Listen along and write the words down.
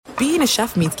being a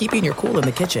chef means keeping your cool in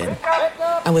the kitchen.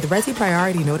 And with Resi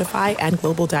Priority Notify and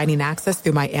Global Dining Access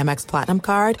through my Amex Platinum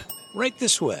card, Right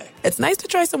this way. it's nice to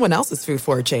try someone else's food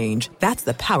for a change. That's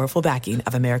the powerful backing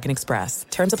of American Express.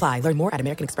 Terms apply. Learn more at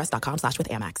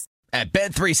americanexpress.com/withAmex. At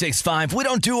Bet365, we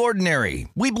don't do ordinary.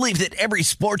 We believe that every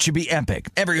sport should be epic.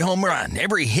 Every home run,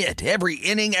 every hit, every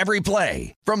inning, every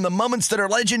play. From the moments that are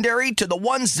legendary to the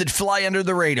ones that fly under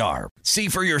the radar. See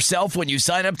for yourself when you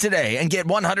sign up today and get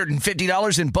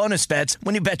 $150 in bonus bets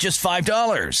when you bet just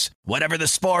 $5. Whatever the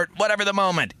sport, whatever the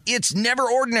moment, it's never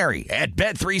ordinary at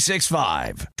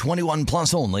Bet365. 21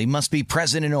 plus only. Must be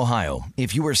present in Ohio.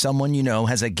 If you or someone you know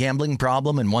has a gambling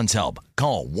problem and wants help,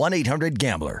 call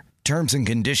 1-800-GAMBLER. Terms and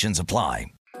conditions apply.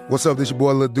 What's up, this your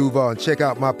boy Lil Duval, and check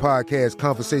out my podcast,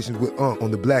 Conversations with Unc, on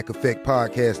the Black Effect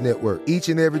Podcast Network. Each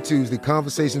and every Tuesday,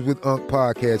 Conversations with Unc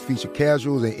podcast feature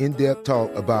casual and in-depth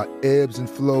talk about ebbs and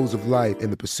flows of life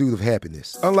and the pursuit of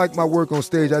happiness. Unlike my work on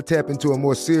stage, I tap into a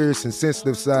more serious and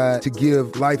sensitive side to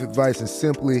give life advice and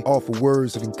simply offer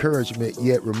words of encouragement,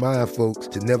 yet remind folks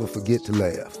to never forget to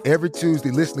laugh. Every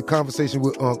Tuesday, listen to Conversation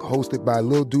with Unc, hosted by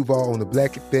Lil Duval on the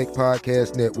Black Effect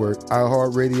Podcast Network,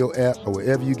 iHeartRadio app, or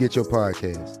wherever you get your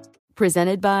podcasts.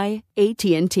 Presented by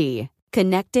AT&T.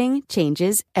 Connecting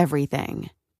changes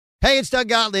everything. Hey, it's Doug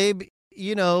Gottlieb.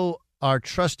 You know, our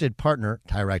trusted partner,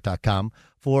 TireRack.com,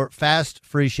 for fast,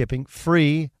 free shipping,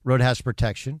 free road hazard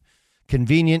protection,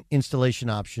 convenient installation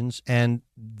options, and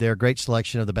their great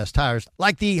selection of the best tires,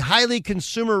 like the highly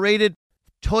consumer-rated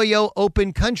Toyo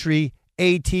Open Country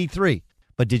AT3.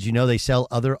 But did you know they sell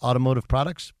other automotive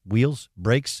products? Wheels,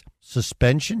 brakes,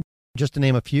 suspension, just to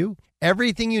name a few.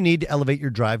 Everything you need to elevate your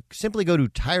drive. Simply go to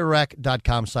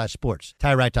TireRack.com/sports.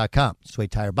 TireRack.com. It's the way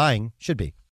tire buying should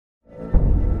be.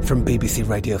 From BBC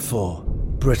Radio 4,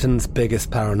 Britain's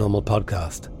biggest paranormal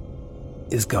podcast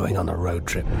is going on a road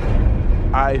trip.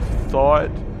 I thought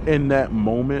in that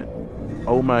moment,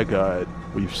 oh my God,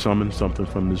 we've summoned something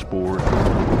from this board.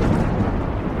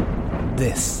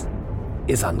 This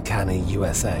is Uncanny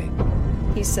USA.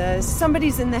 He says,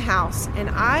 somebody's in the house, and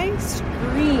I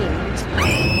screamed.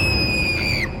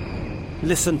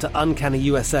 Listen to Uncanny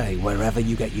USA wherever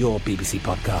you get your BBC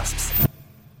podcasts,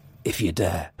 if you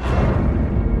dare.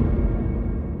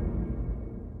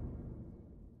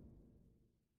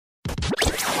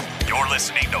 You're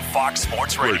listening to Fox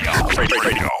Sports Radio.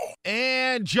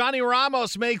 And Johnny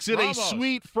Ramos makes it a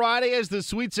sweet Friday as the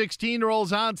Sweet 16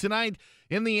 rolls on tonight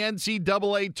in the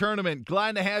NCAA tournament.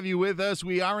 Glad to have you with us.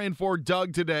 We are in for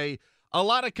Doug today. A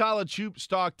lot of college hoops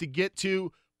talk to get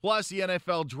to, plus the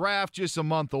NFL draft just a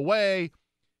month away.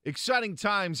 Exciting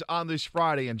times on this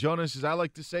Friday. And Jonas, as I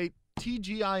like to say,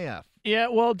 TGIF. Yeah,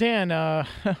 well, Dan, a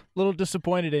little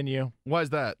disappointed in you. Why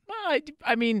is that?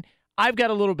 I mean, I've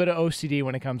got a little bit of OCD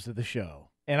when it comes to the show.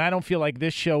 And I don't feel like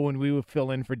this show, when we would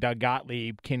fill in for Doug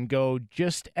Gottlieb, can go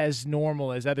just as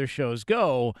normal as other shows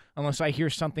go unless I hear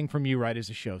something from you right as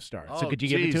the show starts. So could you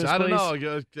give it to us, please? I don't know.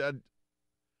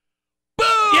 Boom!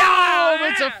 Yeah!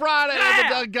 It's a Friday on the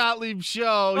Doug Gottlieb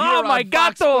Show here on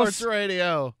Fox Sports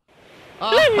Radio.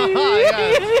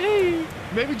 Yes.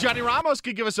 Maybe Johnny Ramos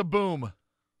could give us a boom.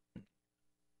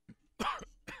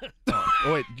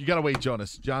 Oh, wait. You got to wait,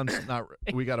 Jonas. John's not.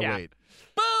 We got to wait.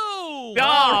 Boom!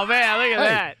 Oh, man, look at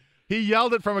that. He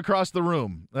yelled it from across the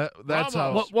room. That's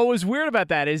how. What was weird about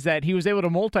that is that he was able to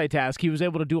multitask. He was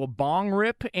able to do a bong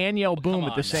rip and yell boom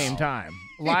at the same time.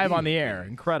 Live on the air.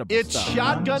 Incredible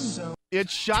stuff.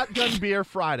 It's Shotgun Beer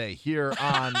Friday here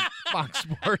on Fox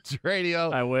Sports Radio.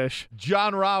 I wish.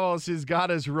 John Ramos has got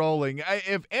us rolling.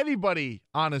 If anybody,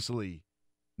 honestly,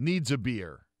 needs a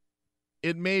beer,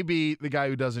 it may be the guy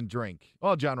who doesn't drink.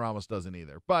 Well, John Ramos doesn't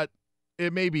either, but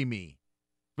it may be me.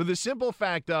 For the simple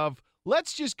fact of,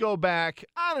 let's just go back,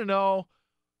 21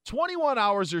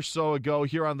 hours or so ago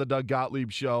here on the Doug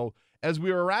Gottlieb Show. As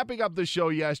we were wrapping up the show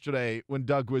yesterday when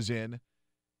Doug was in,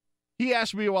 he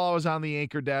asked me while I was on the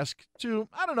anchor desk to,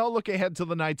 look ahead to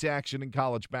the night's action in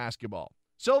college basketball.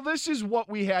 So this is what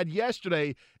we had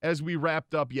yesterday as we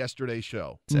wrapped up yesterday's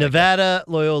show. Nevada,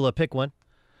 Loyola, pick one.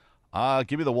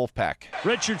 Give me the Wolfpack.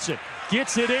 Richardson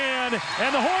gets it in,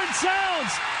 and the horn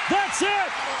sounds. That's it.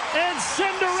 And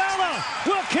Cinderella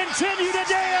will continue to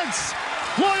dance.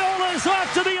 Loyola is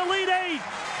off to the Elite Eight.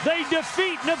 They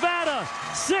defeat Nevada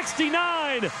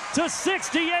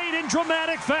 69-68 in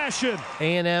dramatic fashion.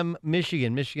 A&M,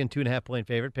 Michigan. Michigan, 2.5-point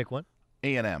favorite. Pick one.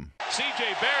 A&M.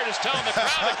 C.J. Barrett is telling the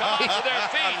crowd to come out to their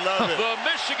feet. The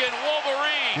Michigan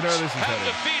Wolverines have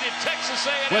defeated Texas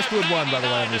A&M Westwood won, by the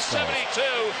way, on this 72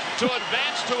 to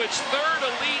advance to its third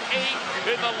Elite Eight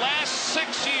in the last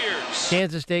 6 years.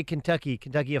 Kansas State, Kentucky.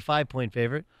 Kentucky, a 5-point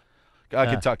favorite.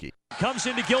 Kentucky. Comes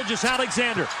into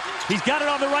Gilgeous-Alexander. He's got it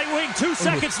on the right wing. 2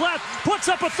 seconds left. Puts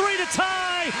up a 3 to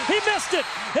tie. He missed it.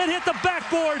 It hit the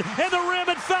backboard and the rim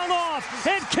and fell off.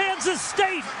 And Kansas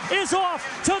State is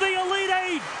off to the Elite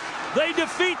Eight. They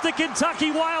defeat the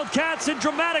Kentucky Wildcats in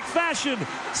dramatic fashion,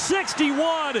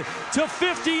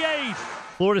 61-58.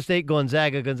 Florida State,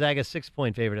 Gonzaga. Gonzaga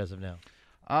 6-point favorite as of now.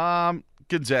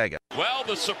 Gonzaga. Well,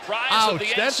 the surprise of the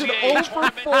That's an NCAA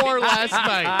 0-for-4 last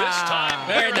night. This time,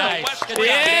 Very nice. The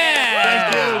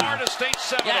Florida State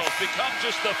Seminoles become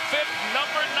just the 5th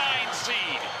number 9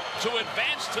 seed to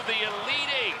advance to the Elite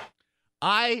Eight.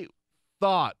 I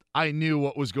thought I knew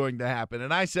what was going to happen,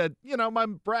 and I said, my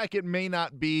bracket may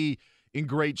not be in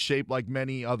great shape like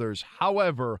many others.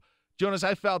 However, Jonas,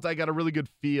 I felt I got a really good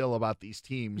feel about these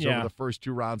teams over the first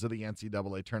 2 rounds of the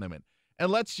NCAA tournament.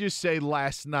 And let's just say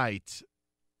last night,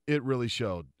 it really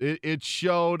showed. It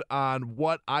showed on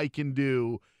what I can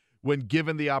do when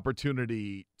given the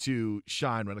opportunity to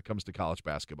shine when it comes to college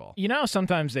basketball.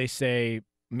 Sometimes they say,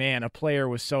 man, a player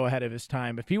was so ahead of his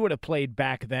time. If he would have played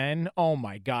back then, oh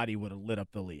my God, he would have lit up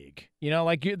the league.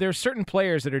 There's certain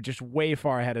players that are just way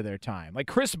far ahead of their time. Like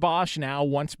Chris Bosh now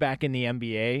wants back in the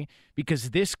NBA because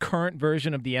this current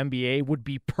version of the NBA would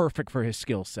be perfect for his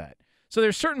skill set. So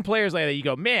there's certain players like that you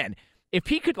go, man, if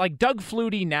he could, like Doug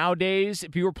Flutie nowadays,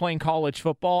 if he were playing college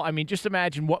football, I mean, just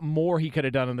imagine what more he could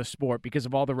have done in the sport because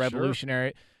of all the revolutionary.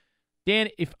 Sure. Dan,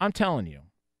 if I'm telling you,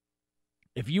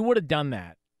 if you would have done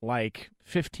that like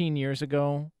 15 years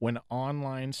ago when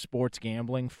online sports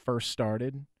gambling first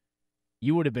started,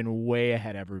 you would have been way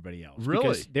ahead of everybody else. Really?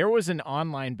 Because there was an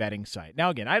online betting site. Now,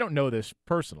 again, I don't know this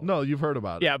personally. No, you've heard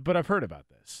about it. Yeah, but I've heard about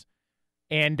this.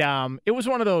 And it was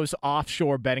one of those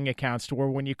offshore betting accounts to where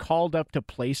when you called up to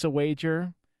place a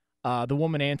wager, the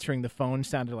woman answering the phone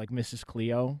sounded like Mrs.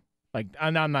 Cleo. Like,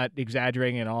 I'm not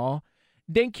exaggerating at all.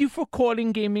 Thank you for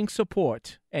calling gaming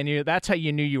support. And that's how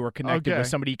you knew you were connected with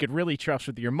somebody you could really trust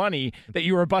with your money that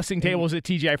you were busting tables at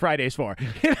TGI Fridays for.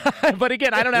 But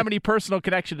again, I don't have any personal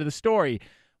connection to the story.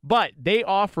 But they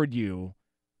offered you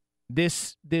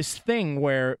this thing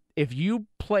where if you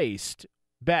placed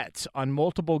bets on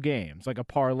multiple games, like a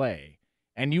parlay,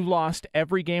 and you lost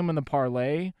every game in the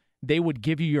parlay, they would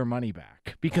give you your money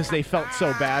back because they felt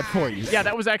so bad for you. Yeah,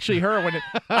 that was actually her. When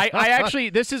I actually,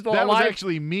 this is the that live, was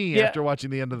actually me after watching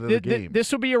the end of the game.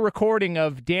 This will be a recording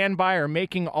of Dan Byer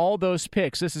making all those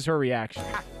picks. This is her reaction.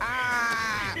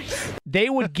 They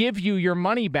would give you your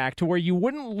money back to where you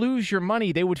wouldn't lose your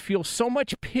money. They would feel so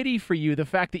much pity for you, the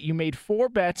fact that you made 4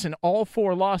 bets and all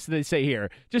 4 lost. They say, here,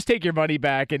 just take your money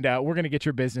back and we're going to get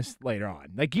your business later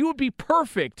on. Like, you would be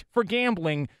perfect for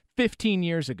gambling 15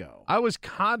 years ago. I was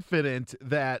confident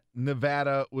that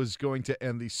Nevada was going to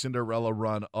end the Cinderella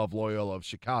run of Loyola of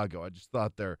Chicago. I just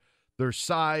thought their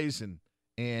size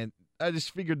and I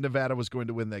just figured Nevada was going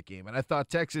to win that game. And I thought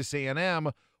Texas A&M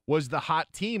was the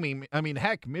hot team. I mean,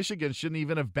 heck, Michigan shouldn't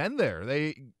even have been there.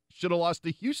 They should have lost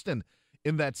to Houston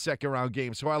in that second-round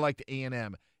game, so I liked A&M.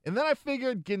 And then I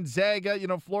figured Gonzaga,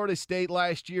 Florida State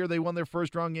last year, they won their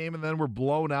first-round game and then were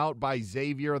blown out by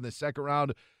Xavier in the second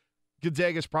round.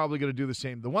 Gonzaga's probably going to do the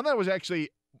same. The one that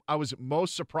I was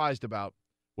most surprised about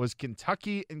was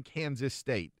Kentucky and Kansas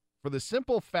State, for the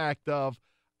simple fact of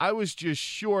I was just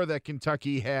sure that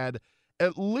Kentucky had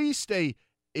at least a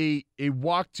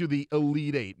walk to the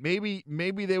Elite Eight.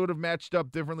 Maybe they would have matched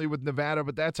up differently with Nevada,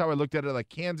 but that's how I looked at it. Like,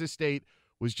 Kansas State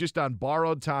was just on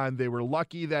borrowed time. They were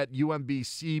lucky that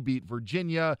UMBC beat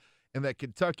Virginia and that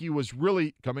Kentucky was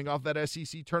really, coming off that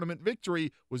SEC tournament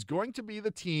victory, was going to be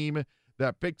the team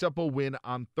that picked up a win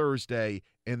on Thursday.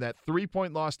 And that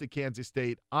 3-point loss to Kansas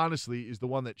State, honestly, is the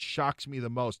one that shocks me the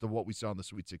most of what we saw in the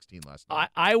Sweet 16 last night.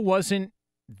 I wasn't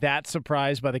that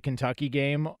surprised by the Kentucky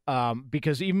game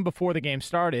because even before the game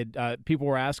started, people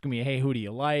were asking me, hey, who do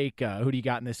you like? Who do you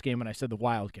got in this game? And I said the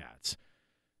Wildcats.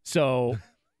 So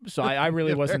I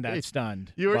really wasn't that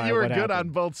stunned. You were good happened. on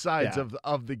both sides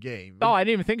of the game. Oh, I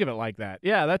didn't even think of it like that.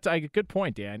 Yeah, that's a good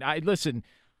point, Dan. Listen,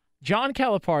 John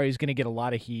Calipari is going to get a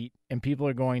lot of heat, and people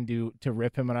are going to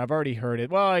rip him, and I've already heard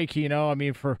it. Well,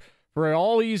 for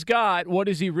all he's got, what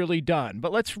has he really done?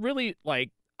 But let's really,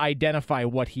 identify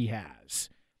what he has.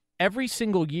 Every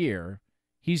single year,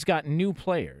 he's got new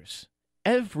players.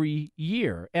 Every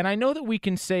year. And I know that we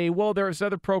can say, well, there's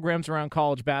other programs around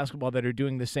college basketball that are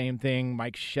doing the same thing,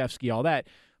 Mike Krzyzewski, all that.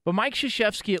 But Mike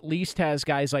Krzyzewski at least has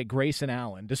guys like Grayson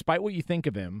Allen, despite what you think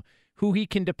of him, who he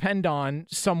can depend on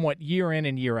somewhat year in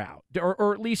and year out,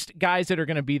 or at least guys that are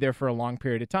going to be there for a long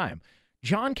period of time.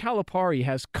 John Calipari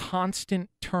has constant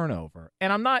turnover.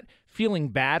 And I'm not feeling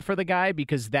bad for the guy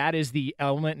because that is the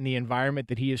element and the environment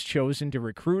that he has chosen to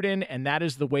recruit in, and that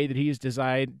is the way that he has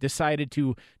decided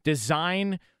to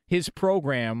design his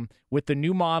program with the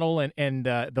new model and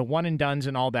the one-and-dones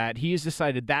and all that. He has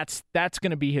decided that's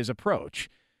going to be his approach.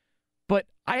 But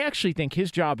I actually think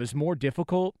his job is more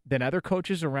difficult than other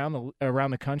coaches around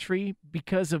the country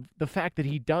because of the fact that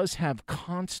he does have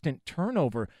constant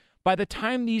turnover. By the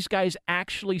time these guys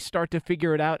actually start to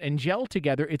figure it out and gel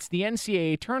together, it's the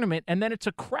NCAA tournament, and then it's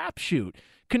a crapshoot.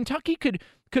 Kentucky could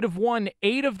have won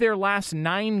 8 of their last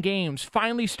 9 games,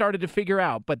 finally started to figure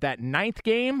out, but that 9th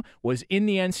game was in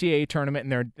the NCAA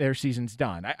tournament, and their season's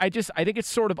done. I think it's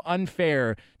sort of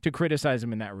unfair to criticize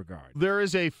him in that regard. There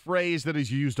is a phrase that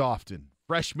is used often.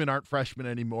 Freshmen aren't freshmen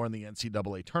anymore in the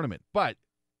NCAA tournament. But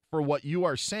for what you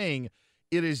are saying,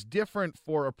 it is different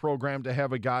for a program to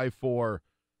have a guy for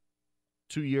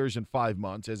 2 years and 5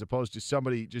 months as opposed to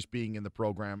somebody just being in the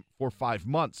program for 5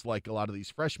 months like a lot of these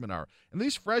freshmen are. And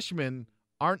these freshmen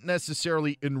aren't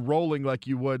necessarily enrolling like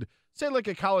you would, say, like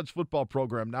a college football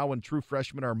program now when true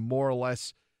freshmen are more or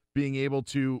less being able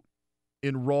to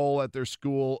enroll at their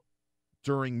school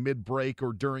during mid-break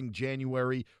or during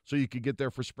January so you could get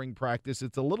there for spring practice.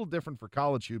 It's a little different for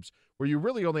college hoops where you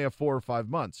really only have 4 or 5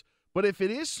 months. But if it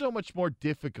is so much more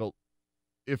difficult,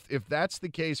 if that's the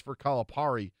case for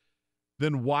Calipari,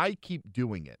 then why keep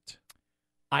doing it?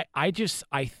 I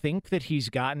think that he's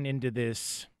gotten into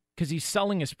this because he's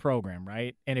selling his program,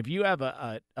 right? And if you have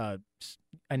a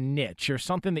niche or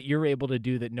something that you're able to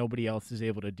do that nobody else is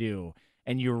able to do,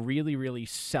 and you're really, really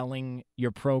selling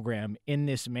your program in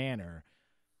this manner,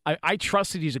 I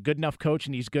trust that he's a good enough coach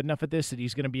and he's good enough at this that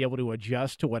he's going to be able to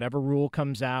adjust to whatever rule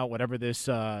comes out, whatever this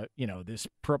this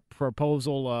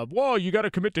proposal of, whoa, you got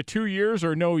to commit to 2 years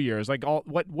or no years, like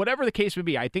whatever the case would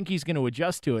be. I think he's going to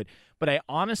adjust to it, but I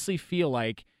honestly feel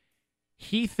like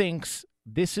he thinks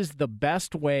this is the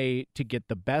best way to get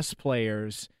the best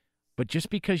players, but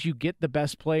just because you get the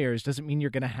best players doesn't mean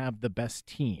you're going to have the best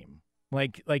team.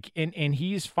 And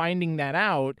he's finding that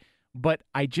out. But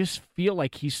I just feel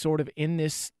like he's sort of in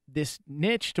this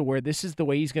niche to where this is the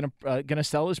way he's gonna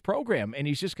sell his program, and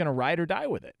he's just gonna ride or die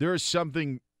with it. There is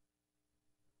something.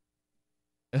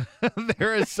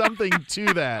 There is something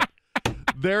to that.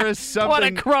 There is something. What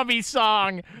a crummy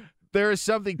song. There is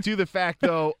something to the fact,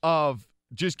 though, of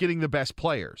just getting the best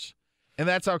players, and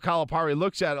that's how Calipari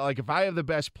looks at it. Like, if I have the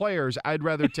best players, I'd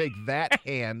rather take that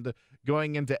hand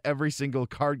going into every single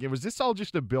card game. Was this all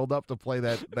just a build-up to play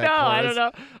that No, chorus? I don't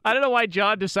know. I don't know why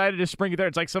John decided to spring it there.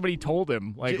 It's like somebody told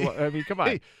him. Like, I mean, come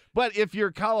on. But if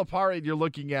you're Calipari and you're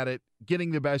looking at it,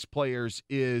 getting the best players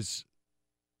is,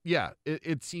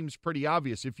 it seems pretty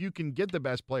obvious. If you can get the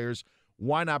best players,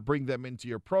 why not bring them into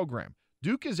your program?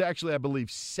 Duke is actually, I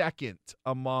believe, second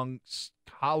among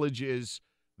colleges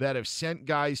that have sent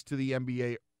guys to the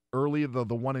NBA early, the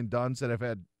one-and-dones that have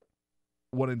had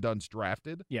one-and-dones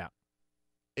drafted. Yeah.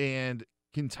 And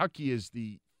Kentucky is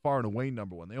the far and away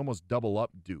number one. They almost double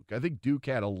up Duke. I think Duke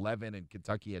had 11 and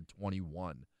Kentucky had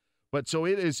 21. But so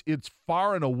it's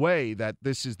far and away that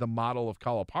this is the model of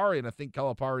Calipari, and I think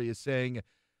Calipari is saying,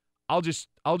 I'll just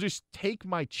take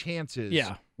my chances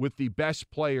with the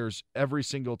best players every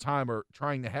single time, or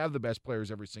trying to have the best players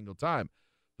every single time.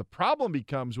 The problem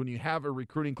becomes when you have a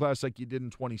recruiting class like you did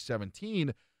in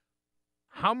 2017,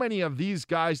 how many of these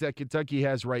guys that Kentucky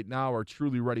has right now are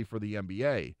truly ready for the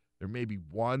NBA? There may be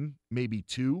 1, maybe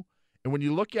 2. And when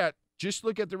you look at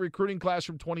the recruiting class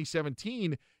from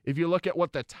 2017, if you look at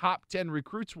what the top 10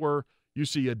 recruits were, you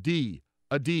see a D,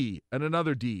 and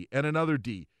another D, and another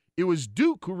D. It was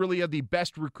Duke who really had the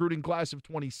best recruiting class of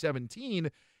 2017,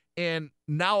 and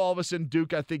now all of a sudden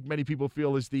Duke, I think many people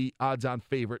feel, is the odds-on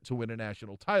favorite to win a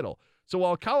national title. So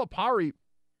while Calipari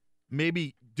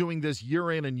maybe doing this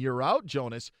year in and year out,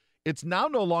 Jonas, it's now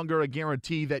no longer a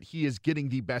guarantee that he is getting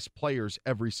the best players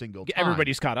every single time.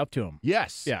 Everybody's caught up to him.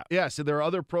 Yes. Yeah. Yeah. So there are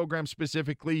other programs,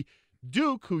 specifically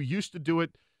Duke, who used to do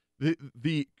it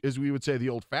the as we would say, the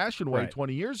old-fashioned way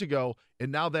 20 years ago,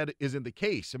 and now that isn't the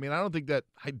case. I mean, I don't think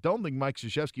Mike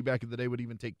Krzyzewski back in the day would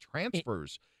even take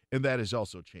transfers, and that has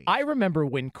also changed. I remember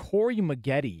when Corey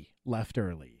Maggette left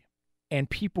early, and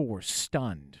people were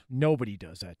stunned. Nobody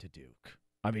does that to Duke.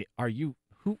 I mean,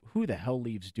 who the hell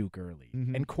leaves Duke early?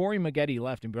 Mm-hmm. And Corey Maggette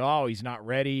left and he's not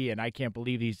ready, and I can't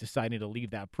believe he's deciding to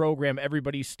leave that program.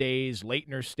 Everybody stays.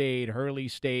 Leitner stayed. Hurley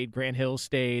stayed. Grant Hill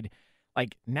stayed.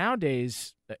 Like,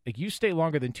 nowadays, you stay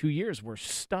longer than 2 years, we're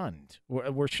stunned.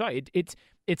 We're shy. It's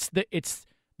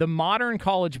the modern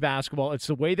college basketball. It's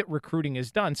the way that recruiting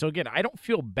is done. So, again, I don't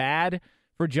feel bad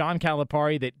for John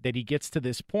Calipari that he gets to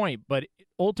this point, but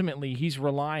ultimately he's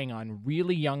relying on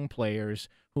really young players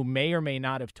who may or may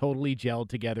not have totally gelled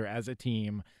together as a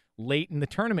team late in the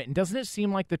tournament. And doesn't it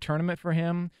seem like the tournament for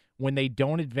him, when they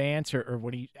don't advance or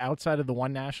when he's outside of the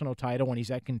one national title, when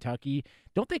he's at Kentucky,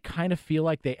 don't they kind of feel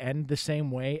like they end the same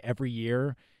way every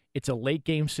year? It's a late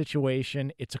game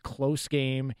situation. It's a close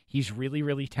game. He's really,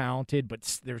 really talented,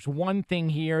 but there's one thing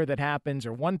here that happens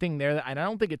or one thing there. And I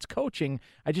don't think it's coaching.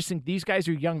 I just think these guys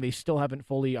are young. They still haven't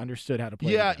fully understood how to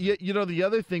play. Yeah, together. the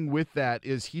other thing with that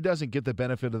is he doesn't get the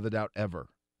benefit of the doubt ever.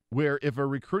 Where if a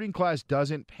recruiting class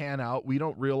doesn't pan out, we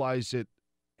don't realize it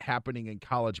happening in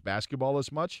college basketball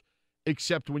as much,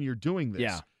 except when you're doing this.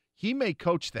 Yeah. He may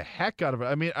coach the heck out of it.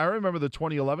 I mean, I remember the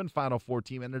 2011 Final Four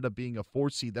team ended up being a 4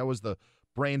 seed. That was the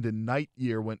Brandon Knight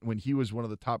year when he was one of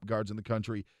the top guards in the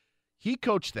country. He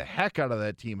coached the heck out of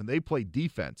that team, and they played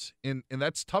defense. And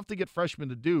that's tough to get freshmen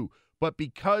to do. But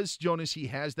because, Jonas, he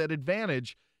has that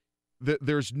advantage,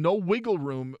 there's no wiggle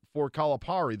room for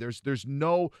Calipari. There's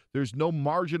no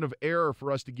margin of error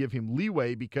for us to give him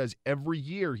leeway because every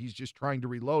year he's just trying to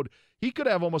reload. He could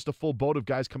have almost a full boat of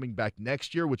guys coming back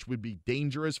next year, which would be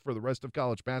dangerous for the rest of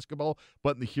college basketball.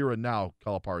 But in the here and now,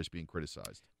 Calipari is being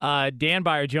criticized. Dan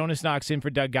Byer, Jonas Knox in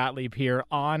for Doug Gottlieb here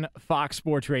on Fox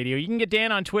Sports Radio. You can get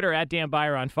Dan on Twitter at Dan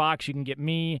Byer on Fox. You can get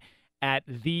me at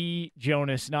the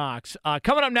Jonas Knox.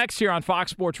 Coming up next here on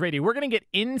Fox Sports Radio, we're going to get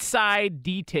inside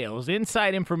details,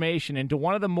 inside information into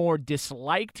one of the more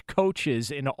disliked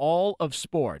coaches in all of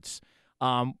sports.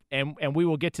 And we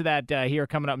will get to that here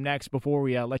coming up next before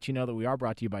we let you know that we are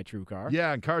brought to you by TrueCar.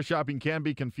 Yeah, and car shopping can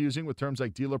be confusing with terms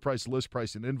like dealer price, list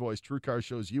price, and invoice. TrueCar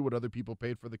shows you what other people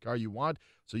paid for the car you want,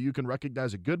 so you can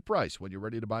recognize a good price when you're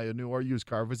ready to buy a new or used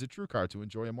car. Visit TrueCar to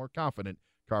enjoy a more confident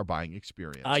car buying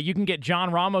experience. You can get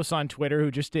John Ramos on Twitter,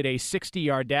 who just did a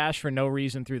 60-yard dash for no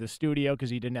reason through the studio because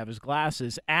he didn't have his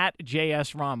glasses, at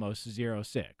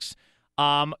JSRamos06.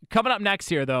 Coming up next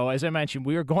here, though, as I mentioned,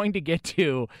 we are going to get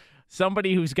to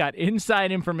somebody who's got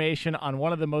inside information on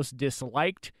one of the most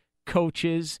disliked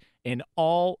coaches in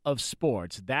all of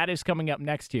sports. That is coming up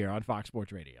next here on Fox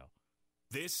Sports Radio.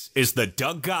 This is the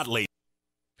Doug Gottlieb.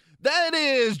 That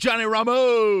is Johnny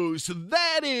Ramos.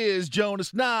 That is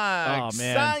Jonas Knox. Oh,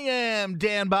 man. I am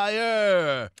Dan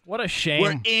Byer. What a shame.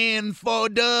 We're in for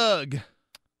Doug.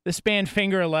 This band,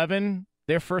 Finger 11,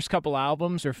 their first couple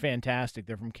albums are fantastic.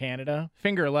 They're from Canada.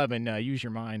 Finger 11, use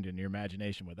your mind and your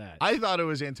imagination with that. I thought it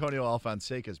was Antonio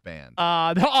Alfonseca's band.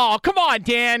 Oh, come on,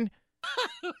 Dan.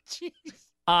 Jeez.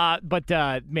 But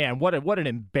man, what an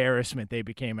embarrassment they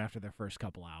became after their first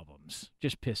couple albums.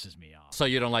 Just pisses me off. So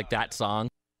you don't like that song?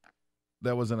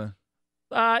 That wasn't a...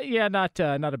 Yeah, not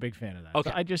a big fan of that.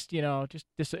 Okay. I just,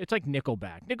 it's like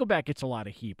Nickelback. Nickelback gets a lot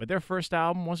of heat, but their first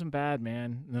album wasn't bad,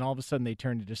 man. And then all of a sudden they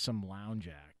turned into some lounge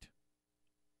act.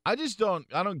 I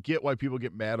don't get why people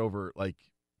get mad over, like,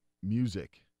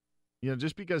 music.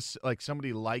 Just because, like,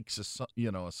 somebody likes a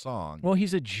song. Well,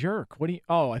 he's a jerk. I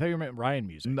thought you meant Ryan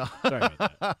music. No. Sorry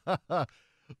about that.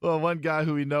 Well, one guy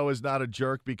who we know is not a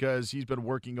jerk because he's been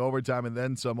working overtime and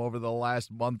then some over the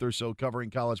last month or so covering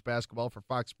college basketball for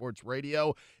Fox Sports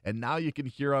Radio. And now you can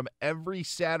hear him every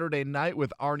Saturday night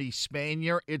with Arnie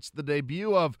Spanier. It's the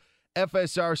debut of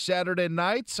FSR Saturday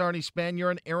Nights. Arnie Spanier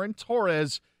and Aaron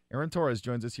Torres. Aaron Torres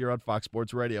joins us here on Fox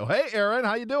Sports Radio. Hey, Aaron,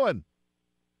 how you doing?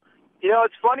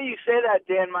 It's funny you say that,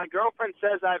 Dan. My girlfriend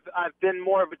says I've been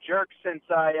more of a jerk since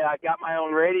I got my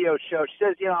own radio show. She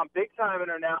says, I'm big-timing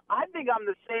her now. I think I'm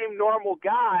the same normal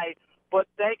guy, but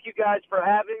thank you guys for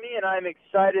having me, and I'm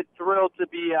excited, thrilled to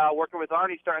be working with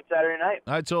Arnie starting Saturday night.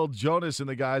 I told Jonas and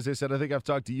the guys, I said, I think I've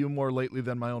talked to you more lately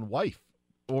than my own wife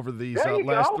over these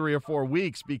last 3 or 4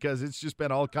 weeks because it's just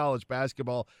been all college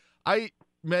basketball. I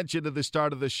mentioned at the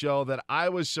start of the show that I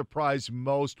was surprised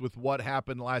most with what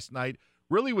happened last night,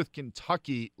 really with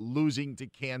Kentucky losing to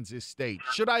Kansas State.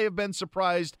 Should I have been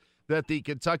surprised that the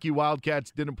Kentucky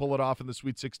Wildcats didn't pull it off in the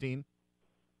Sweet 16?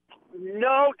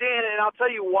 No, Dan, and I'll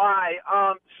tell you why.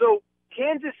 So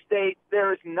Kansas State,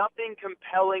 there is nothing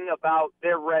compelling about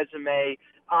their resume.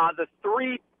 The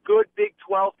 3 good Big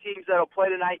 12 teams that will play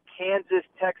tonight, Kansas,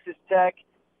 Texas Tech,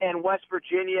 and West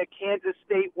Virginia. Kansas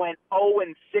State went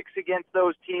 0-6 against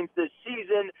those teams this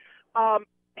season.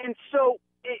 And so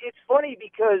it's funny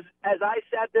because as I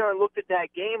sat there and looked at that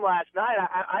game last night,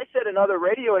 I said in other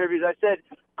radio interviews, I said,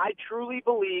 I truly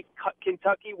believe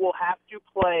Kentucky will have to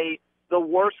play the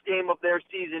worst game of their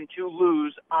season to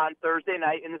lose on Thursday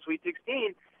night in the Sweet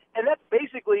 16. And that's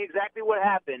basically exactly what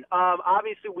happened.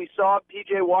 Obviously, we saw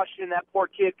P.J. Washington, that poor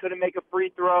kid, couldn't make a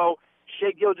free throw.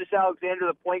 Shea Gilgeous-Alexander,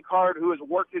 the point guard who has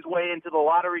worked his way into the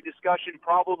lottery discussion,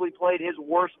 probably played his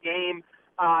worst game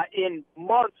in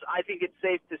months, I think it's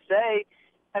safe to say.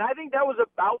 And I think that was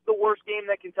about the worst game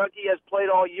that Kentucky has played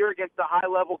all year against a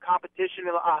high-level competition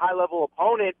and a high-level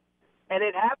opponent. And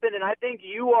it happened, and I think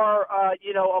you are,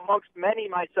 amongst many,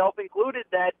 myself included,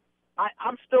 that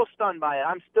I'm still stunned by it.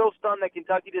 I'm still stunned that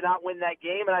Kentucky did not win that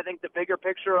game, and I think the bigger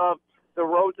picture of the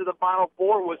road to the Final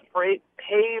Four was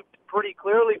paved pretty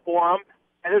clearly for them,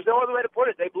 and there's no other way to put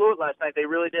it. They blew it last night. They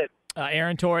really did.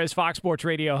 Aaron Torres, Fox Sports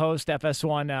Radio host,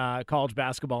 FS1 college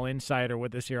basketball insider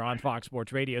with us here on Fox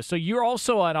Sports Radio. So you're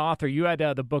also an author. You had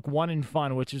the book One in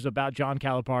Fun, which is about John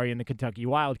Calipari and the Kentucky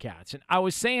Wildcats. And I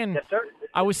was saying, yes, sir.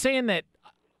 that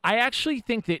I actually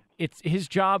think that his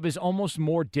job is almost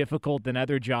more difficult than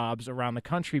other jobs around the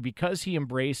country because he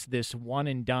embraced this one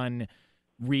and done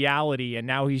reality, and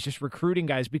now he's just recruiting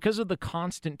guys because of the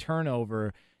constant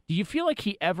turnover. Do you feel like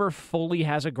he ever fully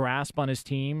has a grasp on his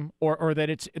team, or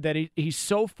that he's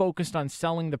so focused on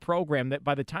selling the program that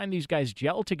by the time these guys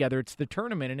gel together, it's the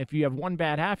tournament, and if you have one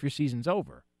bad half, your season's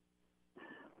over?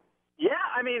 Yeah,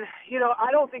 I mean,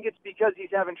 I don't think it's because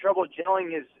he's having trouble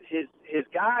gelling his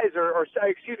guys, or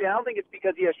excuse me, I don't think it's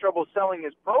because he has trouble selling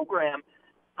his program.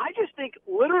 I just think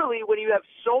literally when you have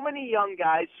so many young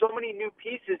guys, so many new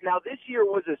pieces. Now, this year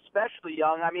was especially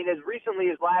young. I mean, as recently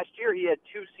as last year, he had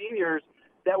two seniors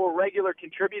that were regular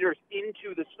contributors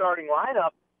into the starting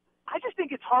lineup. I just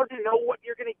think it's hard to know what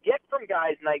you're going to get from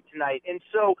guys night to night. And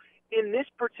so in this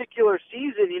particular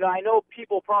season, I know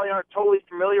people probably aren't totally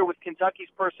familiar with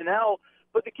Kentucky's personnel,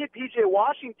 but the kid P.J.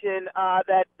 Washington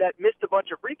that missed a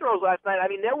bunch of free throws last night, I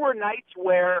mean, there were nights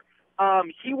where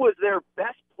he was their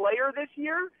best player this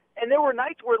year, and there were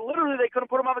nights where literally they couldn't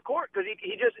put him on the court because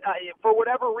he just, for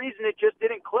whatever reason, it just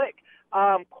didn't click.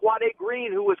 Quade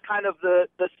Green, who was kind of the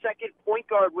second point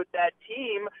guard with that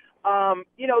team,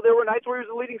 there were nights where he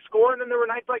was the leading scorer, and then there were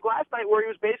nights like last night where he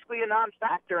was basically a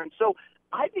non-factor. And so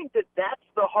I think that that's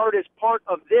the hardest part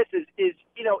of this is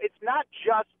it's not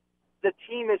just the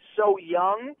team is so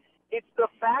young. It's the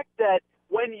fact that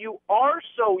when you are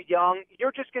so young,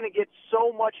 you're just going to get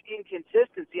so much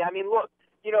inconsistency. I mean, look,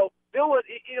 Bill,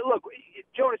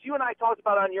 Jonas, you and I talked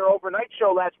about on your overnight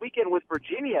show last weekend with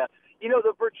Virginia.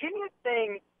 The Virginia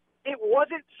thing, it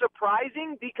wasn't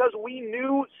surprising because we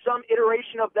knew some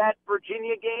iteration of that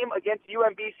Virginia game against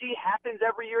UMBC happens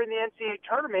every year in the NCAA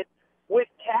tournament. With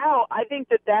Cal, I think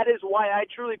that is why I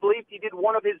truly believe he did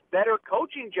one of his better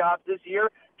coaching jobs this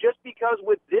year, just because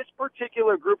with this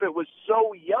particular group, it was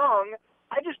so young.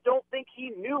 I just don't think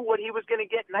he knew what he was going to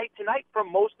get night to night from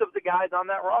most of the guys on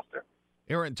that roster.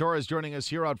 Aaron Torres joining us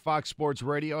here on Fox Sports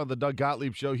Radio on the Doug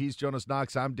Gottlieb Show. He's Jonas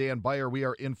Knox. I'm Dan Beyer. We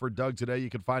are in for Doug today. You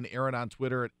can find Aaron on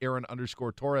Twitter at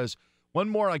Aaron_Torres. One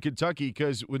more on Kentucky,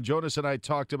 because when Jonas and I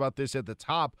talked about this at the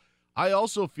top, I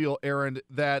also feel, Aaron,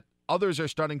 that others are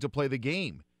starting to play the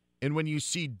game. And when you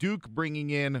see Duke bringing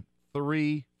in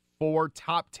 3, 4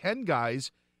 top 10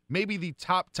 guys, maybe the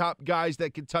top guys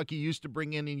that Kentucky used to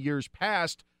bring in years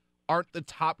past aren't the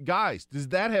top guys. Does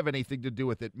that have anything to do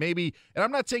with it? Maybe, and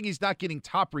I'm not saying he's not getting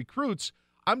top recruits.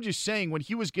 I'm just saying when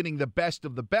he was getting the best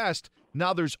of the best,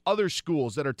 now there's other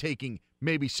schools that are taking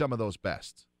maybe some of those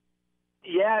best.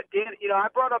 Yeah, Dan, I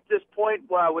brought up this point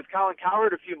with Colin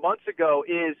Cowherd a few months ago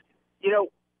is,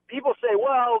 people say,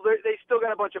 well, they still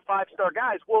got a bunch of 5-star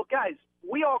guys. Well, guys,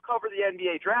 we all cover the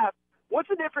NBA draft. What's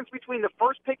the difference between the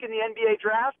first pick in the NBA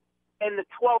draft and the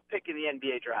 12th pick in the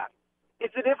NBA draft?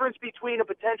 It's the difference between a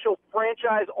potential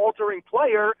franchise-altering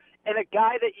player and a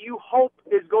guy that you hope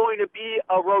is going to be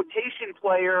a rotation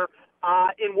player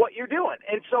in what you're doing.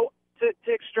 And so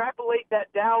to extrapolate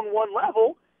that down one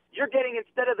level, you're getting,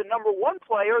 instead of the number 1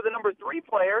 player, the number 3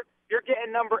 player, you're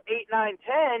getting number 8, 9,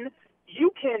 10.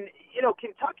 You can,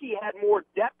 Kentucky had more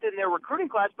depth in their recruiting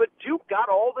class, but Duke got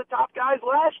all the top guys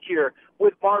last year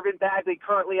with Marvin Bagley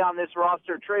currently on this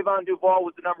roster. Trayvon Duval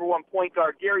was the number 1 point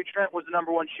guard. Gary Trent was the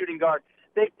number 1 shooting guard.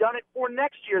 They've done it for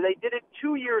next year. They did it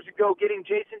 2 years ago, getting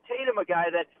Jason Tatum, a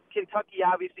guy that Kentucky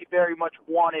obviously very much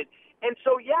wanted. And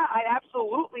so, yeah, I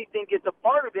absolutely think it's a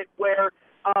part of it where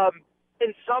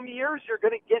in some years you're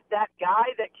going to get that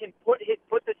guy that can put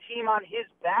the team on his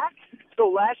back. So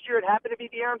last year it happened to be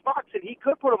De'Aaron Fox, and he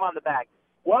could put him on the back.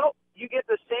 Well, you get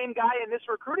the same guy in this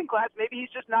recruiting class. Maybe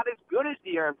he's just not as good as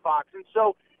De'Aaron Fox. And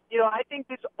so, I think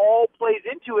this all plays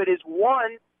into it is,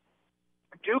 one,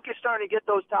 Duke is starting to get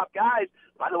those top guys.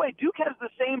 By the way, Duke has the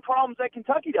same problems that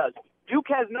Kentucky does. Duke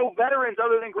has no veterans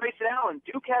other than Grayson Allen.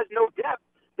 Duke has no depth.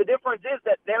 The difference is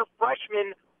that their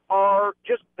freshmen are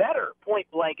just better, point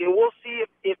blank. And we'll see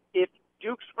if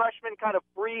Duke's freshmen kind of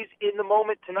freeze in the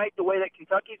moment tonight the way that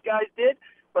Kentucky's guys did.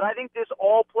 But I think this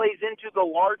all plays into the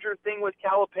larger thing with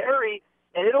Calipari,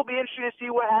 and it'll be interesting to see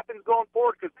what happens going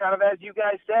forward because kind of as you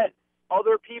guys said,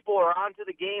 other people are onto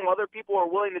the game, other people are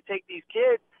willing to take these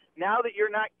kids. Now that you're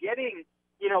not getting,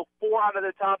 4 out of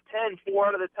the top 10, 4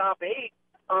 out of the top 8,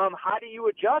 how do you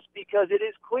adjust? Because it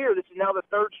is clear this is now the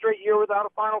third straight year without a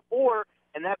Final Four,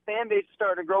 and that fan base is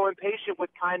starting to grow impatient with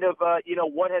kind of,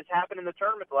 what has happened in the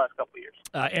tournament the last couple of years.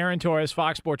 Aaron Torres,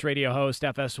 Fox Sports Radio host,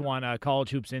 FS1 College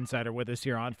Hoops Insider with us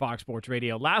here on Fox Sports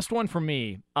Radio. Last one for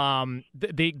me.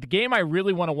 The game I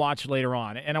really want to watch later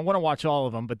on, and I want to watch all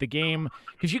of them, but the game,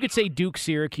 because you could say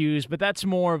Duke-Syracuse, but that's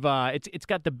more of it's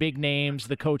got the big names,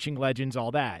 the coaching legends,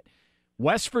 all that.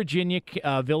 West Virginia,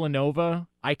 Villanova,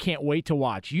 I can't wait to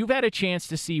watch. You've had a chance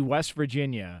to see West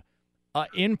Virginia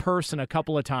in person a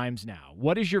couple of times now.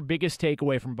 What is your biggest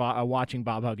takeaway from watching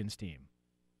Bob Huggins' team?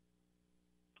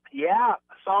 Yeah,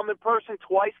 saw him in person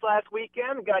twice last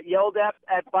weekend. Got yelled at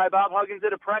by Bob Huggins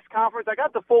at a press conference. I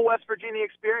got the full West Virginia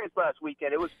experience last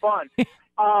weekend. It was fun.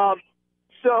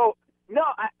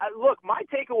 Look, my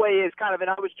takeaway is kind of, and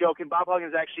I was joking, Bob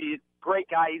Huggins is actually a great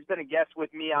guy. He's been a guest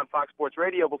with me on Fox Sports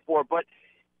Radio before. But,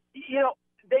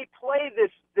 they play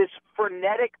this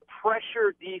frenetic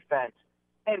pressure defense.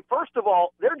 And first of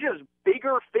all, they're just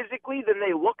bigger physically than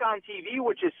they look on TV,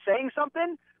 which is saying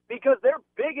something because they're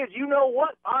big as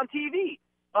on TV.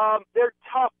 They're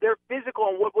tough, they're physical.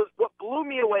 And what blew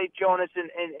me away, Jonas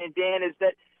and Dan, is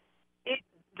that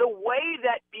the way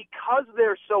that because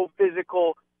they're so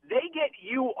physical, they get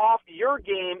you off your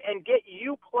game and get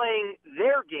you playing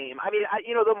their game. I mean,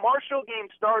 the Marshall game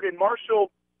started.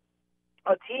 Marshall,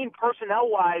 a team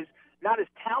personnel-wise, not as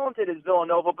talented as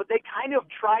Villanova, but they kind of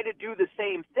try to do the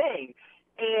same thing.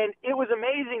 And it was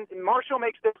amazing. Marshall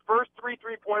makes their first 3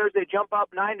 3-pointers. They jump up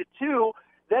 9-2.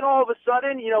 Then all of a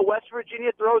sudden, West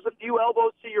Virginia throws a few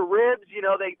elbows to your ribs.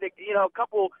 They a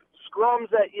couple scrums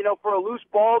that, for a loose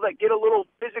ball that get a little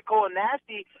physical and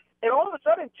nasty. And all of a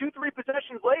sudden, 2-3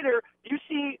 possessions later, you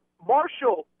see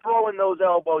Marshall throwing those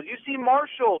elbows. You see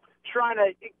Marshall trying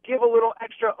to give a little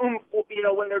extra oomph,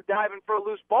 when they're diving for a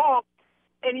loose ball.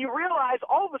 And you realize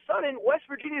all of a sudden West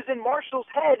Virginia's in Marshall's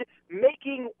head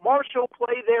making Marshall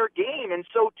play their game. And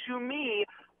so to me,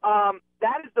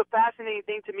 that is the fascinating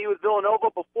thing to me with Villanova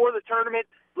before the tournament.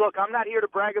 Look, I'm not here to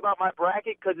brag about my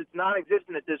bracket because it's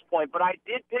non-existent at this point, but I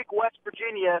did pick West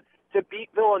Virginia to beat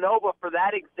Villanova for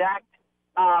that exact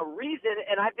reason,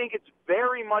 and I think it's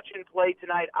very much in play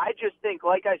tonight. I just think,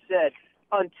 like I said,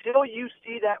 until you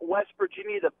see that West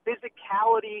Virginia, the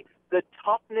physicality, the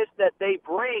toughness that they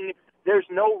bring, there's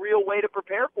no real way to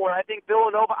prepare for it. I think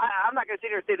Villanova, I'm not going to sit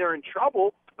here and say they're in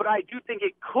trouble, but I do think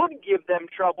it could give them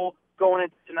trouble going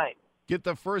into tonight. Get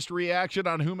the first reaction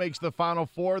on who makes the Final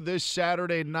Four this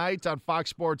Saturday night on Fox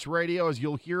Sports Radio as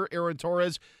you'll hear Aaron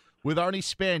Torres with Arnie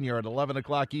Spanier at 11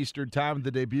 o'clock Eastern Time, the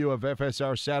debut of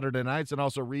FSR Saturday nights, and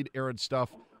also read Aaron's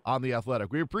stuff on The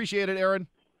Athletic. We appreciate it, Aaron.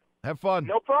 Have fun.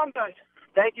 No problem, guys.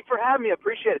 Thank you for having me. I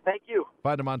appreciate it. Thank you.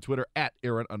 Find him on Twitter at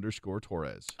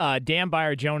Aaron_Torres. Dan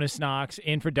Byer, Jonas Knox,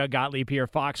 in for Doug Gottlieb here,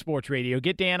 Fox Sports Radio.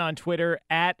 Get Dan on Twitter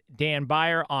at Dan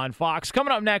Byer on Fox.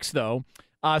 Coming up next, though,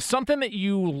 something that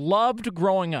you loved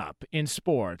growing up in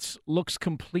sports looks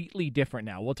completely different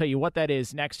now. We'll tell you what that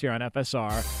is next here on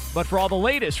FSR. But for all the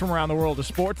latest from around the world of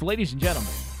sports, ladies and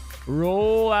gentlemen,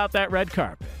 roll out that red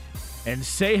carpet and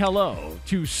say hello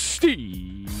to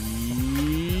Steve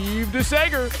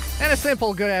DeSager. And a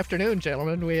simple good afternoon,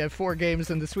 gentlemen. We have 4 games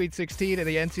in the Sweet 16 of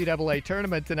the NCAA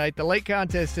tournament tonight. The late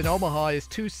contest in Omaha is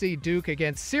 2-seed Duke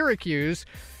against Syracuse.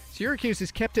 Syracuse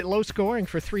has kept it low scoring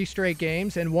for 3 straight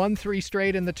games and won 3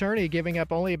 straight in the tourney, giving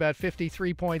up only about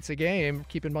 53 points a game.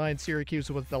 Keep in mind,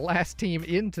 Syracuse was the last team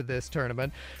into this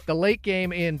tournament. The late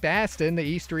game in Boston, the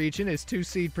East region, is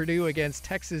 2-seed Purdue against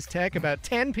Texas Tech, about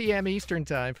 10 p.m. Eastern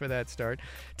time for that start.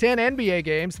 10 NBA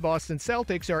games. Boston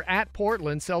Celtics are at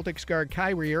Portland. Celtics guard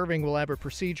Kyrie Irving will have a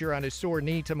procedure on his sore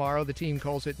knee tomorrow. The team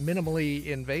calls it minimally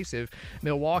invasive.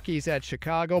 Milwaukee's at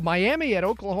Chicago. Miami at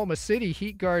Oklahoma City.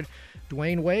 Heat guard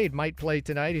Dwayne Wade might play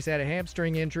tonight. He's had a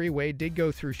hamstring injury. Wade did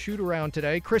go through shoot-around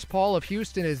today. Chris Paul of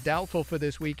Houston is doubtful for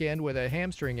this weekend with a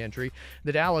hamstring injury.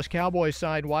 The Dallas Cowboys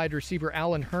signed wide receiver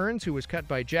Allen Hurns, who was cut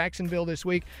by Jacksonville this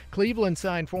week. Cleveland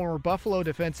signed former Buffalo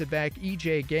defensive back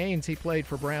E.J. Gaines. He played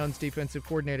for Browns defensive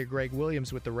coordinator Greg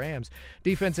Williams with the Rams.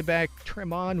 Defensive back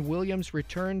Tremont Williams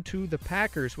returned to the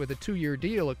Packers with a 2-year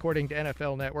deal, according to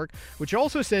NFL Network, which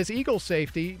also says Eagles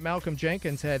safety Malcolm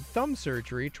Jenkins had thumb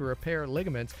surgery to repair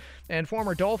ligaments. And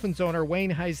former Dolphins owner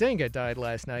Wayne Huizenga died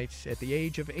last night at the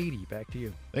age of 80. Back to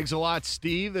you. Thanks a lot,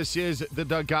 Steve. This is the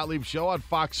Doug Gottlieb Show on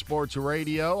Fox Sports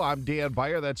Radio. I'm Dan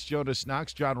Byer. That's Jonas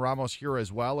Knox. John Ramos here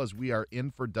as well as we are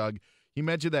in for Doug. He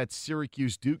mentioned that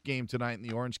Syracuse-Duke game tonight in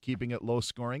the Orange, keeping it low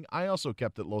scoring. I also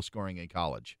kept it low scoring in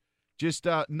college. Just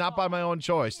not by my own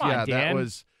choice. Come on, yeah, Dan. that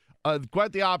was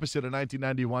quite the opposite of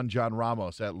 1991 John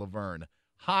Ramos at Laverne.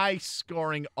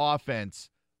 High-scoring offense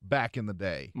back in the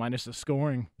day. Minus the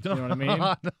scoring. You know what I mean?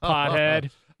 No.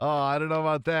 Pothead. Oh, I don't know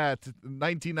about that.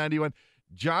 1991.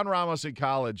 John Ramos in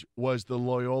college was the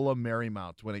Loyola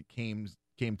Marymount when it came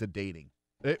to dating.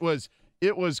 It was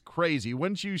crazy.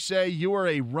 Wouldn't you say you were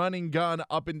a running gun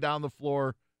up and down the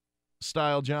floor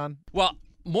style, John? Well,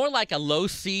 more like a low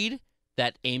seed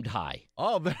that aimed high.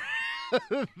 Oh,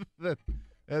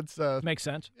 that's makes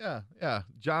sense. Yeah.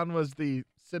 John was the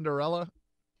Cinderella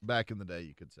back in the day,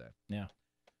 you could say. Yeah.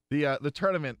 The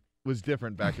tournament was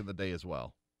different back in the day as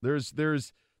well. There is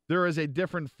a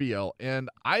different feel, and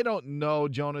I don't know,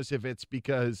 Jonas, if it's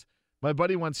because my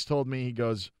buddy once told me, he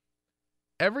goes,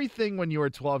 everything when you were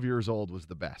 12 years old was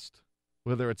the best,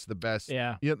 whether it's the best,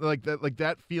 like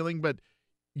that feeling. But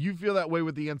you feel that way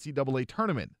with the NCAA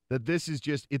tournament, that this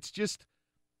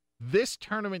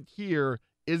tournament here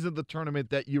isn't the tournament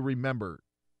that you remember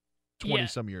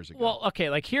 20-some years ago. Well, okay,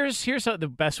 like here's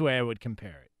the best way I would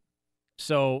compare it.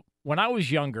 So when I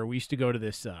was younger, we used to go to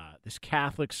this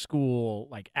Catholic school,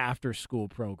 like after-school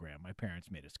program. My parents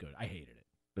made us go to. I hated it,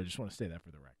 but I just want to say that for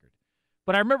the record.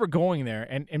 But I remember going there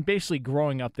and basically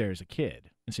growing up there as a kid.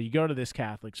 And so you go to this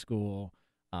Catholic school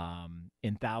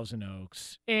in Thousand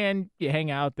Oaks, and you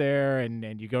hang out there,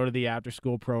 and you go to the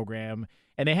after-school program,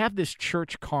 and they have this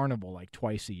church carnival like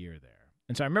twice a year there.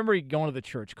 And so I remember going to the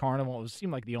church carnival. It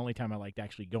seemed like the only time I liked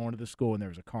actually going to the school, and there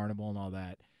was a carnival and all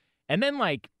that. And then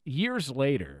like years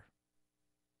later,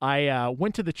 I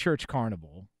went to the church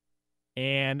carnival,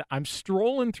 and I'm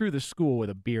strolling through the school with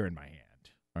a beer in my hand.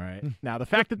 All right. Now, the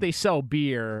fact that they sell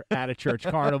beer at a church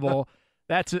carnival,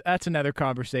 that's another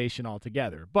conversation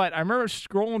altogether. But I remember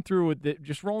rolling through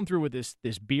with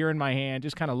this beer in my hand,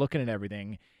 just kind of looking at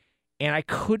everything, and I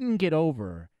couldn't get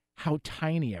over how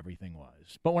tiny everything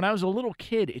was. But when I was a little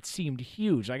kid, it seemed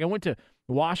huge. Like I went to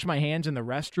wash my hands in the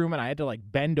restroom, and I had to like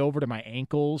bend over to my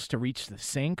ankles to reach the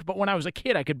sink. But when I was a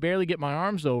kid, I could barely get my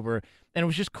arms over, and it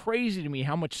was just crazy to me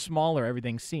how much smaller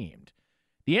everything seemed.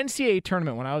 The NCAA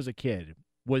tournament when I was a kid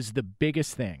was the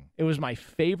biggest thing. It was my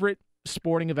favorite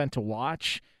sporting event to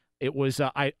watch. It was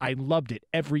I loved it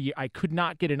every year. I could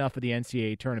not get enough of the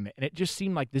NCAA tournament, and it just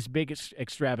seemed like this big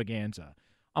extravaganza.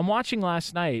 I'm watching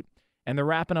last night, and they're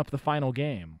wrapping up the final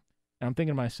game, and I'm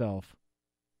thinking to myself,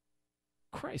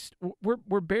 Christ,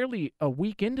 we're barely a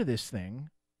week into this thing,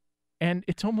 and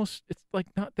it's like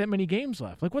not that many games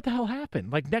left. Like, what the hell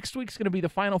happened? Like, next week's going to be the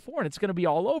Final Four, and it's going to be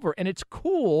all over. And it's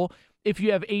cool if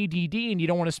you have ADD and you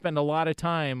don't want to spend a lot of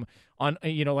time on,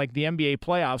 like the NBA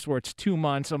playoffs where it's 2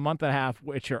 months, a month and a half,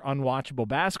 which are unwatchable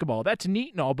basketball. That's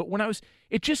neat and all, but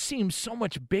it just seems so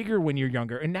much bigger when you're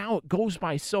younger. And now it goes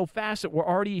by so fast that we're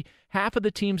already half of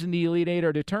the teams in the Elite Eight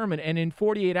are determined, and in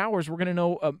 48 hours we're going to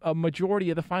know a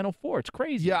majority of the Final Four. It's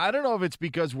crazy. Yeah, I don't know if it's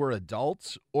because we're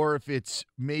adults or if it's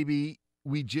maybe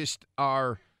we just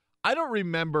are. I don't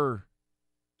remember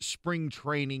spring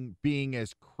training being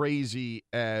as crazy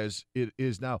as it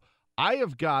is now. I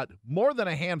have got more than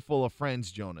a handful of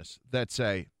friends, Jonas, that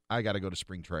say, I got to go to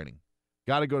spring training.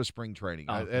 Got to go to spring training.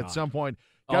 At some point,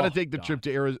 got to take the trip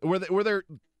to Arizona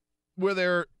where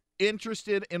they're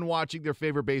interested in watching their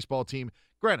favorite baseball team.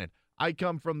 Granted, I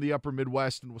come from the upper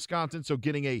Midwest in Wisconsin, so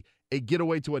getting a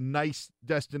getaway to a nice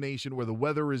destination where the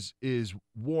weather is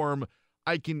warm,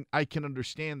 I can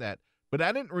understand that. But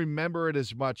I didn't remember it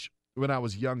as much when I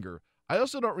was younger. I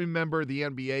also don't remember the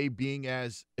NBA being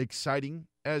as exciting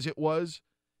as it was.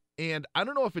 And I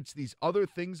don't know if it's these other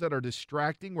things that are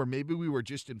distracting where maybe we were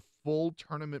just in full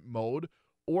tournament mode,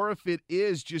 or if it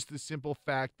is just the simple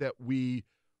fact that we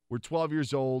were 12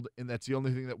 years old and that's the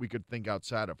only thing that we could think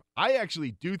outside of. I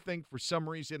actually do think for some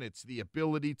reason it's the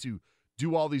ability to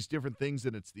do all these different things,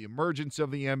 and it's the emergence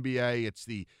of the NBA, it's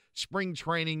the spring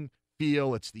training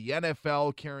feel, it's the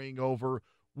NFL carrying over,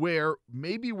 where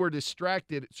maybe we're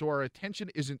distracted so our attention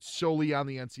isn't solely on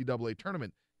the NCAA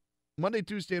tournament. Monday,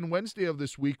 Tuesday, and Wednesday of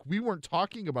this week, we weren't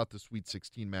talking about the Sweet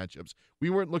 16 matchups. We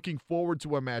weren't looking forward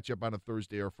to a matchup on a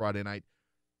Thursday or Friday night.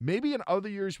 Maybe in other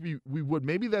years we would.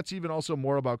 Maybe that's even also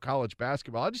more about college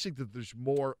basketball. I just think that there's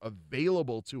more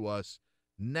available to us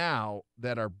now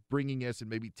that are bringing us and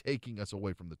maybe taking us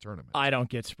away from the tournament. I don't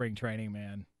get spring training,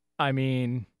 man. I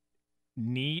mean,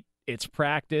 neat. It's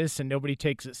practice, and nobody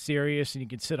takes it serious, and you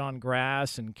can sit on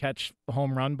grass and catch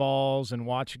home run balls and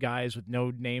watch guys with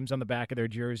no names on the back of their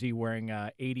jersey wearing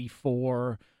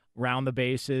 84 round the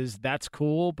bases. That's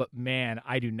cool, but, man,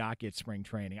 I do not get spring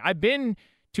training. I've been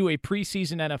to a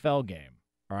preseason NFL game,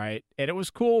 all right, and it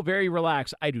was cool, very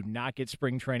relaxed. I do not get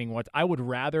spring training. I would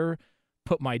rather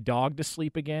put my dog to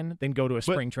sleep again than go to a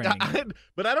spring training game.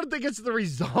 But I don't think it's the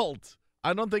result.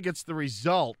 I don't think it's the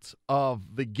result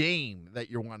of the game that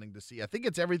you're wanting to see. I think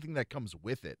it's everything that comes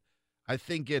with it. I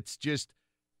think it's just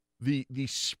the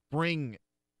spring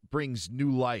brings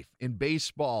new life in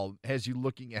baseball as you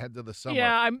looking ahead to the summer.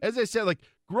 Yeah, as I said, like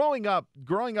growing up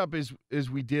as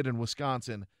we did in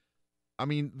Wisconsin. I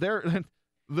mean, the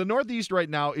Northeast right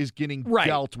now is getting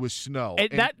dealt with snow.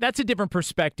 That's a different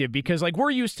perspective because, like, we're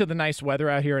used to the nice weather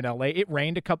out here in L.A. It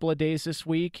rained a couple of days this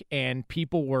week, and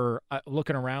people were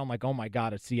looking around like, "Oh my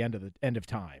God, it's the end of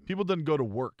time." People didn't go to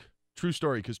work. True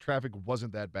story, because traffic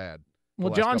wasn't that bad.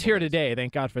 Well, John's here today.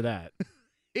 Thank God for that.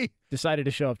 He decided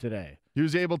to show up today. He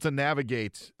was able to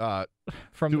navigate to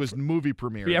his movie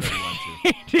premiere. Yeah. That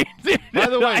he went to. By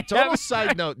the way, total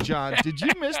side note, John, did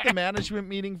you miss the management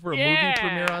meeting for a movie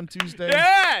premiere on Tuesday?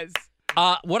 Yes.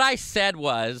 What I said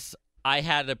was I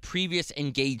had a previous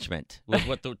engagement was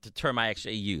what the term I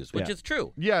actually used, which is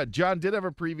true. Yeah, John did have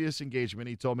a previous engagement.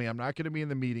 He told me, I'm not going to be in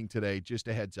the meeting today, just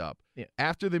a heads up. Yeah.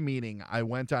 After the meeting, I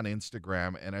went on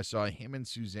Instagram, and I saw him and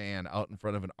Suzanne out in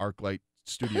front of an ArcLight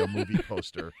Studio movie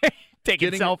poster.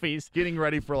 Taking selfies. Getting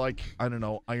ready for, like, I don't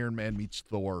know, Iron Man meets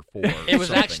Thor 4. It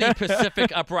was actually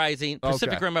Pacific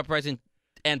Rim Uprising.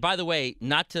 And by the way,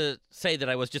 not to say that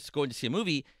I was just going to see a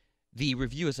movie, the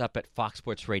review is up at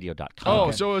foxsportsradio.com.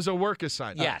 Oh, so it was a work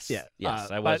assignment. Yes,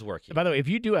 I was working. By the way, if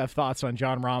you do have thoughts on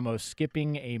John Ramos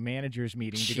skipping a manager's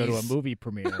meeting to go to a movie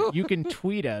premiere, you can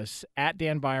tweet us at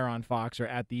Dan Byer on Fox or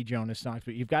at the Jonas Knox,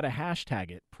 but you've got to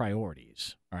hashtag it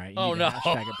priorities. All right? You need to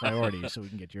hashtag it priorities so we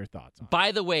can get your thoughts on it.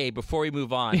 By the way, before we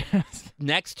move on,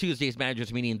 next Tuesday's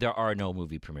managers meeting, there are no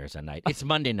movie premieres that night. It's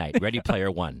Monday night, Ready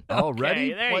Player One. Oh,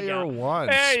 Ready Player One.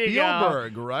 There you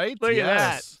Spielberg, go. right? Look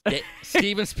at that.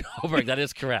 Steven Spielberg, that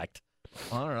is correct.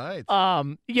 All right.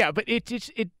 Yeah, but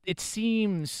it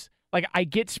seems like I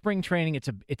get spring training.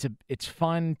 It's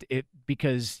fun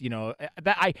because, you know,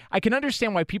 that I can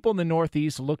understand why people in the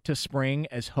Northeast look to spring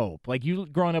as hope. Like you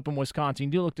growing up in Wisconsin,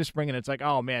 you do look to spring and it's like,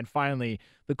 oh man, finally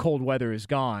the cold weather is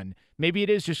gone. Maybe it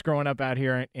is just growing up out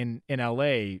here in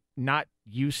LA, not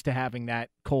used to having that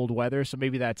cold weather. So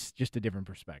maybe that's just a different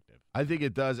perspective. I think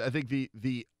it does. I think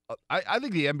I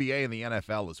think the NBA and the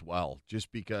NFL as well,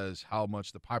 just because how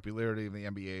much the popularity of the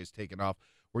NBA has taken off,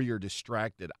 where you're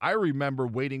distracted. I remember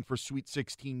waiting for Sweet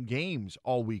 16 games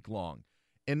all week long.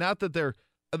 And not that there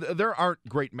aren't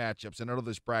great matchups. And I know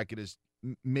this bracket is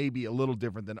maybe a little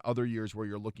different than other years where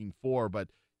you're looking for, but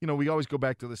you know, we always go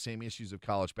back to the same issues of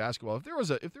college basketball. If there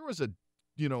was a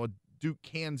Duke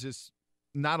Kansas,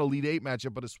 not Elite 8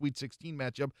 matchup, but a Sweet 16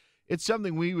 matchup, it's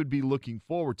something we would be looking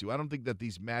forward to. I don't think that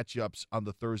these matchups on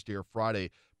the Thursday or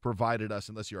Friday provided us,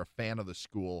 unless you're a fan of the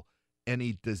school,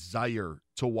 any desire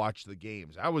to watch the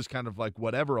games. I was kind of like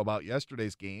whatever about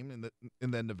yesterday's game,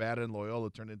 and then Nevada and Loyola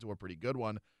turned into a pretty good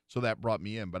one, so that brought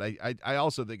me in. But I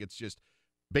also think it's just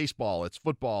baseball, it's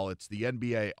football, it's the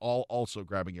NBA, all also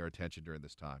grabbing your attention during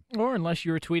this time. Or unless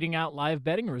you were tweeting out live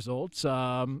betting results,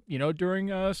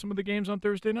 during some of the games on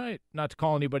Thursday night. Not to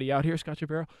call anybody out here, Scott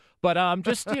Shapiro, but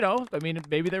just, I mean,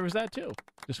 maybe there was that too.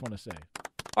 Just want to say.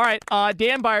 All right,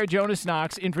 Dan Byer, Jonas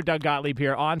Knox, in for Doug Gottlieb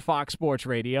here on Fox Sports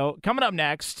Radio. Coming up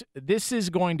next, this is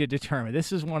going to determine,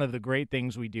 this is one of the great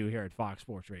things we do here at Fox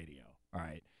Sports Radio, all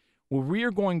right, where we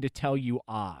are going to tell you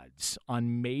odds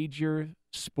on major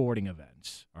sporting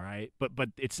events, all right? But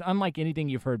it's unlike anything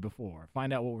you've heard before.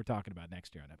 Find out what we're talking about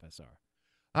next year on FSR.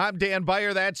 I'm Dan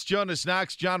Byer. That's Jonas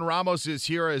Knox. John Ramos is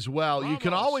here as well. You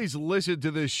can always listen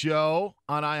to this show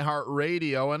on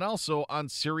iHeartRadio and also on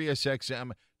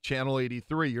SiriusXM Channel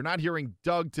 83. You're not hearing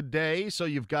Doug today, so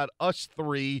you've got us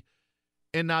three,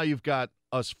 and now you've got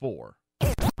us four.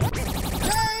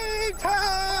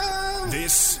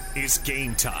 This is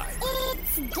Game Time.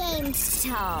 It's game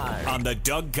time. On the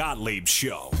Doug Gottlieb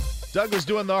Show. Doug is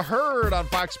doing The Herd on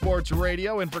Fox Sports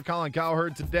Radio, and for Colin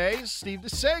Cowherd today, Steve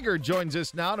DeSager joins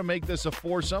us now to make this a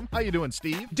foursome. How you doing,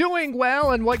 Steve? Doing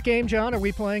well. And what game, John, are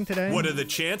we playing today? What are the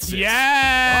chances?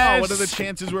 Yes! Oh, what are the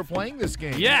chances we're playing this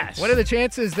game? Yes! What are the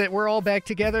chances that we're all back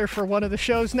together for one of the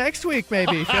shows next week,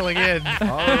 maybe, filling in?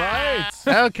 All right.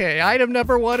 Okay, item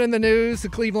number one in the news. The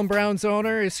Cleveland Browns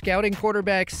owner is scouting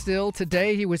quarterbacks still.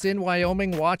 Today, he was in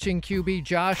Wyoming watching QB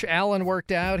Josh Allen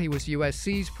worked out. He was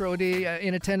USC's Pro D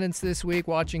in attendance this week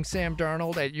watching Sam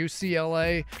Darnold at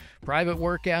UCLA. Private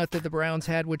workout that the Browns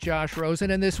had with Josh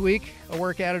Rosen. And this week, a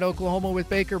workout at Oklahoma with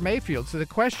Baker Mayfield. So the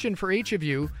question for each of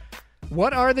you,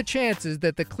 what are the chances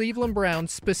that the Cleveland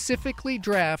Browns specifically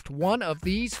draft one of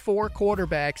these four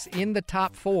quarterbacks in the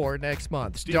top four next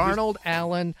month? Steve, Darnold,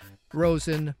 Allen,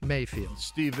 Rosen, Mayfield.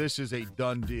 Steve, this is a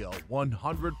done deal.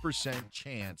 100%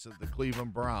 chance that the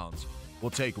Cleveland Browns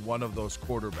will take one of those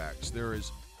quarterbacks. There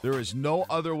is There is no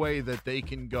other way that they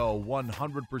can go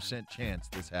 100% chance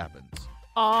this happens.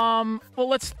 Well,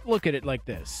 let's look at it like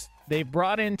this. They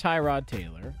brought in Tyrod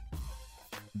Taylor.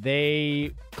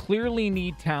 They clearly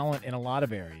need talent in a lot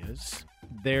of areas.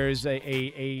 There's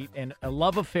a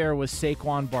love affair with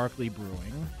Saquon Barkley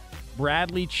brewing.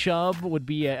 Bradley Chubb would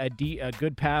be a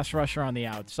good pass rusher on the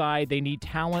outside. They need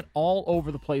talent all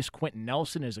over the place. Quentin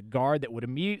Nelson is a guard that would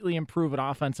immediately improve an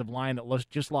offensive line that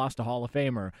just lost a Hall of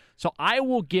Famer. So I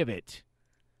will give it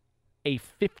a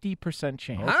 50%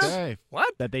 chance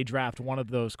that they draft one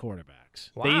of those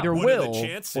quarterbacks. Wow. They either What are the will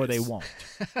chances? or they won't.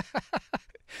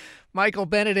 Michael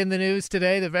Bennett in the news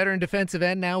today. The veteran defensive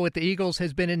end now with the Eagles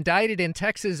has been indicted in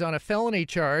Texas on a felony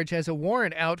charge, has a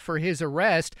warrant out for his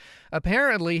arrest.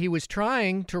 Apparently, he was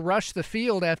trying to rush the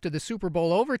field after the Super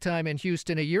Bowl overtime in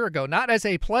Houston a year ago, not as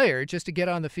a player, just to get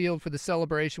on the field for the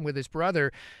celebration with his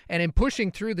brother. And in pushing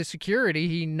through the security,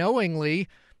 he knowingly,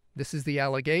 this is the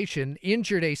allegation,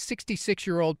 injured a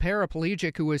 66-year-old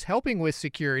paraplegic who was helping with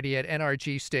security at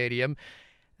NRG Stadium.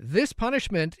 This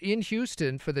punishment in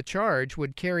Houston for the charge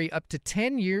would carry up to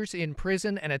 10 years in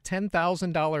prison and a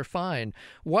 $10,000 fine.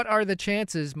 What are the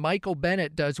chances Michael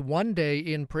Bennett does 1 day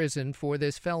in prison for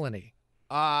this felony?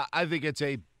 I think it's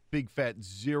a big fat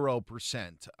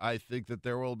 0%. I think that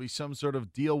there will be some sort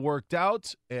of deal worked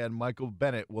out, and Michael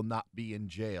Bennett will not be in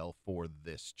jail for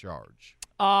this charge.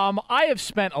 I have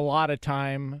spent a lot of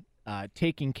time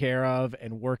taking care of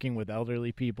and working with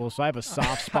elderly people, so I have a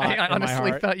soft spot I in my honestly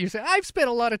heart. thought you said, I've spent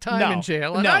a lot of time in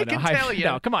jail, and I can tell you.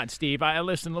 No, come on, Steve.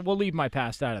 Listen, we'll leave my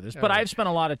past out of this, but I've spent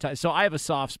a lot of time. So I have a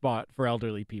soft spot for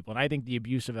elderly people, and I think the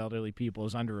abuse of elderly people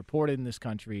is underreported in this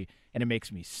country, and it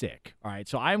makes me sick. All right,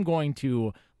 so I'm going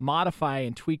to modify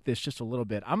and tweak this just a little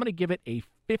bit. I'm going to give it a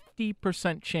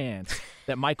 50% chance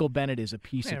that Michael Bennett is a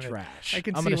piece of trash.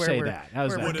 I'm going to say that.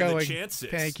 How's that? What are the chances?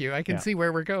 Thank you. I can see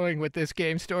where we're going with this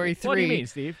game. Story 3. What do you mean,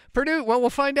 Steve? Purdue, well, we'll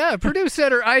find out. Purdue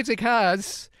center Isaac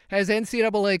Haas has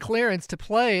NCAA clearance to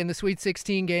play in the Sweet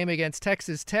 16 game against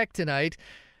Texas Tech tonight.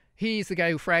 He's the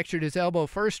guy who fractured his elbow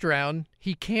first round.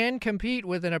 He can compete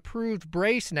with an approved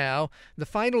brace now. The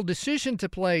final decision to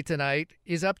play tonight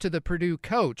is up to the Purdue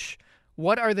coach.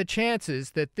 What are the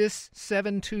chances that this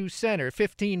 7'2 center,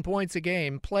 15 points a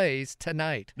game, plays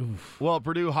tonight? Well,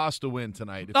 Purdue has to win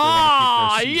tonight. If they Oh,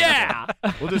 want to keep their season.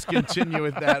 yeah. We'll just continue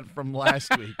with that from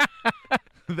last week.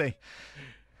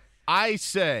 I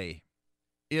say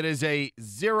it is a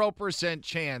 0%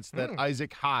 chance that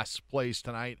Isaac Haas plays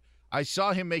tonight. I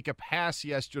saw him make a pass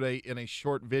yesterday in a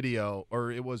short video,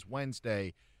 or it was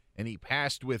Wednesday, and he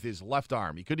passed with his left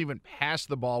arm. He couldn't even pass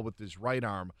the ball with his right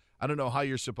arm. I don't know how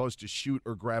you're supposed to shoot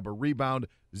or grab a rebound.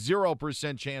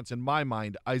 0% chance in my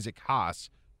mind Isaac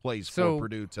Haas plays for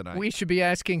Purdue tonight. We should be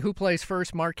asking who plays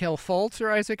first, Markelle Fultz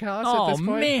or Isaac Haas at this point?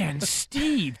 Oh, man,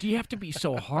 Steve, do you have to be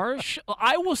so harsh?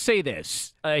 I will say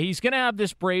this. He's going to have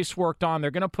this brace worked on. They're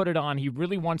going to put it on. He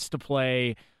really wants to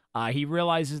play. He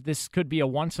realizes this could be a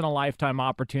once-in-a-lifetime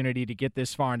opportunity to get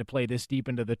this far and to play this deep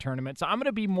into the tournament. So I'm going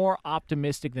to be more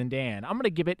optimistic than Dan. I'm going to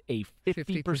give it a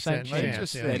 50%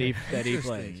 chance that he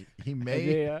plays. He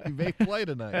may play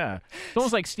tonight. Yeah. It's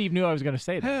almost like Steve knew I was going to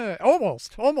say that.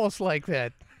 Almost like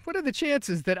that. What are the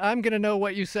chances that I'm going to know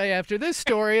what you say after this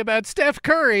story about Steph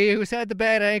Curry, who's had the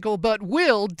bad ankle but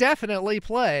will definitely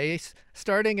play,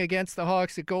 starting against the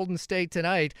Hawks at Golden State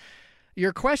tonight?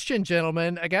 Your question,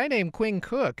 gentlemen, a guy named Quinn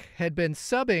Cook had been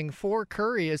subbing for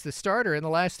Curry as the starter in the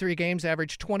last 3 games,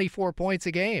 averaged 24 points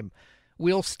a game.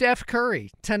 Will Steph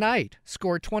Curry tonight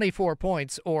score 24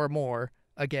 points or more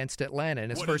against Atlanta in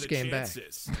his first game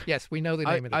chances? back? Yes, we know the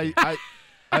name of the game.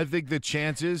 I think the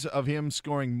chances of him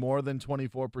scoring more than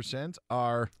 24%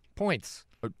 are points.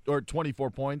 Or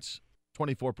 24 points,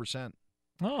 24%.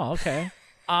 Oh, okay.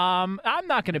 I'm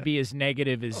not going to be as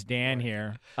negative as Dan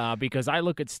here because I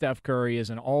look at Steph Curry as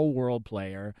an all-world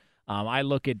player. I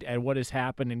look at what has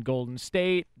happened in Golden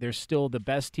State. They're still the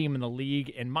best team in the league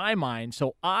in my mind,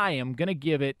 so I am going to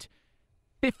give it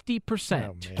 50%.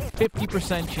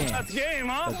 50% chance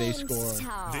that they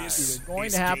score. This either going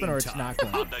is to happen or Game it's not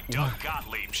Time going on the Doug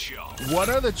Gottlieb Show. What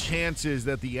are the chances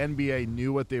that the NBA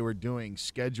knew what they were doing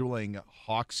scheduling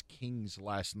Hawks-Kings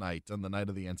last night on the night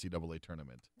of the NCAA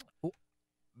tournament?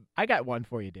 I got one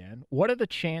for you, Dan. What are the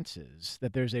chances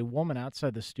that there's a woman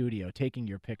outside the studio taking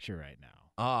your picture right now?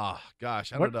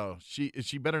 Gosh, I don't know.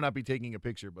 She better not be taking a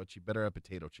picture, but she better have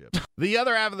potato chips. The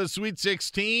other half of the Sweet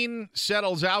 16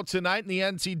 settles out tonight in the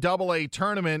NCAA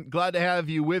tournament. Glad to have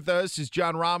you with us as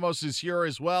John Ramos is here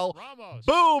as well. Ramos.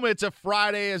 Boom, it's a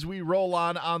Friday as we roll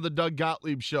on the Doug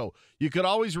Gottlieb Show. You could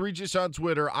always reach us on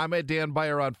Twitter. I'm at Dan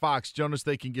Beyer on Fox. Jonas,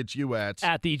 they can get you at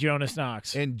the Jonas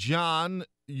Knox. And John,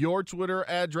 your Twitter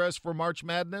address for March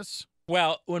Madness?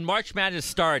 Well, when March Madness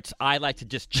starts, I like to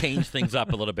just change things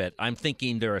up a little bit. I'm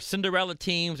thinking there are Cinderella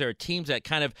teams, there are teams that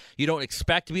kind of you don't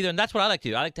expect to be there, and that's what I like to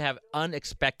do. I like to have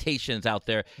unexpectations out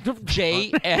there.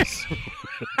 JS.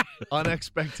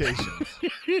 Unexpectations.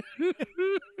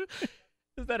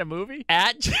 Is that a movie?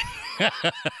 At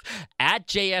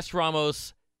JS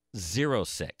Ramos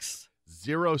 06.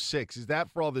 06. Is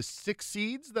that for all the 6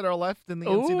 seeds that are left in the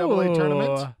NCAA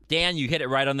tournament? Dan, you hit it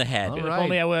right on the head. All If right.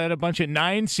 only I had a bunch of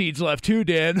 9 seeds left too,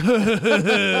 Dan.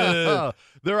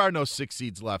 There are no 6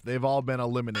 seeds left. They've all been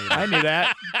eliminated. I knew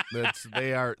that.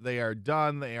 They are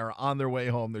done. They are on their way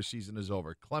home. Their season is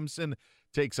over. Clemson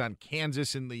takes on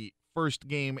Kansas in the first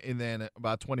game, and then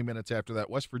about 20 minutes after that,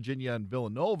 West Virginia and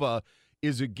Villanova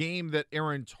is a game that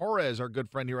Aaron Torres, our good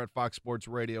friend here at Fox Sports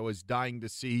Radio, is dying to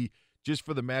see. Just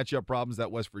for the matchup problems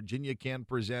that West Virginia can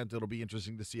present, it'll be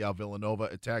interesting to see how Villanova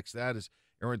attacks that. As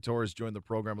Aaron Torres joined the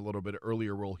program a little bit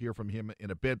earlier, we'll hear from him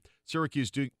in a bit. Syracuse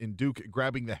and Duke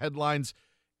grabbing the headlines.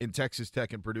 In Texas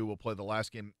Tech and Purdue will play the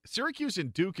last game. Syracuse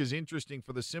and Duke is interesting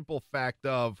for the simple fact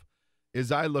of,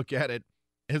 as I look at it,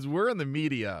 as we're in the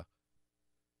media,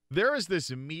 there is this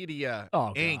media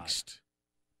angst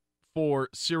for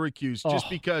Syracuse just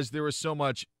because there is so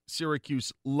much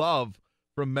Syracuse love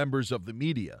from members of the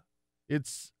media.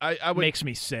 I would, makes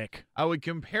me sick. I would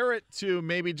compare it to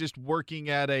maybe just working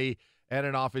at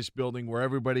an office building where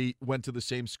everybody went to the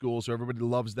same school, so everybody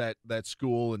loves that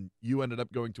school, and you ended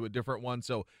up going to a different one.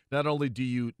 So not only do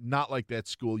you not like that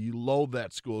school, you loathe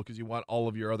that school because you want all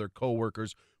of your other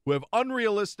coworkers who have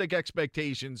unrealistic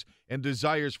expectations and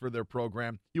desires for their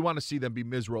program. You want to see them be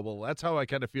miserable. That's how I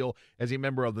kind of feel as a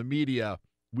member of the media.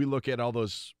 We look at all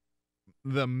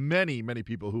the many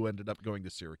people who ended up going to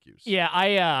Syracuse.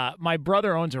 Yeah, my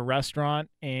brother owns a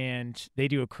restaurant, and they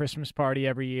do a Christmas party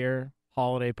every year,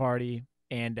 holiday party.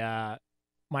 And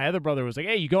my other brother was like,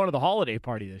 "Hey, you going to the holiday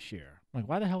party this year?" I'm like,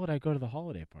 "Why the hell would I go to the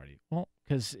holiday party?" Well,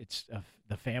 because it's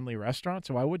the family restaurant,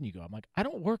 so why wouldn't you go? I'm like, I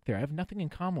don't work there. I have nothing in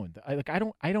common with it.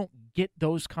 I don't get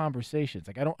those conversations.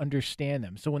 Like, I don't understand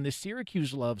them. So when the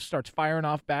Syracuse love starts firing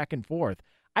off back and forth,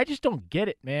 I just don't get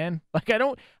it, man. Like, I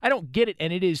don't get it,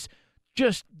 and it is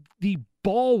just the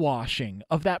ball washing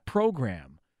of that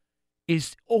program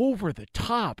is over the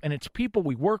top, and it's people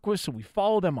we work with, so we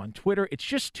follow them on Twitter. It's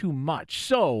just too much.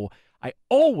 So I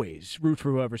always root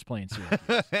for whoever's playing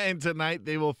Syracuse. And tonight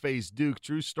they will face Duke.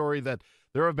 True story that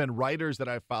there have been writers that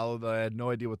I followed that I had no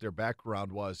idea what their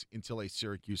background was until a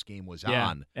Syracuse game was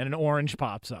on. And an orange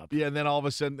pops up. Yeah, and then all of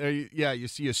a sudden, you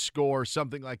see a score,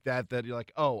 something like that you're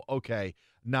like, oh, okay,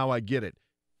 now I get it.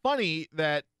 Funny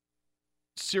that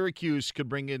Syracuse could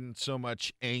bring in so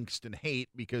much angst and hate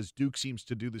because Duke seems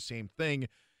to do the same thing.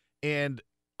 And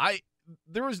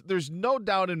there's no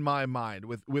doubt in my mind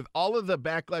with all of the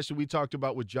backlash that we talked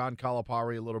about with John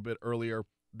Calipari a little bit earlier,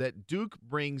 that Duke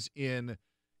brings in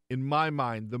my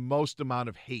mind, the most amount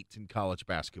of hate in college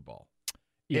basketball.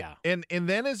 Yeah. And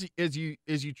then as you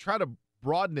try to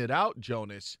broaden it out,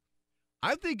 Jonas,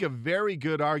 I think a very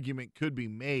good argument could be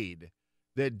made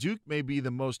that Duke may be the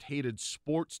most hated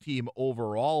sports team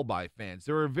overall by fans.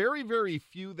 There are very, very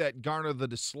few that garner the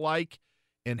dislike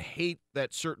and hate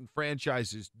that certain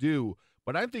franchises do,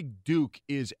 but I think Duke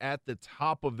is at the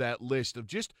top of that list of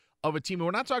a team. And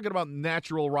we're not talking about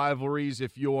natural rivalries.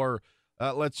 If you're,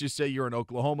 let's just say you're an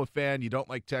Oklahoma fan, you don't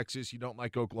like Texas, you don't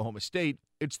like Oklahoma State.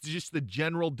 It's just the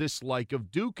general dislike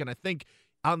of Duke, and I think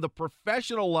on the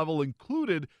professional level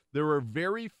included, there are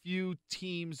very few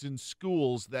teams and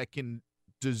schools that can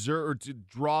deserve to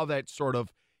draw that sort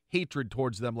of hatred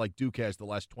towards them like Duke has the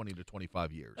last 20 to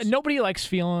 25 years. And nobody likes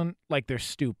feeling like they're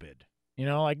stupid.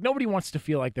 Like nobody wants to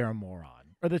feel like they're a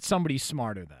moron or that somebody's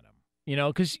smarter than them.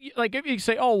 Because like if you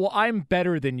say, "Oh, well, I'm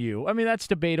better than you," I mean, that's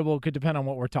debatable. It could depend on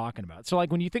what we're talking about. So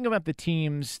like when you think about the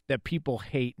teams that people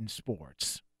hate in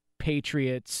sports,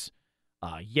 Patriots,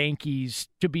 Yankees,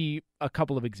 to be a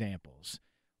couple of examples,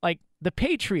 like the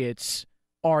Patriots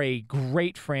are a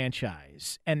great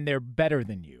franchise, and they're better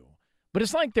than you. But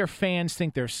it's like their fans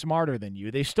think they're smarter than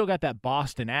you. They've still got that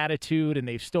Boston attitude, and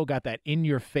they've still got that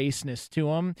in-your-faceness to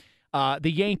them. The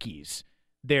Yankees,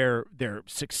 they're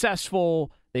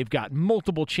successful. They've got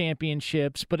multiple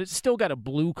championships, but it's still got a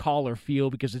blue-collar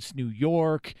feel because it's New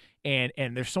York, and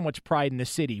there's so much pride in the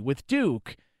city. With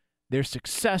Duke, they're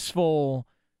successful,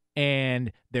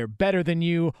 and they're better than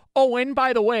you. Oh, and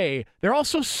by the way, they're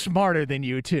also smarter than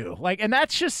you too. And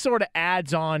that's just sort of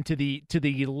adds on to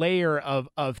the layer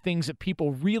of things that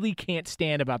people really can't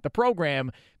stand about the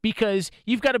program, because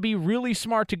you've got to be really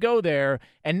smart to go there.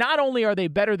 And not only are they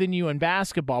better than you in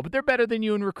basketball, but they're better than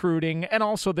you in recruiting, and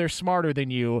also they're smarter than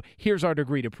you. Here's our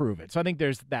degree to prove it. So I think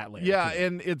there's that layer. Yeah, too.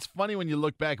 and it's funny when you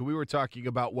look back. We were talking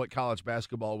about what college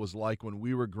basketball was like when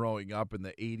we were growing up in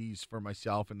the 80s for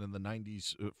myself and in the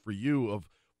 90s for you, of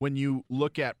when you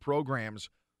look at programs.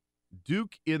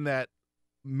 Duke in that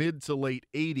mid to late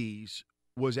 80s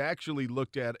was actually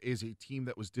looked at as a team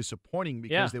that was disappointing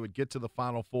because they would get to the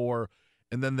Final Four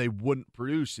and then they wouldn't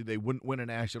produce. They wouldn't win a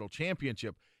national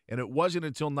championship. And it wasn't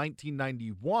until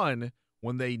 1991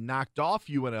 when they knocked off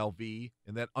UNLV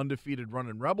and that undefeated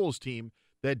Runnin' Rebels team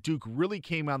that Duke really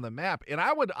came on the map. And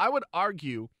I would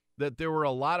argue that there were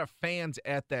a lot of fans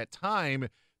at that time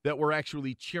that were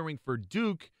actually cheering for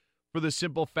Duke for the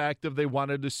simple fact of they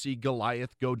wanted to see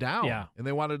Goliath go down. Yeah. And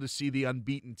they wanted to see the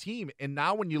unbeaten team. And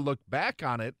now when you look back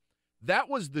on it, that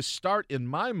was the start, in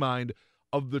my mind,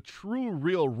 of the true,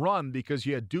 real run, because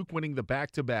you had Duke winning the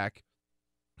back-to-back.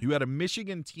 You had a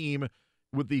Michigan team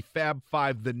with the Fab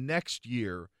Five the next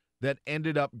year that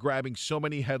ended up grabbing so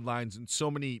many headlines and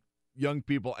so many young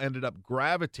people ended up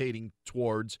gravitating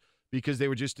towards because they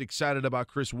were just excited about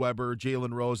Chris Webber,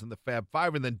 Jalen Rose, and the Fab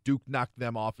Five, and then Duke knocked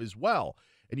them off as well.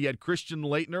 And you had Christian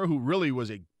Laettner, who really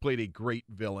played a great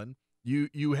villain.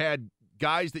 You had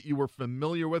guys that you were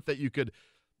familiar with that you could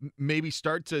maybe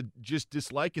start to just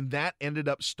dislike, and that ended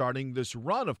up starting this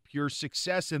run of pure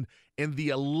success and the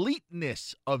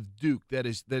eliteness of Duke that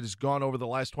has gone over the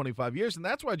last 25 years. And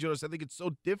that's why, Jonas, I think it's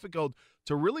so difficult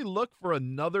to really look for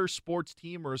another sports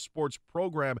team or a sports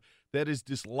program that is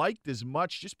disliked as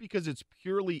much just because it's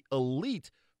purely elite,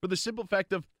 for the simple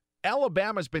fact of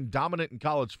Alabama's been dominant in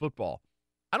college football.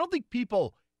 I don't think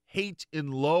people hate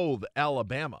and loathe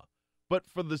Alabama, but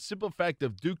for the simple fact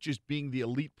of Duke just being the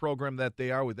elite program that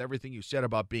they are, with everything you said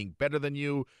about being better than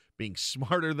you, being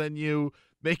smarter than you,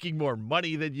 making more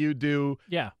money than you do,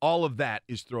 all of that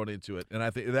is thrown into it. And I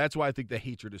think that's why I think the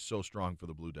hatred is so strong for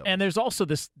the Blue Devils. And there's also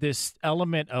this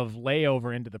element of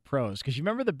layover into the pros, because you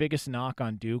remember the biggest knock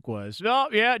on Duke was,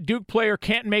 Duke player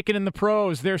can't make it in the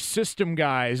pros. They're system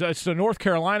guys. It's the North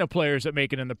Carolina players that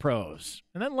make it in the pros.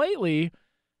 And then lately,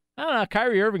 I don't know,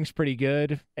 Kyrie Irving's pretty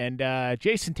good, and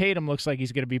Jason Tatum looks like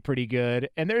he's going to be pretty good.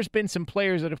 And there's been some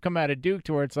players that have come out of Duke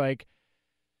to where it's like,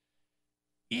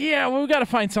 we've got to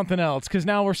find something else, because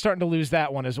now we're starting to lose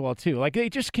that one as well, too. They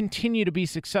just continue to be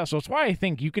successful. It's why I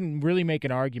think you can really make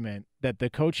an argument that the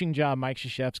coaching job Mike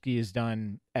Krzyzewski has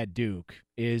done at Duke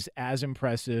is as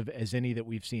impressive as any that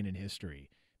we've seen in history,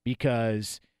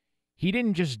 because he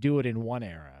didn't just do it in one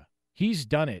era. He's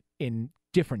done it in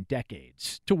different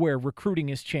decades, to where recruiting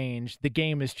has changed, the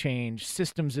game has changed,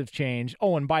 systems have changed.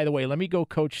 Oh, and by the way, let me go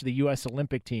coach the U.S.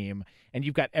 Olympic team, and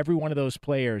you've got every one of those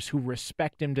players who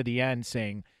respect him to the end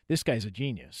saying, this guy's a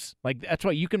genius. That's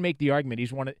why you can make the argument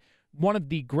he's one of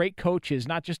the great coaches,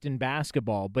 not just in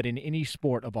basketball, but in any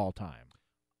sport of all time.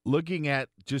 Looking at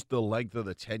just the length of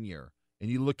the tenure,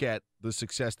 and you look at the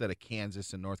success that a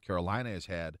Kansas and North Carolina has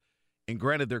had, and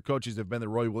granted, their coaches have been the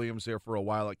Roy Williams there for a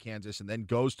while at Kansas and then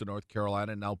goes to North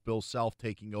Carolina, and now Bill Self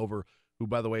taking over, who,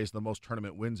 by the way, is the most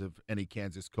tournament wins of any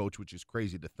Kansas coach, which is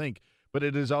crazy to think. But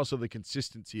it is also the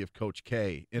consistency of Coach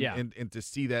K, and to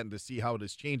see that and to see how it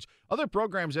has changed. Other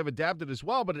programs have adapted as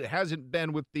well, but it hasn't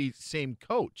been with the same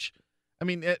coach. I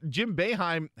mean, Jim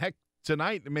Boeheim, heck,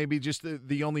 tonight maybe just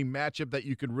the only matchup that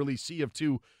you could really see of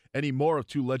two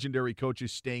legendary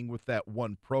coaches staying with that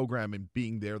one program and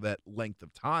being there that length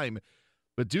of time.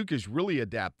 But Duke has really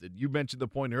adapted. You mentioned the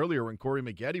point earlier when Corey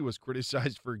Maggette was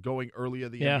criticized for going early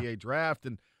at the NBA draft,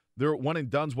 and their one and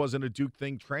dones wasn't a Duke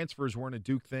thing. Transfers weren't a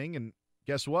Duke thing, and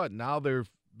guess what? Now there have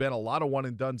been a lot of one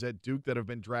and dones at Duke that have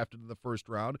been drafted in the first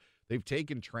round. They've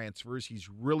taken transfers. He's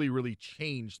really, really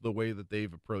changed the way that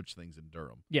they've approached things in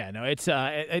Durham. Yeah, no, it's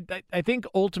I think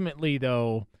ultimately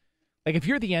though, if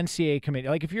you're the NCAA committee,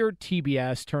 if you're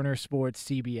TBS, Turner Sports,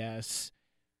 CBS,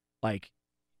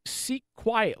 seek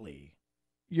quietly.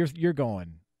 You're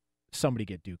going, somebody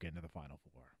get Duke into the Final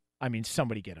Four. I mean,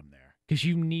 somebody get them there, because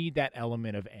you need that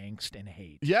element of angst and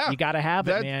hate. Yeah. You got to have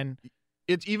it, man.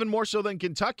 It's even more so than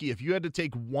Kentucky. If you had to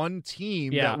take one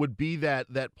team that would be that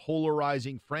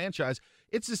polarizing franchise,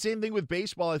 it's the same thing with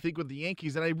baseball, I think, with the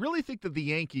Yankees. And I really think that the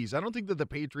Yankees, I don't think that the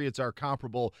Patriots are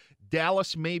comparable.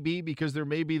 Dallas may be, because there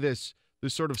may be this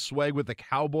sort of swag with the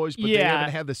Cowboys, but they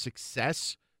haven't had the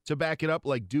success to back it up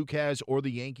like Duke has or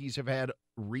the Yankees have had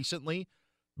recently.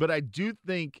 But I do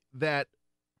think that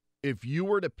if you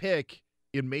were to pick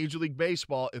In Major League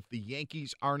Baseball, if the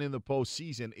Yankees aren't in the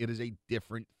postseason, it is a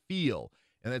different feel.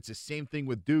 And that's the same thing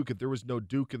with Duke. If there was no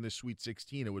Duke in the Sweet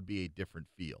 16, it would be a different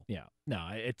feel. Yeah. No,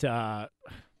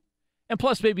 and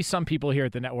plus maybe some people here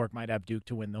at the network might have Duke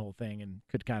to win the whole thing and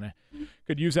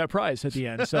could use that prize at the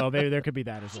end. So maybe there could be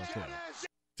that as well, too.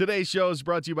 Today's show is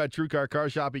brought to you by TrueCar. Car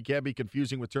shopping can be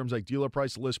confusing with terms like dealer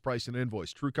price, list price, and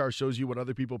invoice. TrueCar shows you what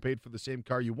other people paid for the same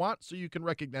car you want so you can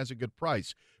recognize a good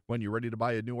price. When you're ready to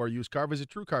buy a new or used car, visit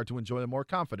TrueCar to enjoy a more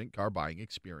confident car buying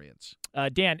experience.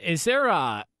 Dan, is there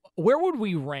where would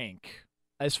we rank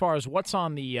as far as what's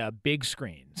on the big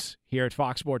screens here at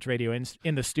Fox Sports Radio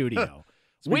in the studio?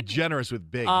 Be generous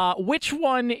with big. Which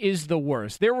one is the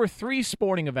worst? There were 3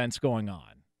 sporting events going on.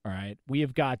 All right, we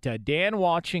have got Dan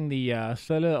watching the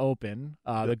Cinderella Open,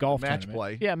 the golf match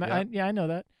tournament. play. Yeah, I know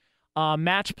that.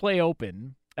 Match play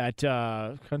open at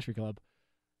Country Club,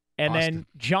 and Austin. then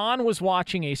John was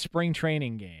watching a spring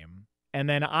training game, and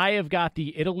then I have got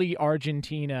the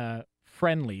Italy-Argentina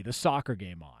friendly, the soccer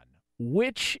game on.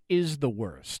 Which is the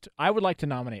worst? I would like to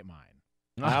nominate mine.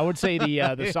 I would say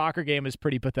the soccer game is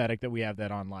pretty pathetic that we have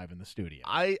that on live in the studio.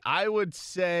 I would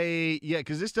say, yeah,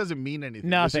 because this doesn't mean anything.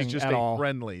 Nothing This is just at a all.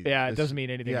 friendly. Yeah, it doesn't mean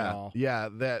anything yeah, at all. Yeah,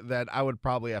 that I would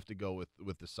probably have to go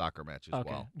with the soccer match as Okay.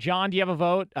 well. John, do you have a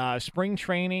vote? Spring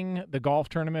training, the golf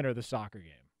tournament, or the soccer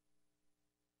game?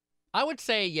 I would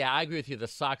say, yeah, I agree with you. The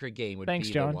soccer game would Thanks,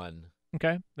 be John. the one.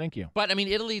 Okay, thank you. But, I mean,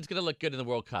 Italy's going to look good in the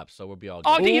World Cup, so we'll be all good.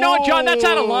 Oh, you know what, John? That's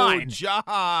out of line. John.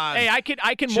 Hey, I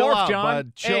can Chill morph, out, John.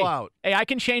 bud. Chill out. Hey, I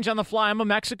can change on the fly. I'm a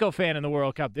Mexico fan in the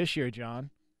World Cup this year, John.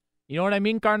 You know what I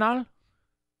mean, Carnal?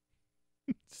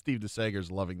 Steve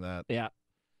DeSager's loving that. Yeah.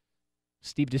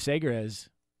 Steve DeSager is.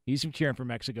 He's cheering for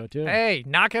Mexico, too. Hey,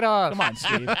 knock it off. Come on,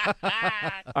 Steve.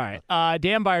 All right.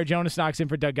 Dan Byer, Jonas Knox in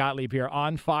for Doug Gottlieb here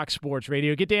on Fox Sports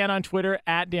Radio. Get Dan on Twitter,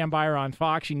 at Dan Byer on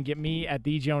Fox. You can get me at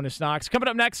the Jonas Knox. Coming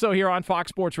up next, though, here on Fox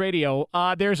Sports Radio,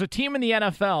 there's a team in the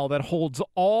NFL that holds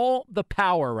all the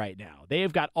power right now. They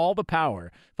have got all the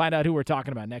power. Find out who we're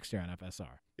talking about next year on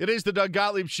FSR. It is the Doug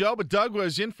Gottlieb Show, but Doug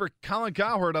was in for Colin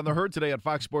Cowherd on the Herd today at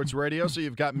Fox Sports Radio. So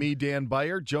you've got me, Dan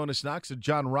Byer, Jonas Knox, and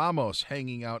John Ramos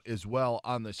hanging out as well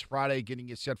on this Friday, getting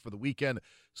you set for the weekend.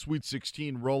 Sweet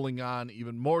 16 rolling on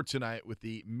even more tonight with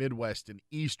the Midwest and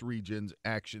East regions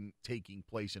action taking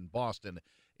place in Boston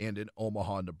and in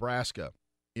Omaha, Nebraska.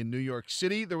 In New York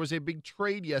City, there was a big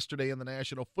trade yesterday in the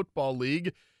National Football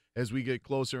League. As we get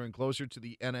closer and closer to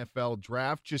the NFL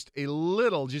draft, just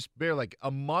bare like a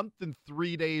month and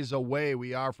 3 days away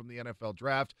we are from the NFL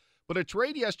draft. But a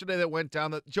trade yesterday that went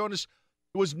down that, Jonas,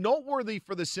 was noteworthy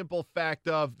for the simple fact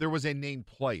of there was a named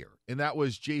player, and that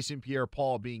was Jason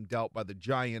Pierre-Paul being dealt by the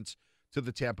Giants to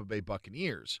the Tampa Bay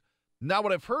Buccaneers. Now,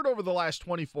 what I've heard over the last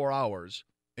 24 hours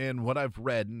and what I've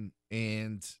read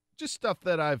and just stuff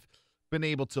that I've been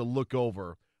able to look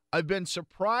over, I've been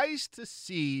surprised to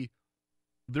see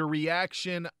the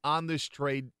reaction on this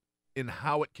trade and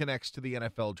how it connects to the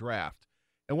NFL draft.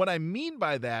 And what I mean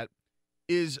by that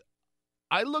is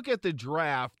I look at the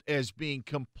draft as being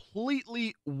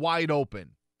completely wide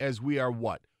open as we are,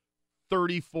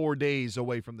 34 days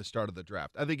away from the start of the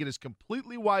draft. I think it is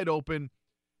completely wide open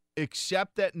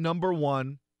except at number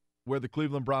 1 where the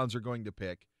Cleveland Browns are going to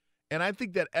pick. And I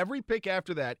think that every pick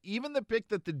after that, even the pick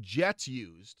that the Jets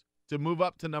used to move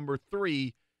up to number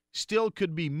 3, still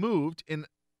could be moved. And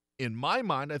in my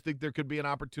mind, I think there could be an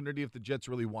opportunity if the Jets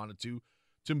really wanted to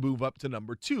move up to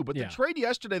number 2. But the trade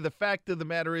yesterday, the fact of the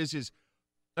matter is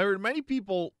I heard many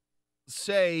people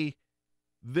say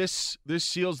this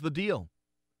seals the deal.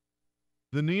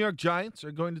 The New York Giants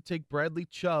are going to take Bradley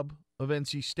Chubb of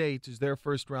NC State as their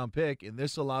first-round pick, and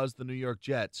this allows the New York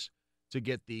Jets to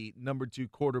get the number 2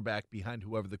 quarterback behind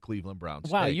whoever the Cleveland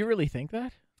Browns Wow, take. you really think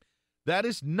that? That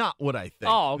is not what I think.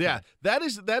 Oh, okay. Yeah, that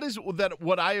is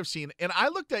what I have seen. And I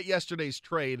looked at yesterday's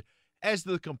trade as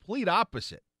the complete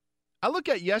opposite. I look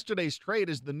at yesterday's trade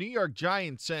as the New York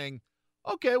Giants saying,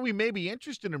 okay, we may be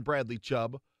interested in Bradley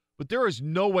Chubb, but there is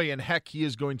no way in heck he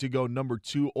is going to go number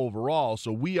 2 overall,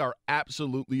 so we are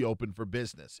absolutely open for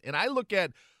business. And I look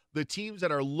at the teams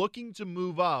that are looking to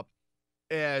move up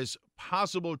as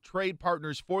possible trade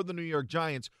partners for the New York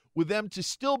Giants, with them to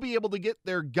still be able to get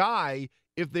their guy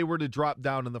if they were to drop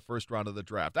down in the first round of the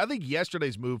draft. I think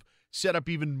yesterday's move set up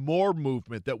even more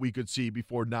movement that we could see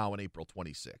before now on April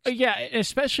 26th. Yeah,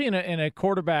 especially in a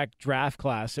quarterback draft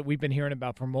class that we've been hearing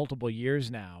about for multiple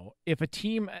years now. If a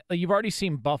team, you've already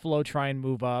seen Buffalo try and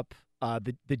move up.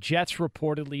 The Jets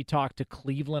reportedly talked to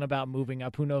Cleveland about moving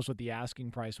up. Who knows what the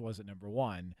asking price was at number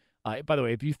 1. By the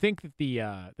way, if you think that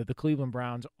the Cleveland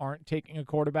Browns aren't taking a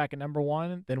quarterback at number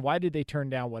 1, then why did they turn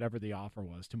down whatever the offer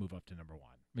was to move up to number 1?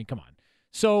 I mean, come on.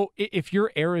 So if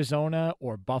you're Arizona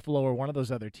or Buffalo or one of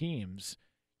those other teams,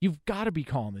 you've got to be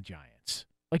calling the Giants.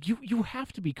 Like you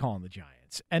have to be calling the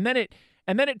Giants. And then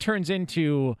it turns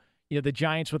into, the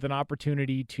Giants with an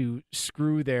opportunity to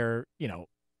screw their,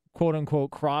 quote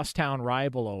unquote crosstown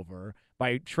rival over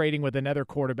by trading with another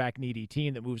quarterback needy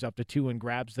team that moves up to 2 and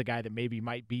grabs the guy that maybe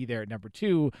might be there at number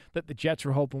 2 that the Jets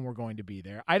were hoping were going to be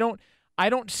there. I'm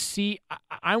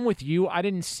with you. I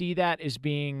didn't see that as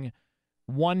being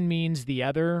one means the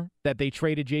other, that they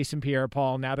traded Jason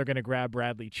Pierre-Paul. Now they're going to grab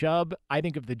Bradley Chubb. I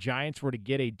think if the Giants were to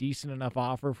get a decent enough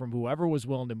offer from whoever was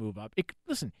willing to move up, it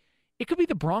could be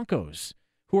the Broncos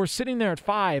who are sitting there at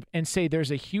 5 and say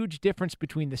there's a huge difference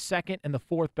between the second and the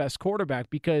fourth best quarterback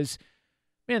because,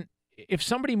 man, if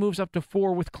somebody moves up to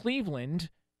 4 with Cleveland,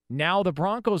 now the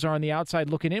Broncos are on the outside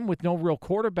looking in with no real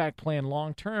quarterback plan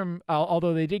long term,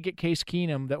 although they did get Case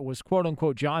Keenum that was, quote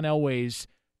unquote, John Elway's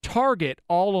target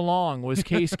all along was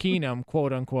Case Keenum,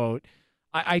 quote unquote.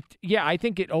 I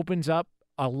think it opens up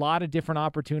a lot of different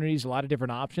opportunities, a lot of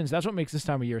different options. That's what makes this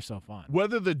time of year so fun.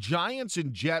 Whether the Giants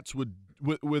and Jets would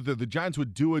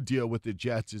do a deal with the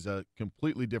Jets is a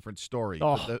completely different story.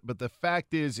 Oh. But the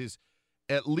fact is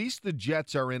at least the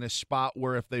Jets are in a spot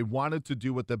where if they wanted to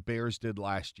do what the Bears did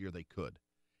last year, they could.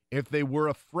 If they were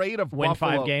afraid of win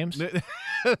Buffalo, 5 games, they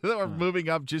were moving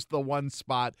up just the one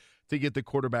spot to get the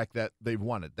quarterback that they've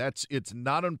wanted. It's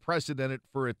not unprecedented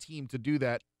for a team to do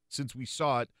that since we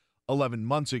saw it 11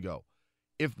 months ago.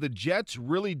 If the Jets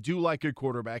really do like a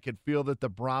quarterback and feel that the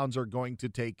Browns are going to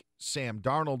take Sam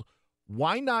Darnold,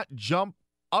 why not jump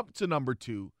up to number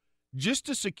 2 just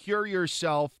to secure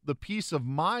yourself the peace of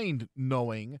mind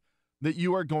knowing that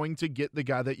you are going to get the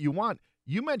guy that you want?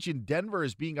 You mentioned Denver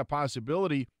as being a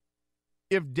possibility.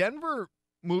 If Denver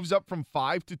moves up from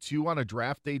 5 to 2 on a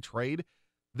draft day trade,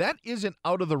 that isn't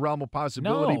out of the realm of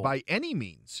possibility by any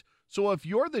means. So if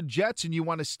you're the Jets and you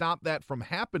want to stop that from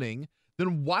happening,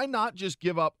 then why not just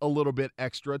give up a little bit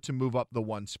extra to move up the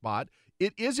one spot?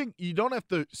 You don't have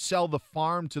to sell the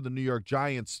farm to the New York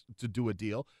Giants to do a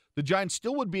deal. The Giants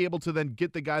still would be able to then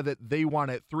get the guy that they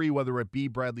want at 3, whether it be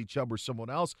Bradley Chubb or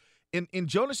someone else. In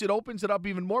Jonas, it opens it up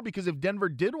even more because if Denver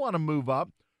did want to move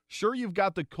up, sure, you've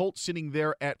got the Colts sitting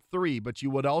there at 3, but you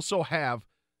would also have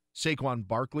Saquon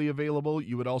Barkley available.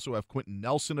 You would also have Quentin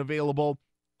Nelson available.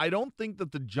 I don't think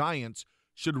that the Giants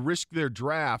should risk their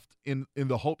draft in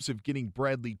the hopes of getting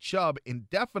Bradley Chubb, and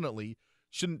definitely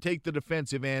shouldn't take the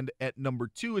defensive end at number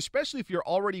 2, especially if you're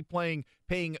already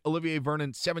paying Olivier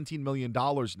Vernon $17 million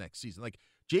next season. Like,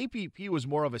 JPP was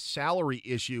more of a salary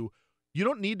issue. You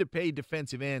don't need to pay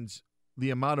defensive ends the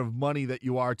amount of money that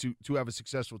you are to have a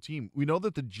successful team. We know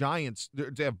that the Giants,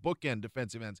 they have bookend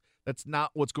defensive ends. That's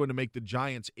not what's going to make the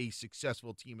Giants a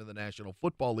successful team in the National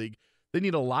Football League. They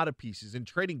need a lot of pieces, and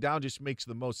trading down just makes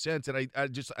the most sense. And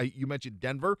you mentioned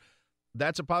Denver.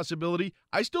 That's a possibility.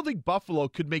 I still think Buffalo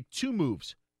could make 2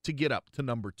 moves to get up to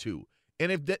number 2.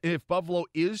 And if Buffalo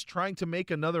is trying to make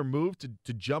another move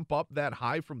to jump up that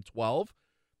high from 12,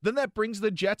 then that brings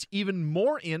the Jets even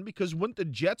more in, because wouldn't the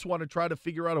Jets want to try to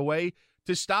figure out a way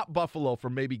to stop Buffalo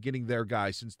from maybe getting their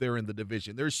guy since they're in the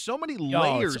division? There's so many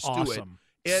layers to it.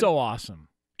 And, so awesome.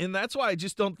 And that's why I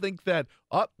just don't think that,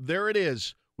 there it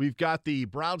is. We've got the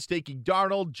Browns taking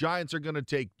Darnold, Giants are going to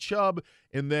take Chubb,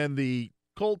 and then the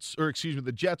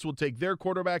Jets will take their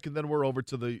quarterback, and then we're over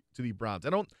to the Browns.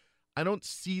 I don't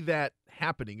see that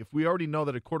happening. If we already know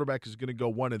that a quarterback is going to go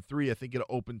 1 and 3, I think it'll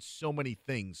open so many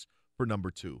things for number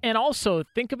 2. And also,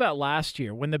 think about last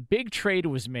year. When the big trade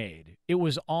was made, it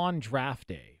was on draft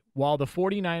day. While the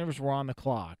 49ers were on the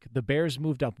clock, the Bears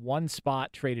moved up 1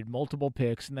 spot, traded multiple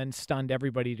picks, and then stunned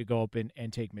everybody to go up and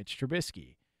take Mitch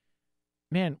Trubisky.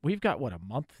 Man, we've got, a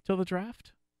month till the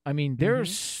draft? I mean,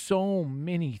 there's so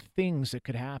many things that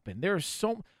could happen. There's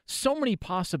so many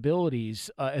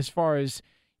possibilities as far as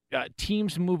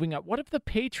teams moving up. What if the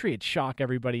Patriots shock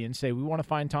everybody and say, we want to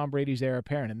find Tom Brady's heir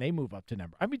apparent, and they move up to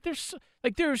number? I mean,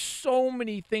 there's so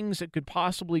many things that could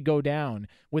possibly go down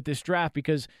with this draft,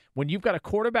 because when you've got a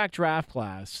quarterback draft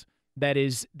class that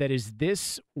is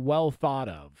this well thought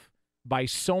of by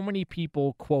so many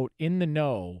people, quote, in the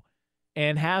know,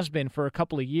 and has been for a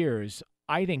couple of years,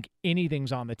 I think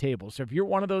anything's on the table. So if you're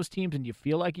one of those teams and you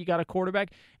feel like you got a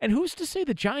quarterback, and who's to say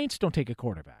the Giants don't take a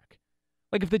quarterback?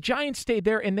 Like, if the Giants stayed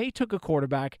there and they took a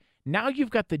quarterback, now you've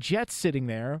got the Jets sitting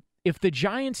there. If the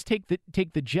Giants take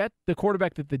the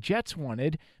quarterback that the Jets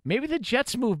wanted, maybe the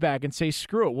Jets move back and say,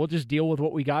 screw it, we'll just deal with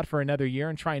what we got for another year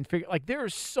and try and figure. Like, there are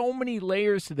so many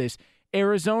layers to this.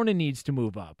 Arizona needs to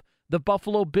move up. The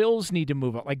Buffalo Bills need to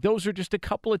move up. Like, those are just a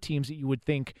couple of teams that you would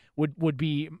think would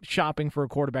be shopping for a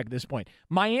quarterback at this point.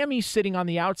 Miami's sitting on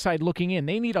the outside looking in.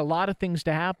 They need a lot of things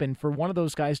to happen for one of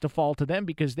those guys to fall to them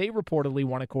because they reportedly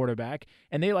want a quarterback,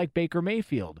 and they like Baker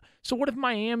Mayfield. So what if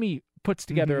Miami puts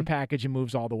together a package and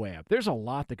moves all the way up? There's a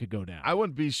lot that could go down. I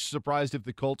wouldn't be surprised if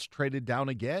the Colts traded down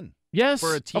again. Yes.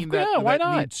 For a team why that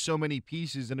not? needs so many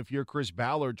pieces. And if you're Chris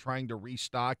Ballard trying to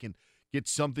restock and get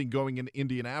something going in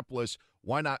Indianapolis,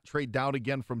 why not trade down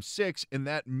again from 6? And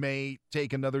that may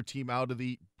take another team out of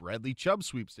the Bradley Chubb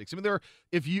sweepstakes. I mean,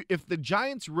 if the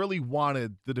Giants really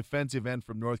wanted the defensive end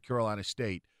from North Carolina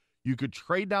State, you could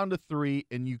trade down to 3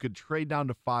 and you could trade down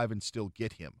to 5 and still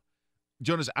get him.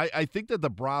 Jonas, I think that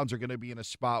the Browns are going to be in a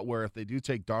spot where if they do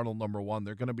take Darnold number 1,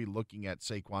 they're going to be looking at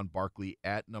Saquon Barkley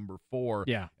at number 4.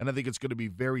 Yeah. And I think it's going to be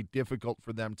very difficult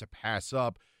for them to pass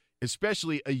up,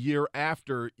 especially a year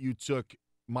after you took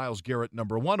Myles Garrett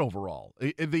number 1 overall.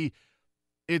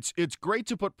 It's great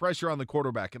to put pressure on the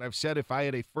quarterback, and I've said if I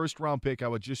had a first-round pick, I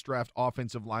would just draft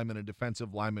offensive linemen and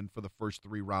defensive linemen for the first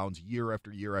 3 rounds year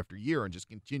after year after year and just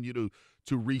continue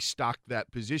to restock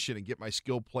that position and get my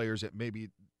skilled players at maybe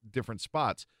different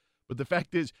spots. But the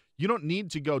fact is, you don't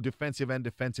need to go defensive end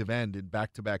in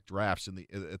back-to-back drafts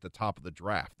at the top of the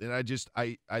draft. And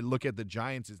I look at the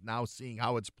Giants as now seeing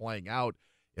how it's playing out.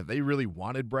 If they really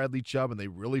wanted Bradley Chubb and they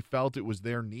really felt it was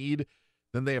their need,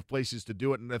 then they have places to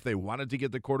do it. And if they wanted to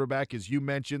get the quarterback, as you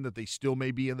mentioned, that they still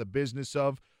may be in the business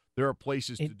of, there are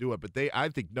places to do it. But I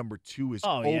think number 2 is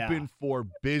open for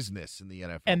business in the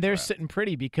NFL. And they're draft. sitting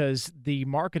pretty because the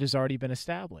market has already been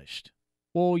established.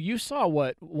 Well, you saw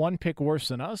what one pick worse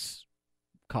than us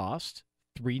cost,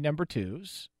 3 number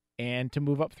 2s, and to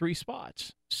move up 3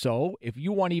 spots. So if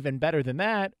you want even better than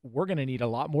that, we're going to need a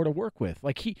lot more to work with.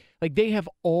 Like they have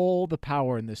all the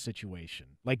power in this situation.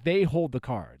 Like, they hold the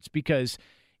cards because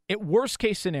worst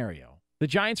case scenario, the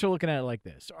Giants are looking at it like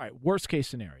this. All right, worst case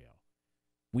scenario.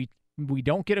 We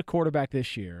don't get a quarterback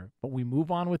this year, but we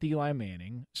move on with Eli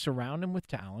Manning, surround him with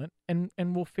talent, and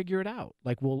we'll figure it out.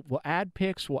 Like, we'll add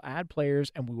picks, we'll add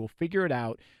players, and we will figure it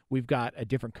out. We've got a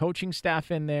different coaching staff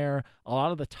in there. A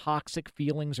lot of the toxic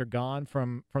feelings are gone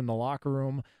from the locker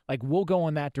room. Like, we'll go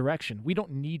in that direction. We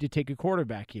don't need to take a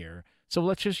quarterback here. So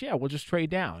we'll just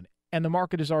trade down. And the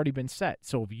market has already been set.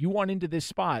 So if you want into this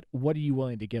spot, what are you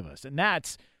willing to give us? And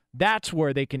that's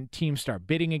where teams start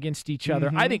bidding against each other.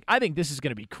 Mm-hmm. I think this is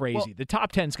going to be crazy. Well, the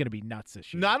top 10 is going to be nuts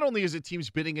this year. Not only is it teams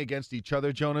bidding against each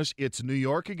other, Jonas, it's New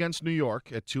York against New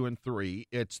York at 2 and 3.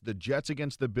 It's the Jets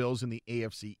against the Bills in the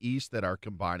AFC East that are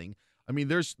combining. I mean,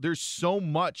 there's so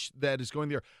much that is going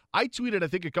there. I tweeted, I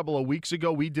think a couple of weeks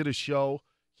ago, we did a show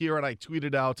here, and I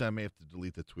tweeted out, I may have to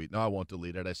delete the tweet. No, I won't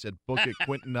delete it. I said, book it,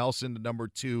 Quentin Nelson to number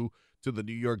 2 to the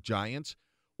New York Giants.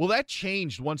 Well, that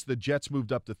changed once the Jets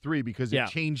moved up to 3 because it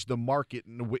changed the market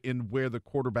in where the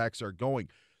quarterbacks are going.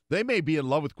 They may be in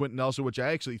love with Quentin Nelson, which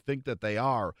I actually think that they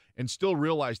are, and still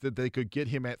realize that they could get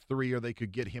him at 3 or they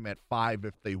could get him at 5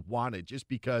 if they wanted, just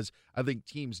because I think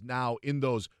teams now in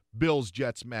those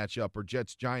Bills-Jets matchup or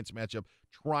Jets-Giants matchup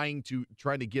trying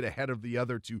to get ahead of the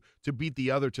other to beat the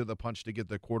other to the punch to get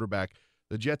the quarterback.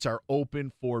 The Jets are open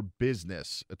for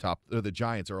business the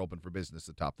Giants are open for business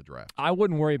atop the draft. I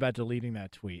wouldn't worry about deleting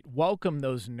that tweet. Welcome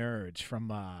those nerds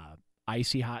from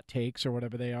Icy Hot Takes or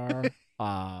whatever they are.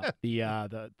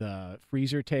 The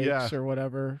freezer takes or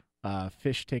whatever.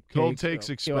 Fish take Cold takes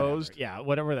exposed. Whatever. Yeah,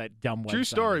 whatever that dumb website True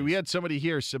story. is. We had somebody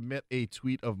here submit a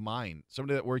tweet of mine.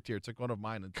 Somebody that worked here took one of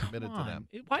mine and submitted to them.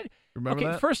 Why?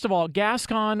 Remember that? First of all,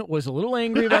 Gascon was a little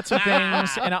angry about some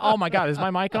things. And oh, my God, is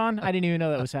my mic on? I didn't even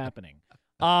know that was happening.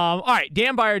 All right,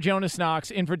 Dan Byer, Jonas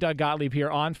Knox, in for Doug Gottlieb here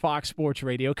on Fox Sports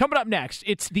Radio. Coming up next,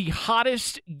 it's the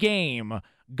hottest game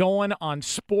going on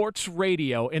sports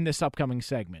radio in this upcoming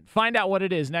segment. Find out what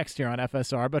it is next here on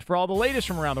FSR. But for all the latest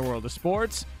from around the world of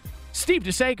sports, Steve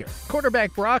DeSager.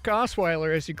 Quarterback Brock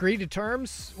Osweiler has agreed to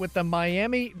terms with the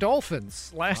Miami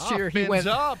Dolphins. Last year he went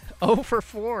 0 for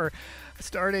 4.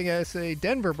 Starting as a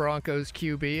Denver Broncos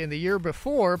QB, and the year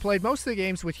before played most of the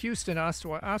games with Houston.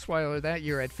 Osweiler that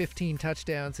year had 15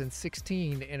 touchdowns and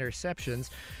 16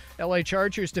 interceptions. L.A.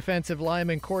 Chargers defensive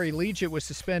lineman Corey Liuget was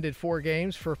suspended 4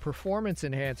 games for performance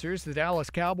enhancers. The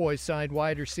Dallas Cowboys signed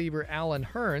wide receiver Allen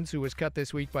Hurns, who was cut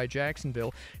this week by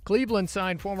Jacksonville. Cleveland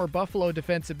signed former Buffalo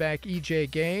defensive back E.J.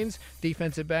 Gaines.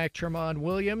 Defensive back Tremont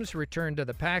Williams returned to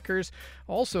the Packers.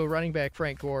 Also, running back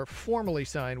Frank Gore formally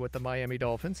signed with the Miami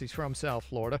Dolphins. He's from South South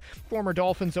Florida. Former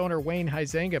Dolphins owner Wayne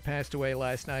Huizenga passed away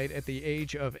last night at the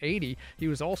age of 80. He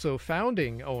was also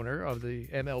founding owner of the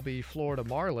MLB Florida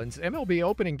Marlins. MLB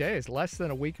opening day is less than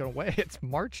a week away. It's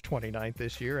March 29th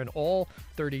this year, and all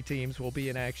 30 teams will be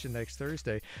in action next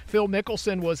Thursday. Phil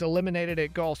Mickelson was eliminated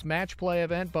at golf's match play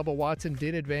event. Bubba Watson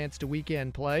did advance to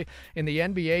weekend play. In the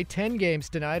NBA, 10 games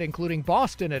tonight, including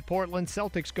Boston at Portland.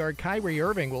 Celtics guard Kyrie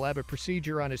Irving will have a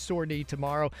procedure on his sore knee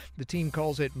tomorrow. The team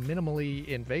calls it minimally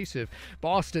invasive.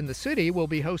 Boston, the city, will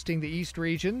be hosting the East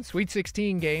Region Sweet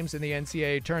 16 games in the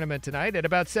NCAA tournament tonight at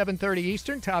about 7:30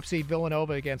 Eastern. Top seed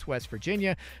Villanova against West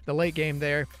Virginia. The late game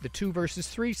there, the 2 versus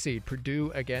 3 seed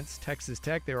Purdue against Texas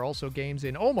Tech. There are also games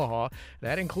in Omaha.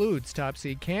 That includes top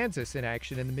seed Kansas in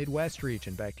action in the Midwest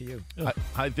region. Back to you.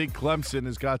 I think Clemson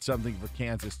has got something for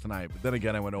Kansas tonight, but then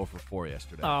again, I went 0 for 4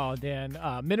 yesterday. Oh, Dan,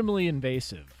 minimally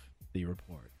invasive, the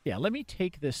report. Yeah, let me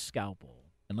take this scalpel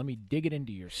and let me dig it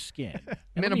into your skin.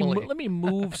 Minimally. Let me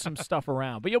move some stuff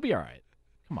around, but you'll be all right.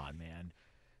 Come on, man.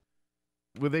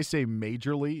 Would they say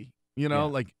majorly? You know,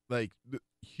 like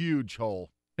huge hole.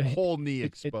 Whole knee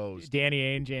exposed. Danny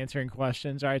Ainge answering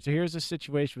questions. All right, so here's the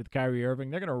situation with Kyrie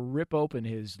Irving. They're going to rip open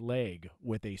his leg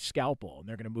with a scalpel, and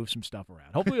they're going to move some stuff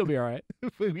around. Hopefully he'll be all right.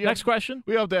 Next question.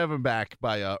 We hope to have him back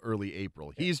by early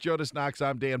April. He's Jonas Knox.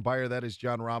 I'm Dan Beyer. That is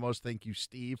John Ramos. Thank you,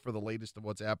 Steve, for the latest of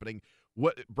what's happening.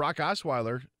 Brock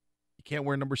Osweiler, you can't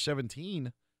wear number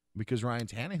 17 because Ryan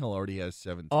Tannehill already has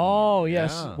 17. Oh,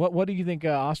 yes. Yeah. What do you think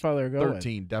Osweiler will go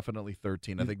 13, definitely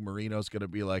 13. I think Marino's going to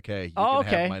be like, hey, you can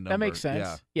have my number. That makes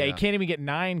sense. Yeah, he can't even get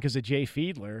 9 because of Jay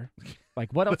Fiedler.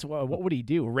 Like, what else? What would he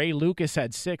do? Ray Lucas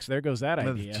had 6. There goes that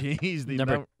idea. Jeez,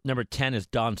 number 10 is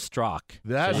Don Strock.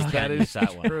 That so is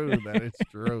true. That is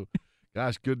true.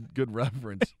 Gosh, good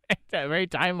reference. Very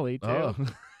timely, too. Oh.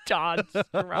 Don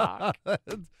Strock.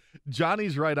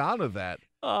 Johnny's right on with that.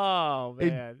 Oh, man.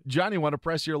 Hey, Johnny, want to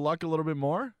press your luck a little bit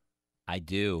more? I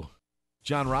do.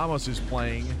 John Ramos is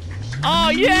playing. Oh,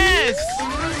 yes!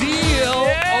 Deal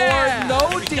or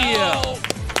no deal.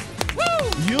 Woo!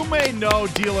 You may know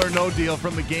Deal or No Deal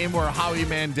from the game where Howie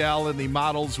Mandel and the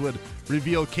models would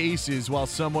reveal cases while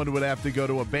someone would have to go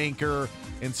to a banker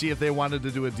and see if they wanted to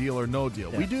do a deal or no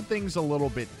deal. Yeah. We do things a little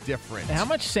bit different. How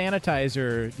much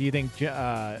sanitizer do you think,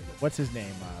 what's his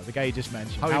name, the guy you just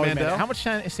mentioned? Howie Mandel? How much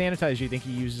sanitizer do you think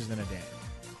he uses in a day?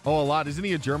 Oh, a lot. Isn't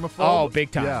he a germaphobe? Oh, big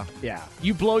time. Yeah.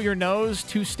 You blow your nose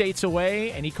 2 states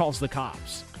away, and he calls the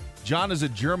cops. John is a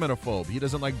Germanophobe. He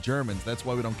doesn't like Germans. That's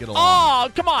why we don't get along.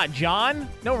 Oh, come on, John.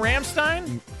 No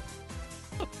Rammstein?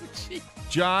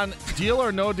 John, Deal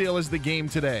or No Deal is the game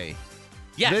today.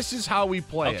 Yes. This is how we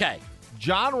play Okay. it.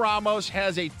 John Ramos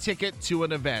has a ticket to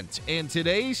an event, and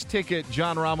today's ticket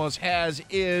John Ramos has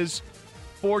is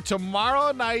for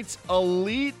tomorrow night's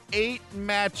Elite 8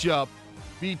 matchup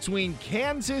between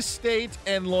Kansas State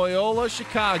and Loyola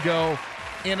Chicago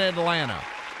in Atlanta.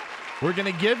 We're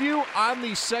going to give you on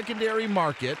the secondary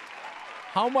market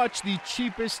how much the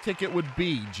cheapest ticket would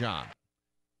be, John.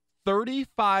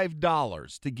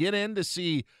 $35 to get in to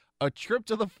see a trip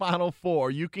to the Final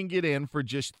Four. You can get in for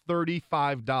just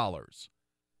 $35.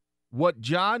 What,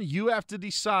 John, you have to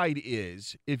decide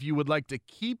is if you would like to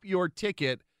keep your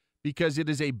ticket because it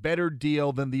is a better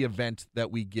deal than the event that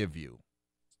we give you.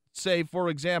 Say, for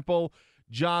example,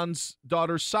 John's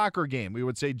daughter's soccer game. We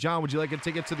would say, John, would you like a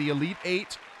ticket to the Elite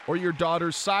 8 or your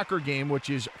daughter's soccer game, which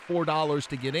is $4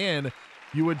 to get in?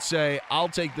 You would say, I'll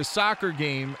take the soccer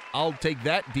game. I'll take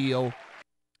that deal.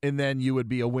 And then you would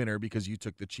be a winner because you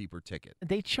took the cheaper ticket.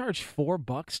 They charge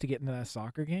 $4 to get into that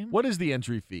soccer game? What is the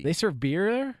entry fee? They serve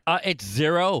beer there? It's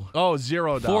 $0. Oh,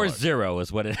 $0. 40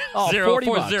 is what it is. Oh, 0, 40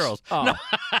 4 bucks. zeros. Oh.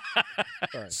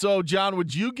 No. So, John,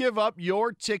 would you give up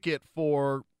your ticket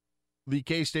for the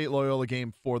K-State Loyola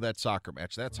game for that soccer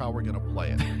match? That's how we're going to play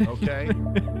it, okay?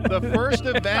 The first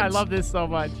event. I love this so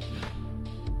much.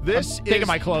 This I'm taking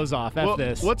my clothes off. F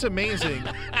this. What's amazing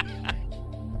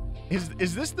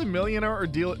is this the millionaire or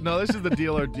deal? No, this is the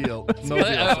deal or deal. No deal.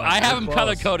 I have them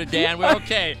color-coded, Dan. We're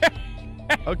okay.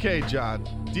 Okay, John.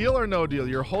 Deal or no deal?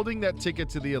 You're holding that ticket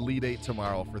to the Elite 8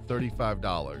 tomorrow for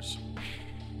 $35.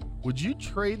 Would you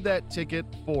trade that ticket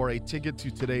for a ticket to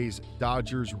today's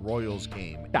Dodgers-Royals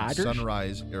game in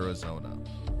Sunrise, Arizona?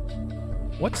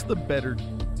 What's the better deal?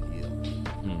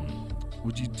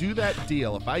 Would you do that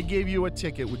deal? If I gave you a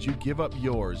ticket, would you give up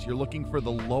yours? You're looking for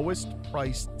the lowest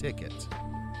priced ticket.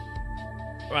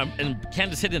 And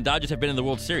Kansas City and Dodgers have been in the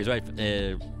World Series, right,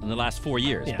 in the last 4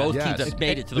 years. Yeah. Both teams have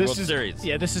made it to the World Series.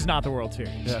 Yeah, this is not the World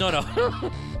Series. Yeah.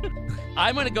 No.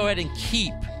 I'm going to go ahead and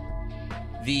keep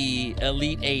the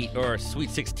Elite 8 or Sweet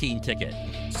 16 ticket.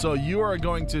 So you are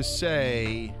going to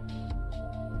say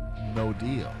no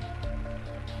deal.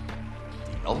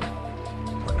 Deal?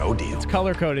 no deal. It's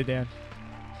color-coded, Dan.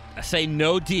 I say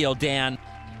no deal, Dan.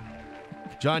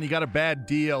 John, you got a bad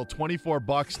deal.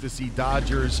 $24 to see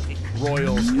Dodgers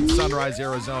Royals in Sunrise,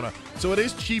 Arizona. So it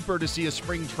is cheaper to see a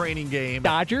spring training game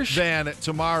Dodgers than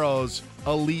tomorrow's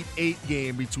Elite Eight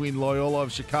game between Loyola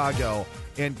of Chicago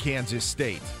and Kansas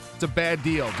State. It's a bad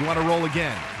deal. Do you want to roll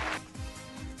again?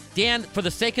 Dan, for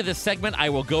the sake of this segment, I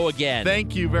will go again.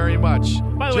 Thank you very much.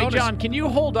 By the way, John, can you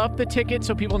hold up the ticket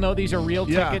so people know these are real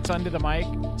tickets under the mic?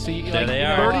 So you, there they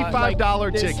are.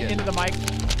 $35 ticket. Into the mic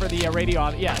for the radio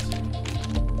audience. Yes.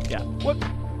 Yeah. What,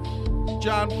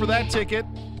 John, for that ticket,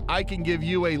 I can give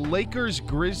you a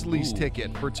Lakers-Grizzlies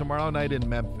ticket for tomorrow night in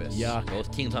Memphis. Yeah,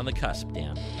 both teams on the cusp,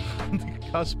 Dan. On the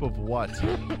cusp of what?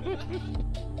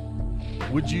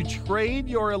 Would you trade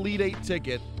your Elite Eight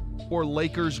ticket for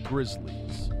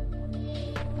Lakers-Grizzlies?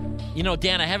 You know,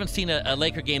 Dan, I haven't seen a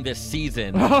Laker game this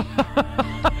season.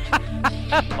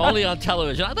 Only on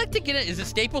television. I'd like to get it. Is it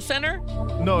Staples Center?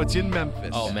 No, it's in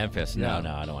Memphis. Oh, Memphis. Yeah.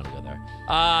 No, I don't want to go there.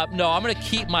 No, I'm going to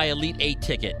keep my Elite Eight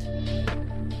ticket.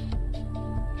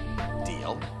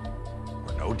 Deal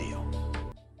or no deal?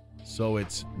 So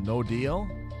it's no deal?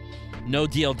 No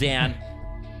deal, Dan.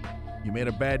 You made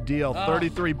a bad deal.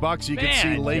 $33 you could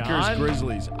see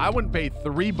Lakers-Grizzlies. I wouldn't pay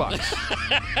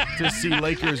 $3 to see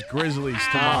Lakers-Grizzlies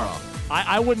tomorrow.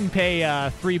 I wouldn't pay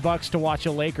 $3 to watch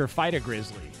a Laker fight a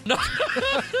Grizzly. No.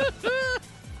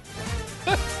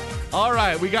 All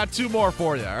right, we got two more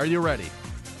for you. Are you ready?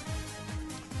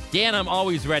 Dan, I'm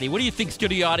always ready. What do you think,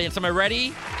 studio audience? Am I ready?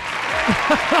 It's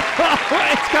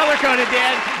color-coded,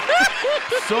 Dan.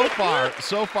 So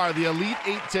far, the Elite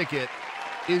Eight ticket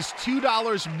is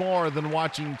 $2 more than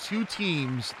watching two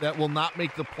teams that will not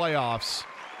make the playoffs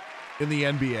in the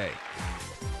NBA.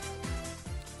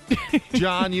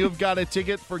 John, you've got a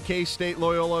ticket for K-State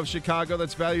Loyola of Chicago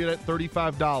that's valued at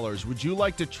 $35. Would you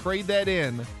like to trade that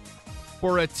in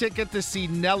for a ticket to see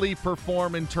Nelly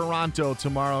perform in Toronto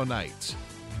tomorrow night?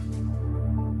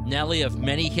 Nelly of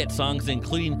many hit songs,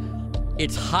 including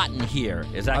It's Hot in Here.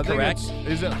 Is that correct?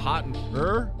 Is it Hot in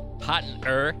Her? Hot in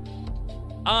Her.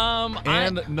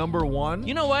 Number one?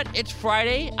 You know what? It's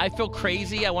Friday. I feel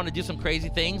crazy. I want to do some crazy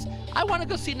things. I want to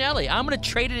go see Nelly. I'm going to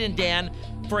trade it in, Dan,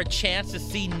 for a chance to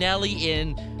see Nelly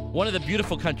in one of the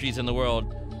beautiful countries in the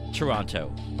world,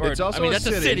 Toronto. It's also that's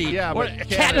a city. Yeah, but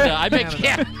Canada. I meant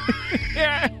Canada.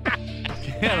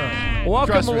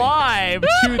 Welcome live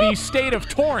to the state of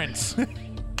Torrance.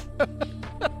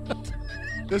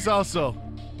 This also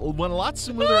went a lot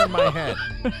smoother in my head.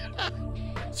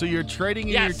 So you're trading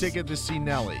in your ticket to see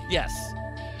Nelly? Yes.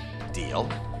 Deal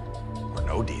or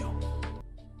no deal?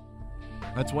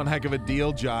 That's one heck of a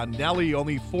deal, John. Nelly,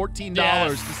 only $14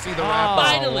 to see the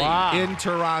Raptors in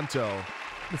Toronto.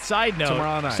 Side note,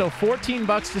 tomorrow night. So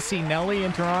 $14 to see Nelly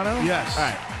in Toronto? Yes. All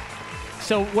right.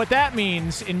 So what that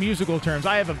means in musical terms,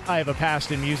 I have a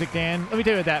past in music, Dan. Let me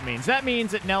tell you what that means. That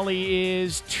means that Nelly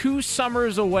is 2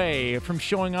 summers away from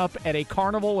showing up at a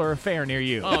carnival or a fair near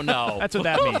you. Oh, no. That's what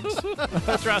that means.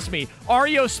 Trust me.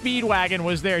 REO Speedwagon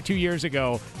was there 2 years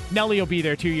ago. Nelly will be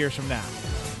there 2 years from now.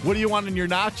 What do you want in your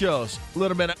nachos? A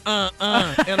little bit of and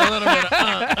a little bit of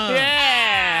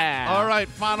Yeah. All right,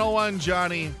 final one,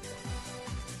 Johnny.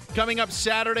 Coming up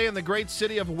Saturday in the great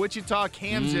city of Wichita,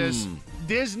 Kansas,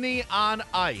 Disney on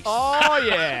Ice. Oh,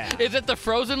 yeah. Is it the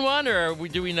Frozen one, or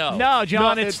do we know? No,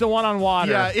 John, it's the one on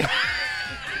water. Yeah.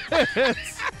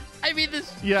 I mean,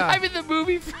 the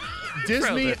movie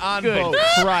Disney Frozen. on Good boat.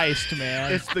 Christ,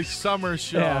 man. It's the summer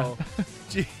show.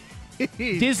 Yeah.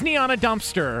 Disney on a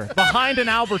dumpster behind an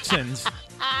Albertsons.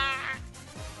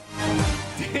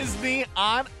 Disney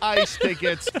on Ice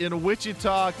tickets in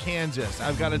Wichita, Kansas.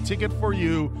 I've got a ticket for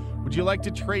you. Would you like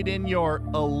to trade in your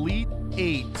Elite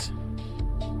Eight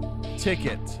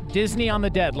ticket? Disney on the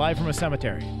Dead, live from a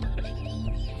cemetery.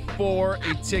 For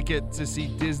a ticket to see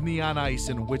Disney on Ice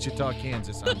in Wichita,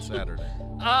 Kansas on Saturday.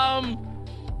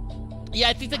 Yeah,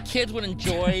 I think the kids would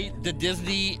enjoy the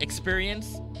Disney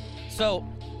experience. So,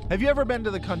 have you ever been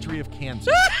to the country of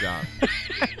Kansas, John?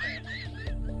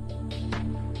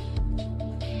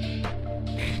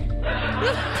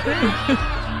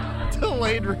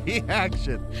 Delayed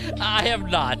reaction. I have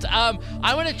not.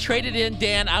 I want to trade it in,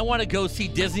 Dan. I want to go see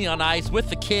Disney on Ice with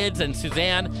the kids and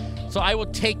Suzanne. So I will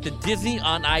take the Disney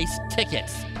on Ice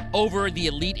tickets over the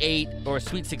Elite Eight or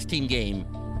Sweet 16 game.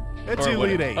 It's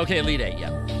Elite Eight. Okay, Elite Eight,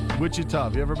 yeah. Wichita.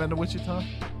 Have you ever been to Wichita?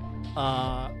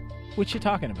 What you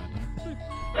talking about?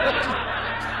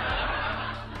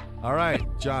 All right,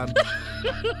 John.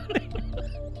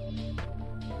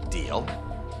 Deal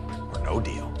or no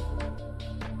deal?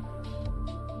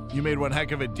 You made one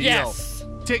heck of a deal. Yes.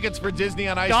 Tickets for Disney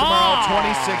on Ice tomorrow,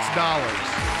 $26.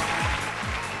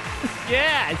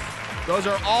 Yes. Those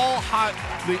are all hot.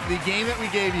 The game that we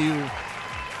gave you,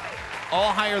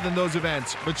 all higher than those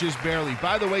events, but just barely.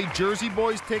 By the way, Jersey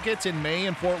Boys tickets in May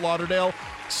in Fort Lauderdale,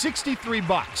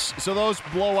 $63. So those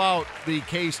blow out the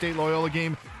K-State Loyola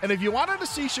game. And if you wanted to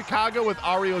see Chicago with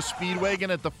REO Speedwagon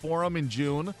at the Forum in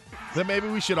June, then maybe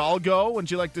we should all go. Wouldn't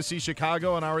you like to see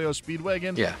Chicago and REO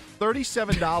Speedwagon? Yeah.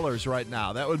 $37 right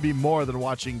now. That would be more than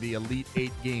watching the Elite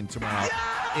Eight game tomorrow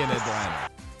in Atlanta,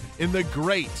 in the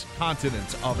great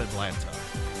continent of Atlanta.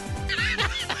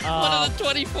 One of the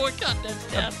 24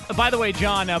 continents, Dad. By the way,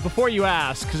 John, before you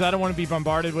ask, because I don't want to be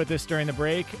bombarded with this during the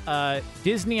break,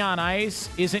 Disney on Ice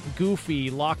isn't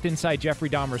Goofy locked inside Jeffrey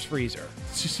Dahmer's freezer.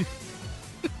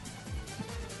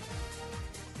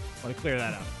 Want to clear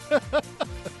that up.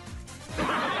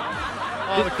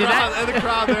 Oh, the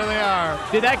crowd, there they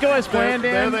are. Did that go as planned,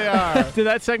 Dan? There they are. Did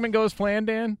that segment go as planned,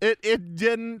 Dan? It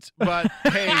didn't, but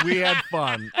hey, we had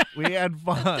fun. We had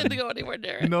fun. Didn't go anywhere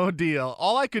near it. No deal.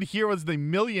 All I could hear was the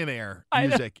Millionaire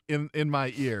music in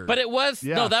my ears. But it was,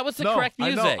 no, that was the correct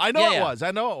music. I know it was.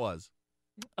 I know it was.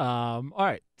 All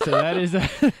right. So that is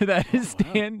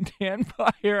Dan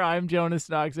Byer. I'm Jonas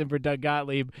Knox in for Doug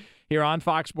Gottlieb here on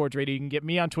Fox Sports Radio. You can get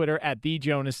me on Twitter at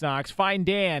 @TheJonasKnox. Find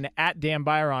Dan at Dan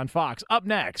Byer on Fox. Up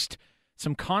next,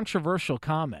 some controversial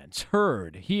comments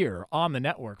heard here on the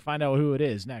network. Find out who it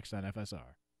is next on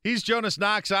FSR. He's Jonas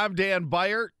Knox. I'm Dan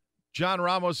Byer. John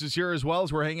Ramos is here as well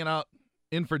as we're hanging out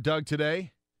in for Doug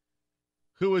today,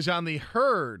 who was on the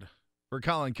herd for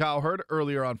Colin Cowherd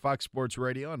earlier on Fox Sports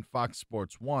Radio and Fox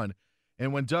Sports 1.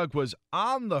 And when Doug was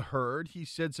on the herd, he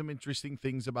said some interesting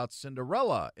things about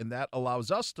Cinderella, and that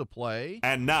allows us to play.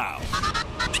 And now,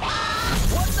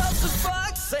 what does the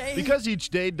fox say? Because each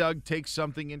day Doug takes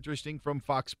something interesting from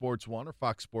Fox Sports 1 or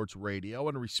Fox Sports Radio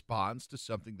and responds to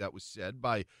something that was said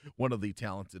by one of the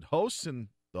talented hosts, and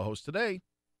the host today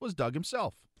was Doug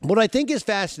himself. What I think is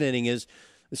fascinating is,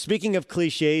 speaking of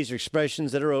cliches or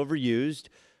expressions that are overused,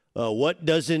 what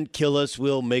doesn't kill us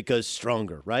will make us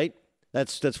stronger, right?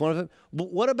 That's one of them.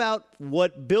 But what about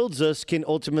what builds us can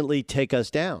ultimately take us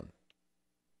down?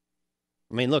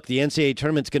 I mean, look, the NCAA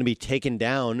tournament's going to be taken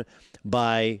down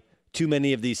by too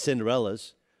many of these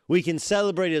Cinderellas. We can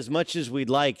celebrate as much as we'd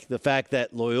like the fact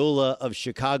that Loyola of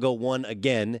Chicago won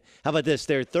again. How about this?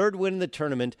 Their third win in the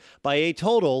tournament by a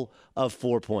total of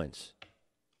 4 points.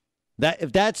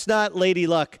 If that's not Lady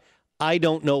Luck, I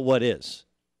don't know what is.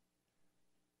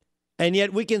 And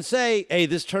yet we can say, hey,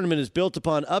 this tournament is built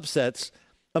upon upsets.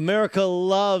 America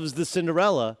loves the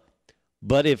Cinderella.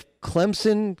 But if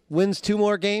Clemson wins 2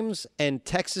 more games and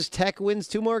Texas Tech wins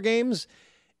 2 more games,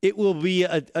 it will be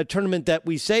a tournament that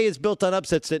we say is built on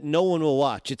upsets that no one will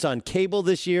watch. It's on cable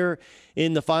this year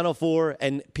in the Final Four,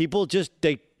 and people just,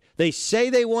 they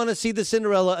say they want to see the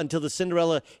Cinderella until the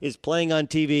Cinderella is playing on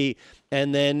TV,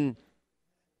 and then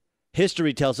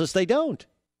history tells us they don't.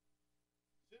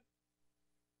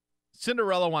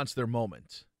 Cinderella wants their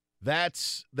moment.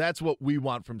 That's what we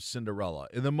want from Cinderella.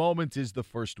 And the moment is the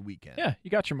first weekend. Yeah,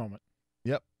 you got your moment.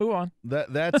 Yep. Move on.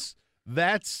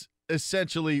 That's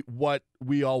essentially what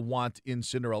we all want in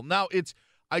Cinderella. Now,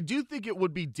 I do think it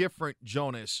would be different,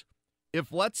 Jonas,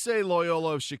 if, let's say,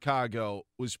 Loyola of Chicago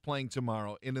was playing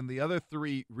tomorrow, and in the other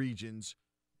 3 regions,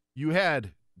 you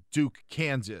had Duke,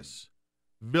 Kansas,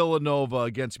 Villanova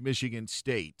against Michigan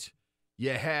State.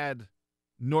 You had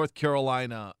North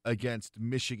Carolina against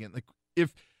Michigan. Like,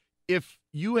 if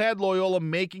you had Loyola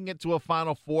making it to a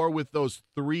Final Four with those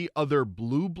 3 other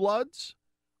blue bloods,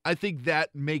 I think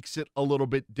that makes it a little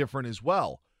bit different as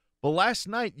well. But last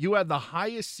night, you had the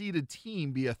highest seeded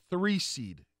team be a 3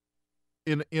 seed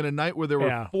in a night where there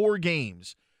were 4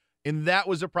 games, and that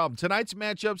was a problem. Tonight's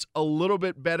matchup's a little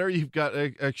bit better. You've got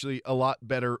actually a lot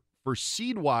better for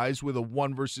seed-wise with a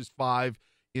 1 versus 5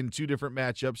 in 2 different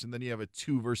matchups, and then you have a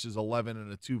 2 versus 11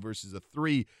 and a 2 versus a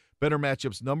 3. Better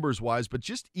matchups numbers-wise, but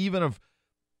just even of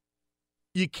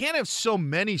you can't have so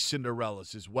many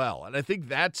Cinderellas as well, and I think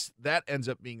that ends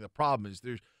up being the problem. Is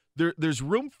there's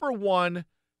room for one,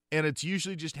 and it's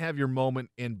usually just have your moment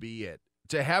and be it.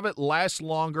 To have it last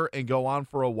longer and go on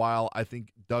for a while, I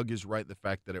think Doug is right in the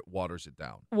fact that it waters it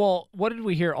down. Well, what did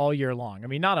we hear all year long? I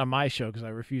mean, not on my show because I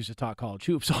refuse to talk college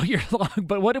hoops all year long,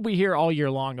 but what did we hear all year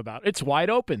long about? It's wide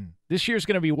open. This year's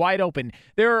going to be wide open.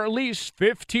 There are at least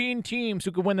 15 teams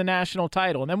who could win the national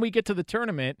title. And then we get to the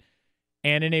tournament,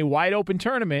 and in a wide open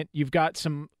tournament, you've got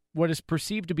some what is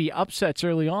perceived to be upsets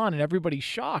early on, and everybody's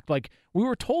shocked. Like, we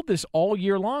were told this all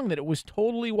year long, that it was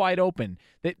totally wide open,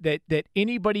 that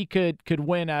anybody could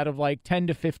win out of like 10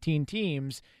 to 15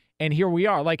 teams, and here we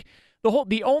are. Like,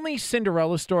 the only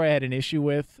Cinderella story I had an issue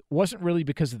with wasn't really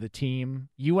because of the team.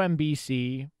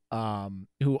 UMBC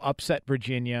who upset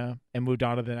Virginia and moved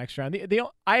on to the next round.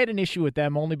 I had an issue with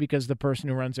them only because the person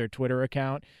who runs their Twitter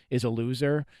account is a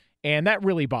loser, and that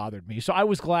really bothered me. So I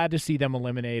was glad to see them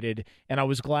eliminated, and I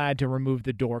was glad to remove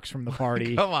the dorks from the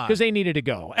party because they needed to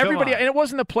go. Everybody, and it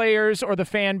wasn't the players or the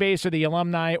fan base or the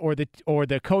alumni or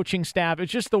the coaching staff.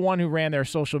 It's just the one who ran their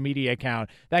social media account.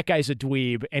 That guy's a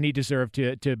dweeb, and he deserved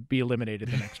to be eliminated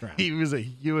the next round. He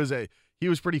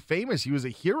was pretty famous. He was a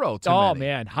hero to Oh, many.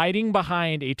 man. Hiding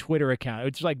behind a Twitter account.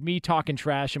 It's like me talking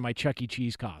trash in my Chuck E.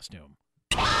 Cheese costume.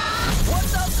 What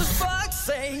does the fox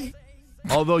say?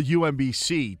 Although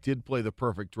UMBC did play the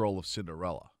perfect role of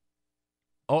Cinderella.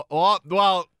 Oh,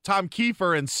 well, Tom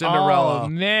Kiefer and Cinderella. Oh,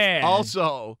 man.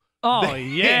 Also. Oh,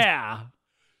 yeah.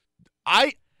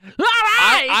 I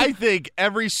think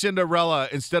every Cinderella,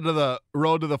 instead of the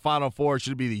road to the Final Four,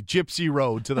 should be the Gypsy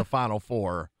Road to the Final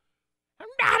Four.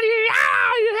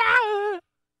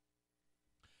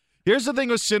 Here's the thing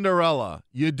with Cinderella.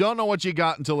 You don't know what you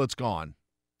got until it's gone.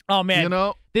 Oh, man. You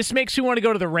know? This makes you want to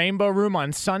go to the Rainbow Room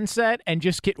on Sunset and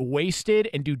just get wasted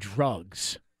and do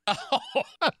drugs. I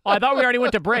thought we already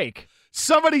went to break.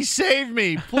 Somebody save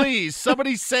me, please.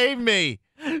 Somebody save me.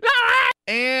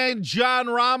 And John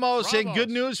Ramos, and good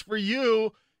news for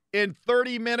you. In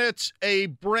 30 minutes, a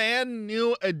brand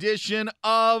new edition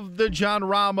of the John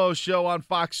Ramos Show on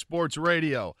Fox Sports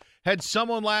Radio. Had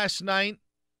someone last night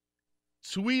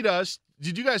tweet us.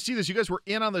 Did you guys see this? You guys were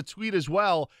in on the tweet as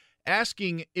well,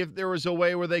 asking if there was a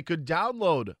way where they could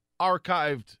download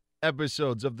archived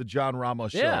episodes of the John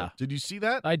Ramos Show. Yeah. Did you see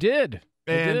that? I did.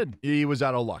 And he was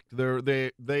out of luck.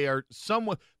 They are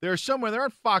somewhere. They're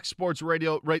on Fox Sports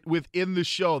Radio, right within the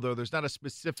show, though. There's not a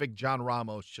specific John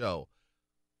Ramos show.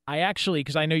 I actually,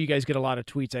 because I know you guys get a lot of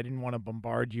tweets, I didn't want to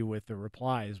bombard you with the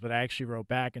replies, but I actually wrote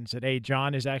back and said, hey,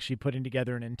 John is actually putting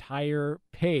together an entire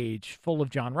page full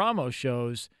of John Ramos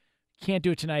shows. Can't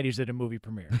do it tonight. He's at a movie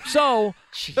premiere. So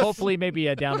hopefully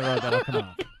maybe down the road that'll come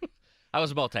out. I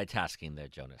was multitasking there,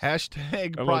 Jonas.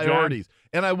 Hashtag Hello, priorities.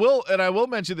 And I will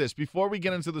mention this before we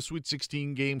get into the Sweet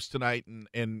 16 games tonight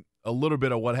and a little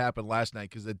bit of what happened last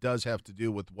night, because it does have to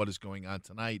do with what is going on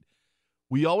tonight.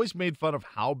 We always made fun of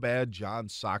how bad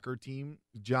John's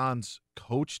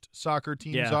coached soccer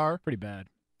teams are. Pretty bad.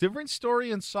 Different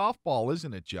story in softball,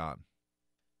 isn't it, John?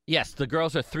 Yes, the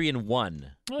girls are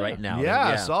 3-1 right now.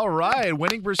 Yes, all right.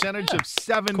 Winning percentage of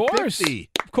 750.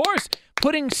 Of course.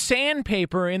 Putting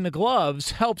sandpaper in the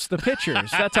gloves helps the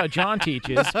pitchers. That's how John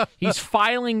teaches. He's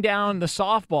filing down the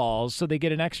softballs so they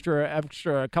get an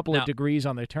extra couple of degrees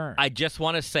on their turn. I just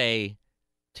want to say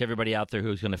to everybody out there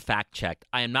who's going to fact check,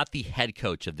 I am not the head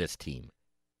coach of this team.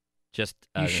 Just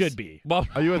you should be. Well,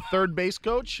 are you a third base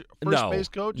coach? First base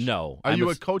coach? No. Are you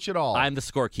a coach at all? I'm the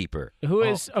scorekeeper. Who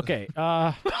is okay?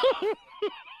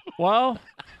 Well,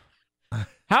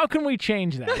 how can we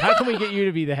change that? How can we get you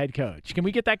to be the head coach? Can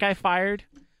we get that guy fired?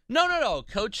 No.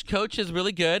 Coach is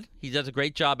really good. He does a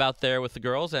great job out there with the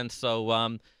girls, and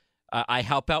so I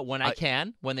help out when I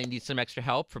can, when they need some extra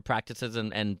help for practices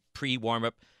and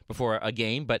pre-warm-up before a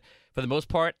game. But for the most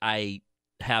part, I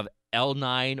have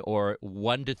L9 or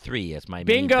 1 to 3 as my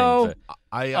bingo. main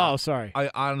thing. Sorry. I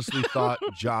honestly thought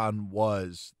John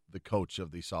was the coach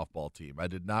of the softball team. I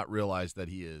did not realize that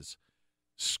he is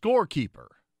scorekeeper.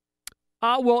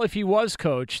 Well, if he was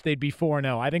coach, they'd be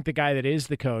 4-0. I think the guy that is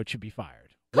the coach should be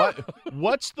fired.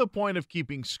 What's the point of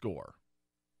keeping score?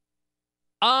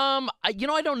 I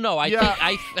don't know.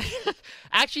 I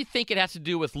actually think it has to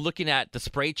do with looking at the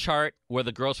spray chart where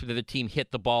the girls from the other team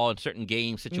hit the ball in certain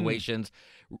game situations,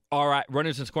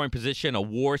 runners in scoring position, a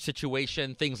war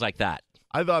situation, things like that.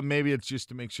 I thought maybe it's just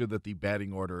to make sure that the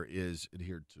batting order is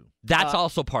adhered to. That's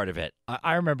also part of it.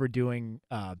 I remember doing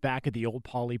back at the old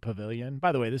Pauley Pavilion.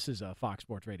 By the way, this is Fox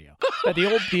Sports Radio. At the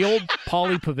old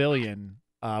Pauley Pavilion,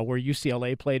 where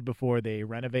UCLA played before they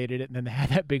renovated it, and then they had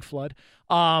that big flood.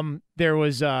 There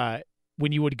was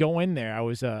when you would go in there, I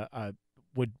was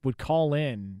would call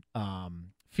in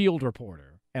field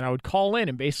reporter, and I would call in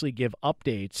and basically give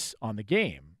updates on the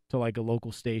game to like a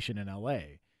local station in LA.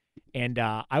 And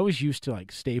I was used to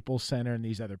like Staples Center and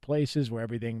these other places where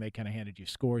everything they kind of handed you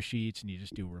score sheets and you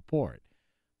just do a report,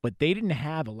 but they didn't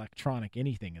have electronic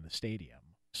anything in the stadium,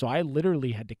 so I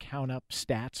literally had to count up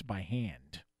stats by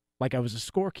hand. Like I was a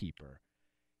scorekeeper.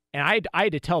 And I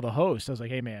had to tell the host, I was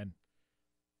like, hey, man,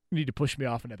 you need to push me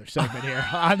off another segment here.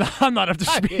 I'm not up to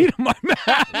speed on my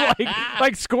math.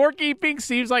 Like scorekeeping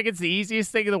seems like it's the easiest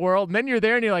thing in the world. And then you're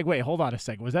there and you're like, wait, hold on a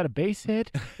second. Was that a base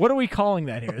hit? What are we calling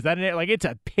that here? Is that it's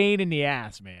a pain in the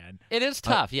ass, man. It is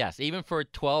tough, yes, even for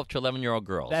 12 to 11-year-old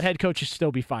girls. That head coach should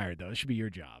still be fired, though. It should be your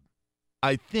job.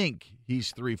 I think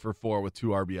he's 3 for 4 with 2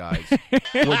 RBIs.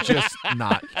 We're just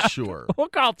not sure. We'll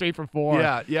call 3 for 4.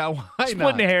 Yeah, why not?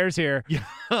 Splitting the hairs here.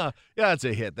 Yeah, that's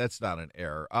a hit. That's not an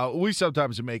error. We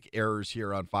sometimes make errors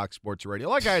here on Fox Sports Radio,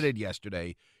 like I did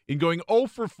yesterday, in going 0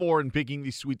 for 4 and picking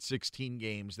these Sweet 16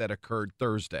 games that occurred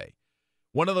Thursday.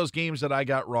 One of those games that I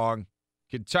got wrong,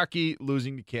 Kentucky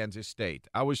losing to Kansas State.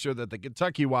 I was sure that the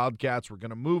Kentucky Wildcats were going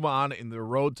to move on in the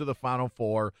road to the Final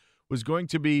Four, was going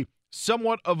to be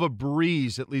somewhat of a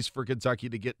breeze, at least for Kentucky,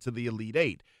 to get to the Elite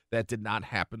Eight. That did not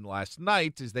happen last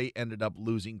night as they ended up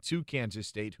losing to Kansas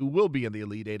State, who will be in the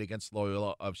Elite Eight against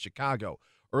Loyola of Chicago.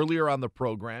 Earlier on the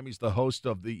program, he's the host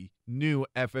of the new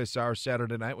FSR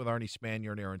Saturday Night with Arnie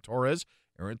Spanier and Aaron Torres.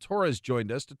 Aaron Torres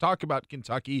joined us to talk about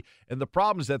Kentucky and the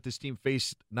problems that this team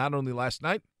faced not only last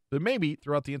night, but maybe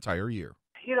throughout the entire year.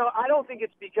 I don't think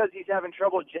it's because he's having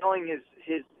trouble gelling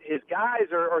his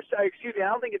guys, or excuse me, I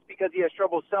don't think it's because he has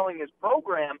trouble selling his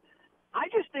program. I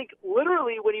just think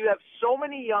literally when you have so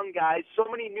many young guys, so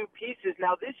many new pieces.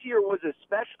 Now this year was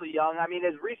especially young. I mean,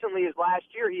 as recently as last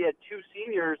year, he had 2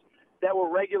 seniors that were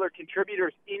regular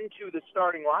contributors into the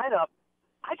starting lineup.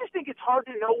 I just think it's hard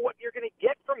to know what you're going to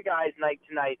get from guys night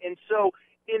to night. And so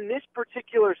in this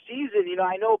particular season,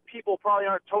 I know people probably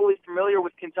aren't totally familiar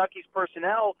with Kentucky's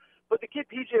personnel, but the kid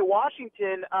P.J.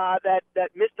 Washington that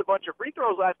missed a bunch of free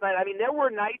throws last night, I mean, there were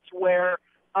nights where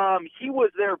he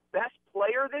was their best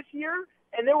player this year,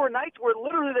 and there were nights where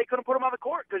literally they couldn't put him on the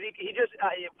court because he just,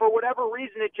 for whatever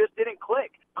reason, it just didn't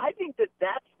click. I think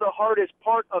that's the hardest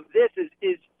part of this is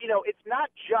it's not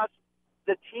just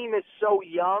the team is so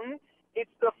young.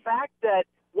 It's the fact that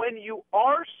when you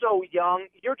are so young,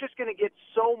 you're just going to get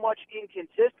so much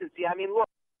inconsistency. I mean, look.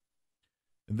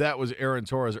 That was Aaron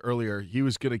Torres earlier. He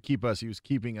was going to keep us. He was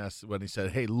keeping us when he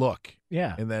said, hey, look.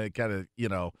 Yeah. And then it kind of,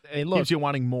 hey, look, keeps you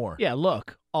wanting more. Yeah,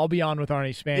 look. I'll be on with Arnie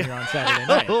Spanier on Saturday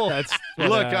night. That's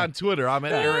look on Twitter. I'm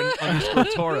at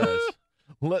Aaron_Torres.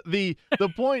 The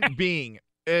point being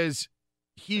is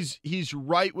he's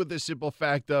right with the simple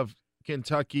fact of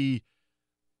Kentucky.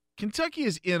 Kentucky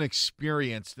is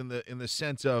inexperienced in the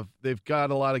sense of they've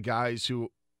got a lot of guys who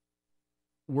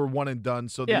were one and done,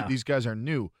 so these guys are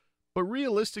new. But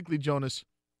realistically, Jonas,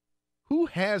 who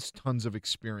has tons of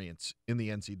experience in the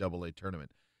NCAA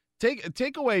tournament?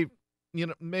 Take away,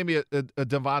 maybe a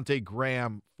Devontae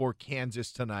Graham for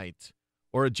Kansas tonight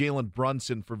or a Jalen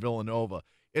Brunson for Villanova.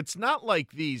 It's not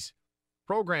like these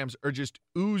programs are just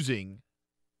oozing,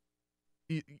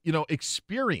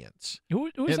 experience.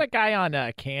 Who's that guy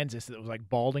on Kansas that was like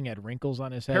balding, had wrinkles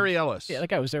on his head? Harry Ellis. Yeah, that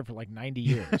guy was there for like 90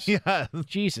 years. Yeah.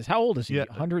 Jesus, how old is he?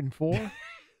 104? I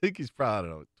think he's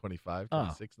probably, 25,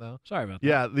 26 now. Sorry about that.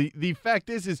 Yeah, the fact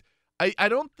is I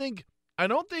don't think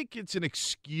it's an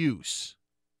excuse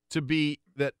to be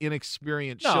that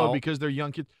inexperienced show because they're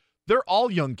young kids. They're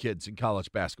all young kids in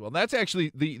college basketball. And that's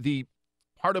actually the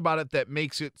part about it that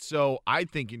makes it so, I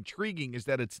think, intriguing is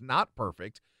that it's not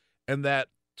perfect and that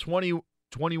 20,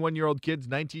 21-year-old kids,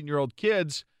 19-year-old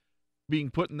kids being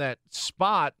put in that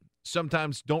spot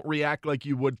sometimes don't react like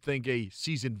you would think a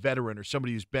seasoned veteran or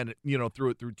somebody who's been, through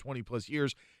it through 20-plus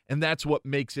years, and that's what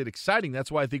makes it exciting.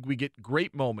 That's why I think we get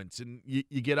great moments and you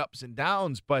get ups and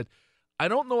downs, but I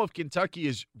don't know if Kentucky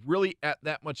is really at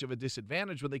that much of a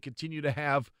disadvantage when they continue to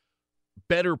have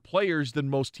better players than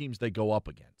most teams they go up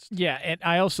against. Yeah, and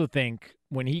I also think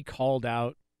when he called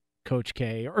out Coach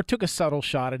K or took a subtle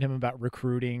shot at him about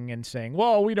recruiting and saying,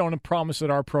 well, we don't promise that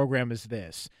our program is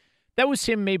this, that was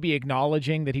him maybe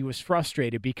acknowledging that he was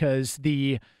frustrated because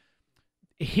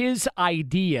his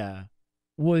idea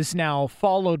was now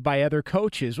followed by other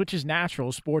coaches, which is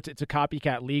natural. Sports, it's a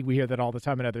copycat league. We hear that all the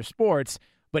time in other sports.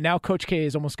 But now Coach K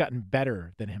has almost gotten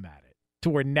better than him at it, to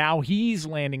where now he's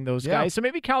landing those guys. So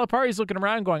maybe Calipari's looking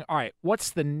around going, all right,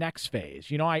 what's the next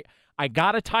phase? I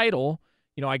got a title.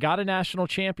 I got a national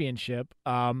championship.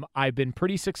 I've been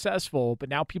pretty successful, but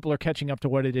now people are catching up to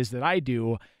what it is that I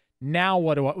do. Now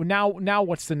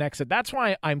what's the next? That's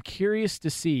why I'm curious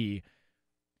to see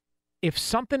if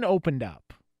something opened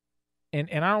up, and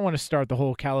I don't want to start the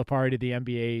whole Calipari to the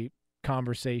NBA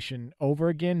conversation over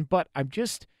again, but I'm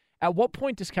just, at what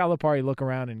point does Calipari look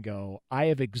around and go, I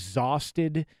have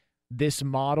exhausted this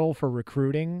model for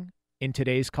recruiting in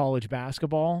today's college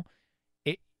basketball.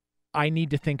 I need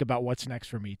to think about what's next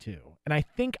for me too. And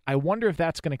I wonder if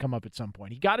that's going to come up at some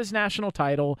point. He got his national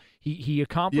title. He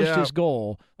accomplished his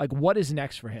goal. Like, what is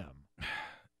next for him?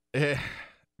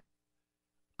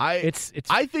 I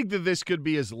think that this could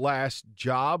be his last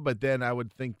job, but then I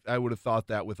would have thought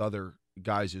that with other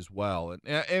guys as well.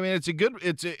 And I mean,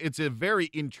 it's a very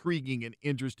intriguing and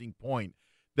interesting point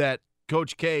that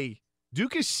Coach K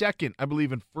Duke is second, I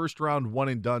believe, in first-round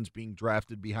one-and-dones being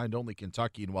drafted behind only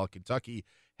Kentucky. And while Kentucky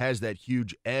has that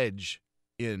huge edge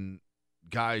in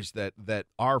guys that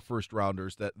are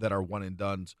first-rounders that are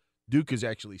one-and-dones, Duke is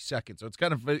actually second. So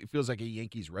it feels like a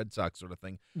Yankees-Red Sox sort of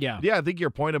thing. Yeah. But yeah, I think your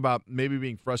point about maybe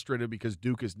being frustrated because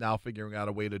Duke is now figuring out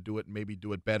a way to do it and maybe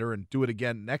do it better and do it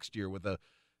again next year with they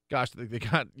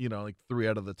got, like 3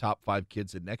 out of the top 5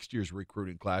 kids in next year's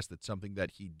recruiting class. That's something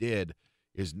that he did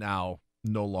is now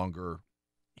no longer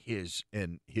his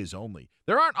and his only.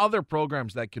 There aren't other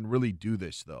programs that can really do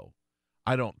this, though,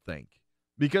 I don't think.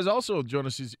 Because also,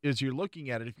 Jonas, as you're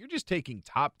looking at it, if you're just taking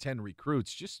top 10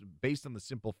 recruits, just based on the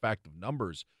simple fact of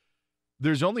numbers,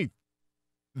 there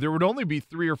would only be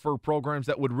 3 or 4 programs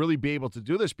that would really be able to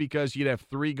do this, because you'd have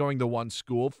 3 going to one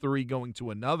school, 3 going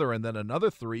to another, and then another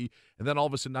 3, and then all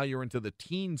of a sudden now you're into the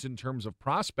teens in terms of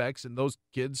prospects, and those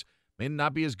kids may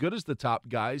not be as good as the top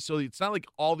guys. So it's not like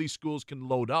all these schools can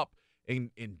load up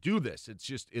and do this. It's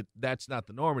just that's not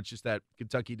the norm. It's just that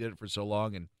Kentucky did it for so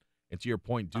long, and to your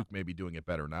point, Duke may be doing it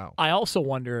better now. I also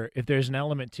wonder if there's an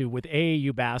element to, with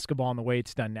AAU basketball and the way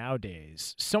it's done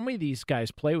nowadays, so many of these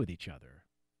guys play with each other.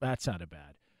 That sounded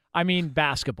bad. I mean,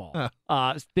 basketball.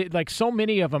 Like so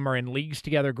many of them are in leagues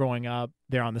together growing up.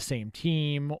 They're on the same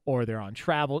team or they're on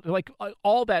travel. Like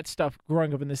all that stuff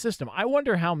growing up in the system. I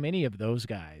wonder how many of those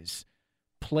guys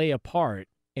play a part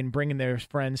in bringing their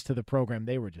friends to the program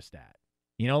they were just at.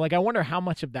 I wonder how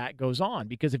much of that goes on,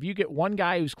 because if you get one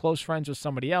guy who's close friends with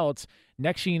somebody else,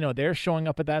 next thing you know, they're showing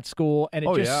up at that school, and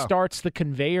it starts the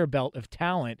conveyor belt of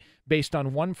talent based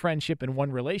on one friendship and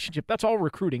one relationship. That's all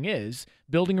recruiting is,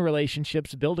 building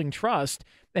relationships, building trust.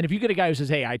 And if you get a guy who says,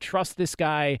 hey, I trust this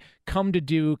guy, come to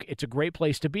Duke, it's a great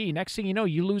place to be, next thing you know,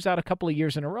 you lose out a couple of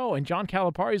years in a row, and John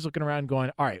Calipari's looking around going,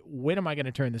 all right, when am I going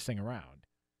to turn this thing around?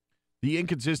 The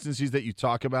inconsistencies that you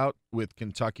talk about with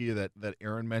Kentucky that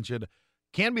Aaron mentioned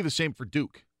can be the same for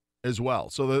Duke as well.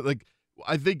 So,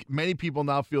 I think many people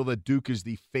now feel that Duke is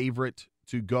the favorite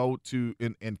to go to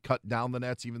and cut down the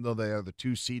nets, even though they are the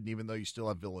 2 seed, and even though you still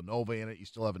have Villanova in it, you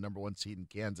still have a number 1 seed in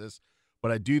Kansas.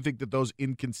 But I do think that those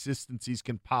inconsistencies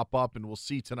can pop up, and we'll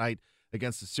see tonight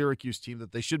against the Syracuse team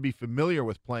that they should be familiar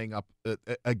with playing up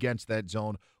against that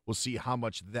zone. We'll see how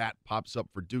much that pops up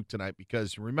for Duke tonight,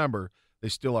 because remember, they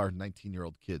still are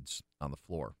 19-year-old kids on the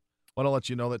floor. I want to let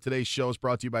you know that today's show is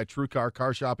brought to you by TrueCar.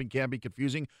 Car shopping can be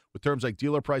confusing with terms like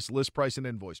dealer price, list price, and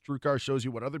invoice. TrueCar shows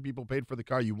you what other people paid for the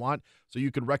car you want, so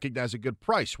you can recognize a good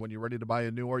price. When you're ready to buy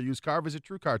a new or used car, visit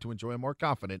TrueCar to enjoy a more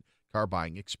confident car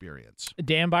buying experience.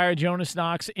 Dan Byer, Jonas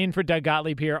Knox, in for Doug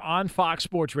Gottlieb here on Fox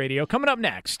Sports Radio. Coming up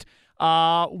next,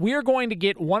 we're going to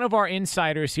get one of our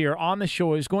insiders here on the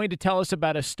show who's going to tell us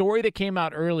about a story that came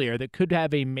out earlier that could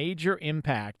have a major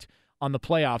impact on the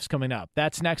playoffs coming up.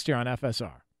 That's next here on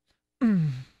FSR.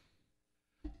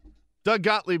 Doug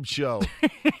Gottlieb Show.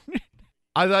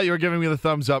 I thought you were giving me the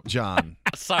thumbs up, John.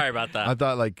 Sorry about that. I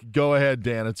thought, go ahead,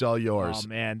 Dan. It's all yours. Oh,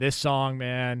 man. This song,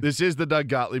 man. This is the Doug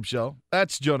Gottlieb Show.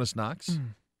 That's Jonas Knox.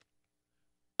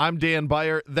 I'm Dan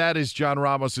Byer. That is John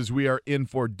Ramos, as we are in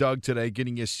for Doug today,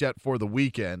 getting you set for the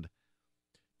weekend.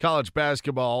 College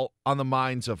basketball on the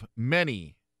minds of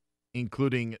many,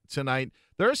 including tonight.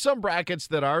 There are some brackets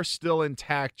that are still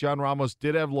intact. John Ramos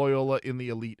did have Loyola in the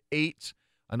Elite 8.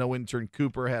 I know intern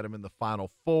Cooper had him in the Final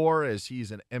 4, as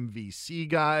he's an MVC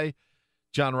guy.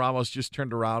 John Ramos just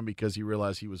turned around because he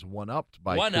realized he was one-upped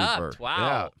by Cooper. One-upped, wow.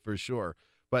 Yeah, for sure.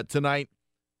 But tonight,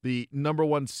 the number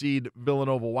 1 seed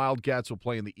Villanova Wildcats will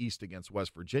play in the East against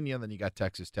West Virginia. And then you got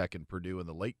Texas Tech and Purdue in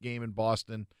the late game in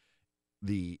Boston.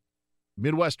 The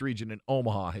Midwest region in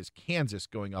Omaha has Kansas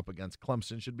going up against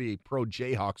Clemson. Should be a pro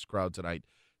Jayhawks crowd tonight.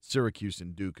 Syracuse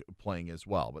and Duke playing as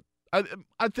well. But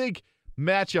I think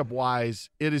matchup-wise,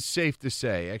 it is safe to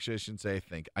say, actually I shouldn't say I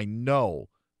think, I know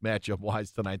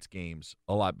matchup-wise tonight's game's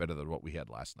a lot better than what we had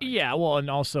last night. Yeah, well, and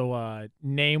also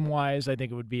name-wise, I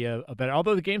think it would be a better,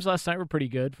 although the games last night were pretty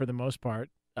good for the most part.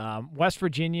 West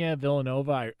Virginia,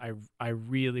 Villanova, I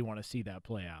really want to see that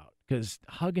play out, because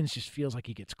Huggins just feels like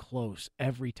he gets close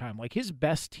every time. Like, his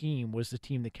best team was the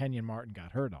team that Kenyon Martin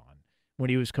got hurt on when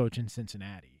he was coaching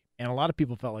Cincinnati. And a lot of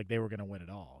people felt like they were going to win it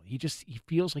all. He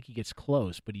feels like he gets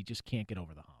close, but he just can't get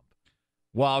over the hump.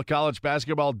 While college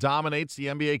basketball dominates, the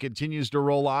NBA continues to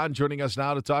roll on. Joining us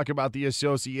now to talk about the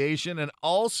association, and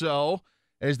also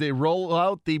as they roll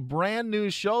out the brand new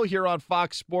show here on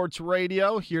Fox Sports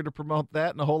Radio, here to promote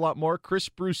that and a whole lot more, Chris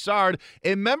Broussard,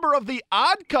 a member of the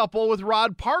Odd Couple with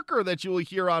Rod Parker that you will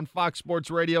hear on Fox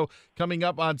Sports Radio coming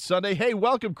up on Sunday. Hey,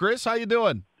 welcome, Chris. How you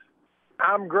doing?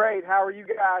 I'm great. How are you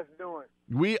guys doing?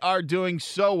 We are doing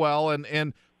so well.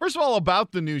 And first of all,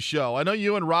 about the new show. I know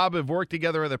you and Rob have worked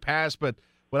together in the past, but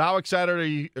But how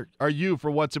excited are you for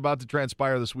what's about to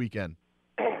transpire this weekend?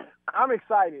 I'm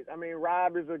excited. I mean,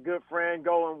 Rob is a good friend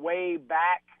going way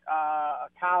back, a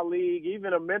colleague,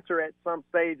 even a mentor at some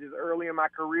stages early in my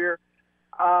career.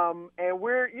 And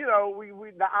we're,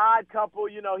 we the odd couple.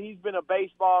 He's been a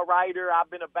baseball writer. I've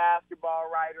been a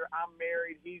basketball writer. I'm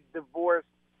married. He's divorced.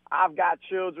 I've got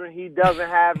children. He doesn't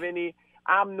have any.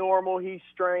 I'm normal. He's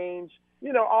strange.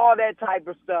 All that type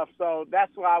of stuff. So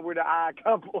that's why we're the odd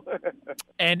couple.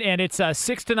 And it's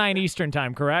 6 to 9 Eastern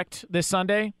time, correct? This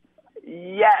Sunday?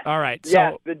 Yes. All right. So,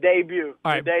 yes, the debut.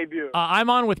 All right. The debut. I'm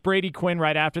on with Brady Quinn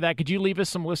right after that. Could you leave us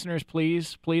some listeners,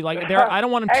 please? Please, I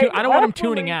don't want them. I don't want them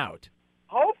tuning out.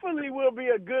 Hopefully, we'll be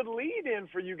a good lead-in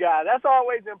for you guys. That's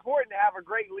always important to have a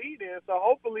great lead-in. So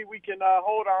hopefully, we can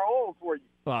hold our own for you.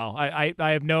 Well, I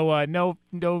have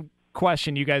no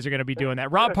question you guys are going to be doing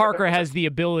that. Rob Parker has the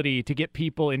ability to get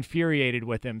people infuriated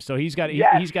with him, so he's got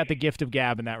the gift of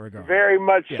gab in that regard. Very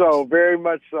much so. Very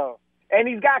much so. And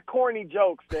he's got corny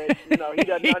jokes that he doesn't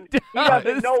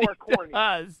know are corny.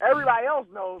 Everybody else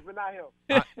knows, but not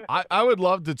him. I would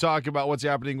love to talk about what's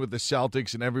happening with the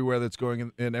Celtics and everywhere that's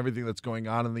going and everything that's going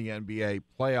on in the NBA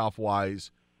playoff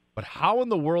wise. But how in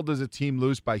the world does a team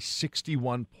lose by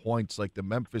 61 points like the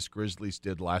Memphis Grizzlies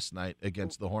did last night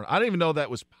against the Hornets? I didn't even know that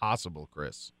was possible,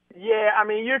 Chris. Yeah, I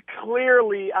mean, you're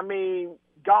clearly,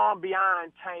 gone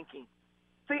beyond tanking.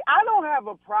 See, I don't have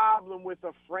a problem with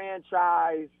a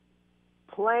franchise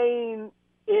playing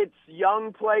its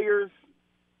young players,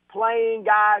 playing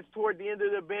guys toward the end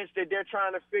of the bench that they're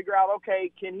trying to figure out,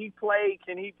 okay, can he play?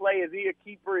 Is he a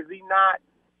keeper? Is he not?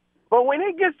 But when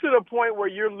it gets to the point where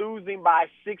you're losing by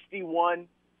 61,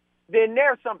 then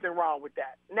there's something wrong with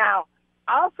that. Now,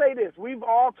 I'll say this. We've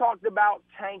all talked about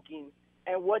tanking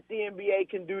and what the NBA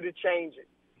can do to change it.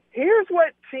 Here's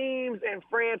what teams and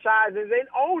franchises and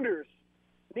owners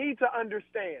need to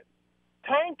understand.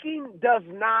 Tanking does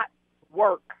not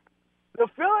work. The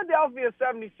Philadelphia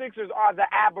 76ers are the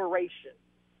aberration.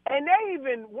 And they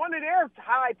even, one of their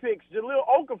high picks, Jahlil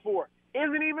Okafor,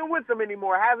 isn't even with them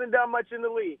anymore, hasn't done much in the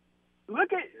league.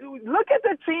 Look at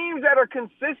the teams that are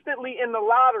consistently in the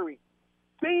lottery.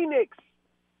 Phoenix,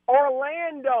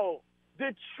 Orlando,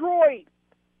 Detroit,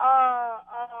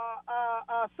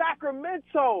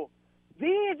 Sacramento.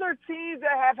 These are teams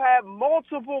that have had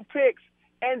multiple picks,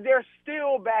 and they're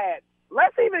still bad.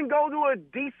 Let's even go to a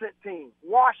decent team,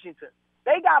 Washington.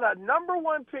 They got a number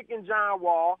 1 pick in John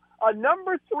Wall, a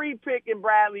number 3 pick in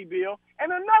Bradley Beal,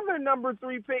 and another number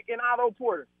 3 pick in Otto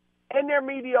Porter, and they're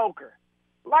mediocre.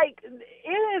 Like,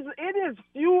 it is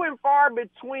few and far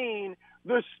between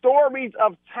the stories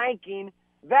of tanking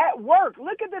that work.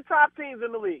 Look at the top teams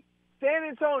in the league. San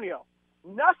Antonio,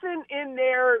 nothing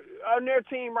on their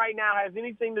team right now has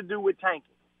anything to do with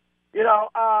tanking.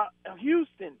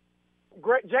 Houston,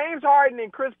 James Harden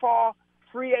and Chris Paul,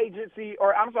 trades.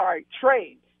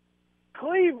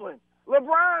 Cleveland,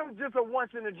 LeBron was just a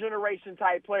once-in-a-generation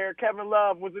type player. Kevin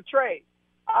Love was a trade.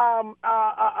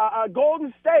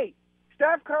 Golden State,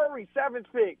 Steph Curry, 7th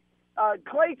pick.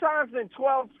 Klay Thompson,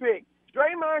 12th pick.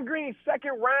 Draymond Green,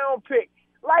 2nd-round pick.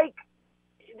 Like,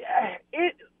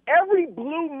 every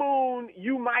blue moon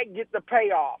you might get the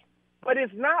payoff, but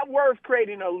it's not worth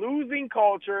creating a losing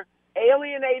culture,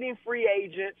 alienating free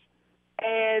agents,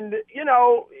 and,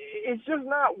 it's just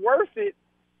not worth it.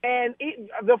 And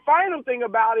the final thing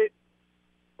about it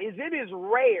is it is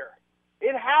rare.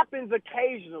 It happens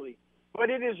occasionally, but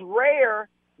it is rare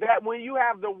that when you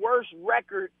have the worst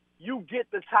record, you get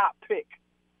the top pick.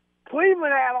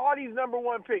 Cleveland had all these number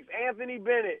 1 picks, Anthony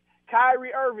Bennett,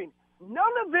 Kyrie Irving.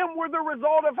 None of them were the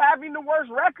result of having the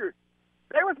worst record.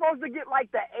 They were supposed to get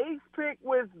like the 8th pick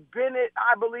with Bennett,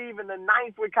 I believe, and the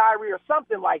 9th with Kyrie or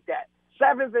something like that,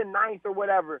 7th and 9th or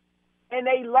whatever. And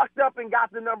they lucked up and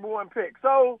got the number 1 pick.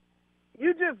 So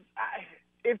if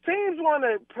teams want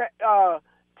to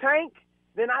tank,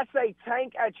 then I say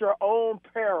tank at your own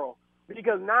peril,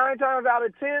 because 9 times out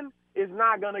of 10 is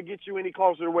not going to get you any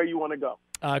closer to where you want to go.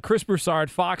 Chris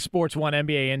Broussard, Fox Sports 1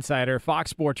 NBA insider, Fox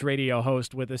Sports radio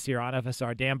host with us here on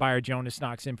FSR. Dan Byer-Jonas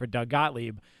knocks in for Doug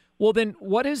Gottlieb. Well, then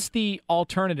what is the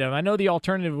alternative? I know the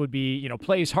alternative would be,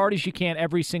 play as hard as you can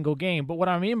every single game. But what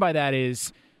I mean by that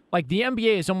is, like, the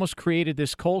NBA has almost created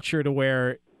this culture to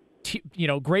where,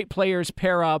 great players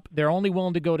pair up. They're only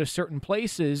willing to go to certain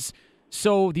places.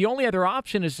 So the only other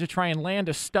option is to try and land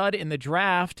a stud in the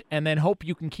draft and then hope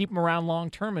you can keep him around long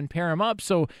term and pair him up.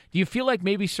 So do you feel like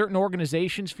maybe certain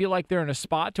organizations feel like they're in a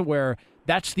spot to where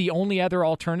that's the only other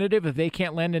alternative if they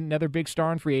can't land another big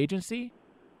star in free agency?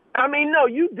 No,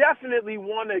 you definitely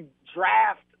want to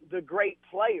draft the great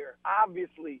player,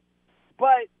 obviously.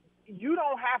 But you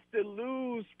don't have to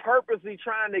lose purposely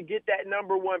trying to get that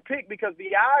number one pick, because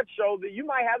the odds show that you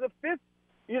might have the fifth,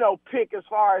 pick as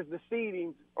far as the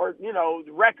seedings or,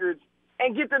 the records,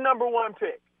 and get the number one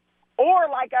pick. Or,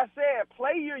 like I said,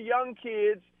 play your young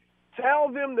kids,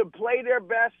 tell them to play their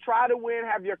best, try to win,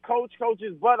 have your coach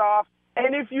his butt off.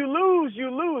 And if you lose, you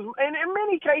lose. And in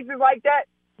many cases like that,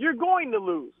 you're going to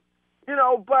lose.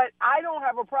 But I don't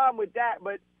have a problem with that.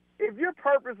 But if you're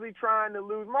purposely trying to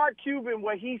lose, Mark Cuban,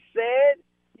 what he said,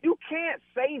 you can't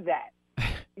say that.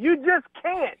 You just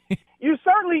can't. You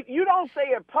don't say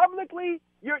it publicly.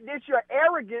 It's your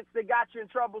arrogance that got you in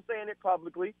trouble saying it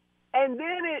publicly. And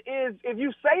then it is, if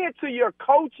you say it to your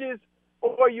coaches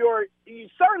or you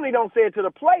certainly don't say it to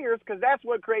the players, because that's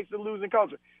what creates the losing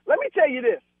culture. Let me tell you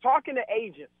this, talking to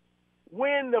agents,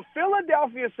 when the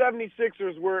Philadelphia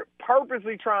 76ers were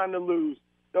purposely trying to lose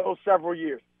those several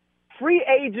years, free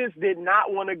agents did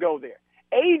not want to go there.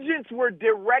 Agents were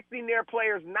directing their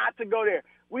players not to go there.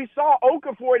 We saw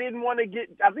Okafor didn't want to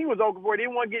get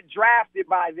drafted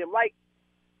by them. Like,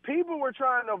 people were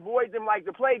trying to avoid them like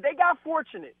the plague. They got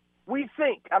fortunate, we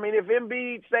think. I mean, if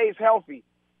Embiid stays healthy.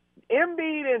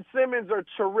 Embiid and Simmons are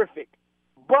terrific,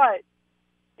 but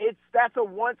that's a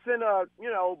once in a,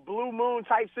 blue moon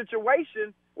type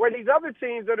situation where these other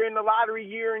teams that are in the lottery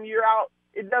year in, year out,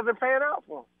 it doesn't pan out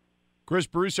for them. Chris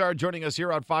Broussard joining us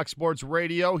here on Fox Sports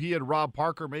Radio. He and Rob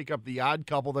Parker make up the odd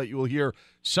couple that you will hear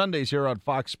Sundays here on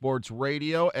Fox Sports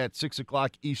Radio at 6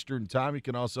 o'clock Eastern Time. You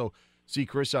can also see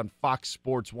Chris on Fox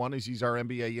Sports 1 as he's our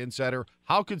NBA insider.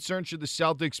 How concerned should the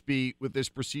Celtics be with this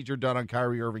procedure done on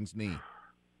Kyrie Irving's knee?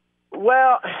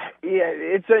 Well, yeah,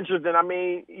 it's interesting. I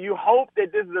mean, you hope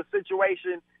that this is a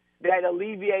situation that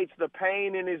alleviates the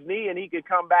pain in his knee and he could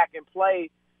come back and play,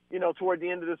 toward the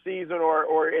end of the season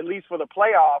or at least for the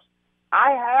playoffs.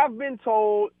 I have been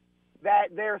told that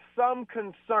there's some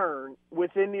concern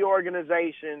within the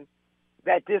organization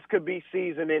that this could be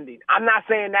season ending. I'm not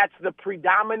saying that's the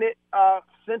predominant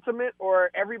sentiment or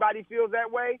everybody feels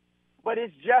that way, but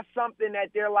it's just something that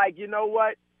they're like, you know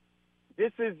what?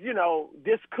 This is,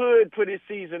 this could put his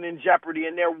season in jeopardy,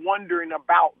 and they're wondering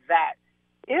about that.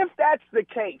 If that's the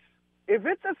case, if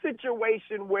it's a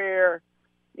situation where,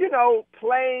 he's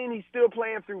still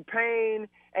playing through pain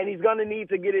and he's going to need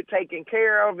to get it taken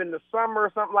care of in the summer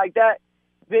or something like that,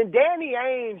 then Danny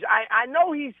Ainge, I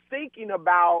know he's thinking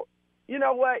about,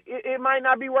 it might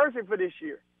not be worth it for this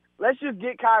year. Let's just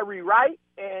get Kyrie right,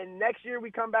 and next year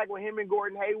we come back with him and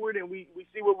Gordon Hayward and we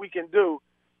see what we can do.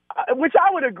 Which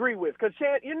I would agree with, because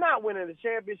you're not winning the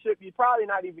championship. You're probably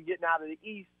not even getting out of the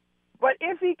East. But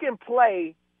if he can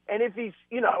play, and if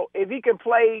he can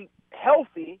play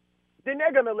healthy, then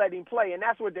they're going to let him play, and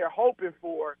that's what they're hoping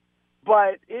for.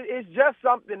 But it's just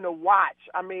something to watch.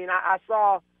 I mean, I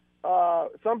saw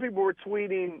some people were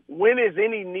tweeting, when is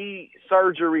any knee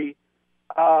surgery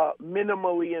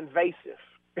minimally invasive?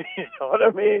 You know what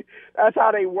I mean? That's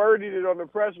how they worded it on the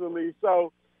press release.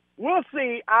 So, we'll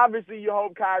see. Obviously, you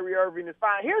hope Kyrie Irving is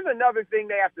fine. Here's another thing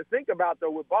they have to think about, though,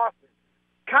 with Boston.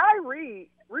 Kyrie,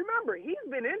 remember, he's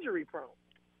been injury prone.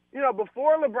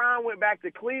 Before LeBron went back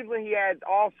to Cleveland, he had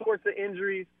all sorts of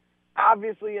injuries.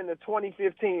 Obviously, in the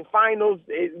 2015 finals,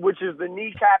 which is the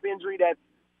kneecap injury that's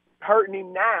hurting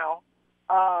him now.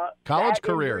 College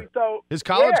career. Injury, so, his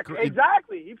college career.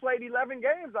 Exactly. He played 11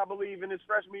 games, I believe, in his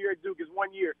freshman year at Duke, his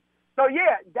 1 year. So,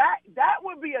 yeah, that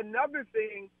would be another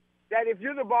thing that if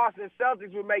you're the Boston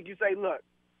Celtics would make you say, look,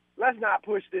 let's not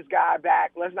push this guy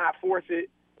back. Let's not force it.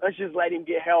 Let's just let him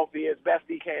get healthy as best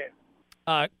he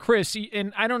can. Chris,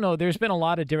 and I don't know, there's been a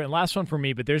lot of different, last one for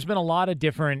me, but there's been a lot of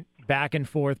different back and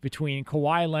forth between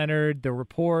Kawhi Leonard, the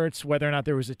reports, whether or not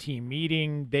there was a team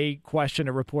meeting. They questioned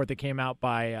a report that came out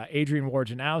by Adrian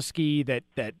Wojnarowski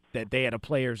that they had a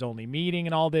players-only meeting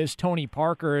and all this. Tony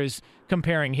Parker is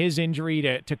comparing his injury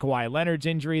to Kawhi Leonard's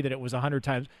injury, that it was 100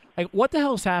 times. Like, what the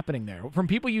hell's happening there? From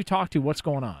people you talk to, what's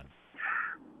going on?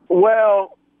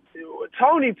 Well,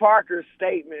 Tony Parker's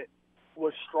statement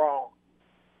was strong.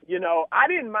 I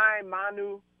didn't mind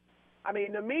Manu. I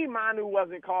mean, to me, Manu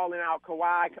wasn't calling out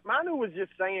Kawhi. Manu was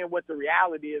just saying what the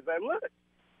reality is. Like, look,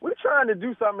 we're trying to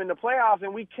do something in the playoffs,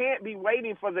 and we can't be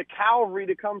waiting for the cavalry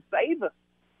to come save us.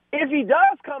 If he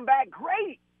does come back,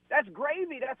 great. That's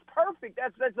gravy. That's perfect.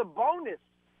 That's a bonus.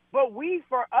 But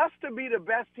for us to be the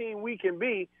best team we can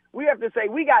be, we have to say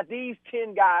we got these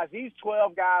 10 guys, these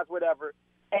 12 guys, whatever,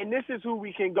 and this is who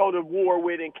we can go to war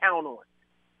with and count on.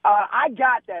 I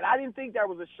got that. I didn't think that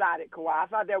was a shot at Kawhi. I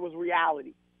thought that was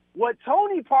reality. What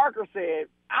Tony Parker said,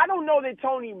 I don't know that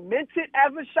Tony meant it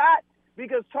as a shot,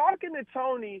 because talking to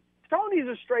Tony's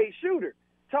a straight shooter.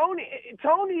 Tony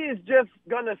is just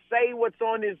going to say what's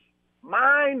on his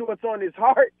mind, what's on his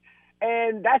heart.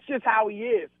 and that's just how he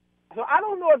is. So I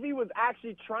don't know if he was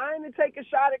actually trying to take a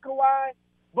shot at Kawhi,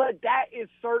 but that is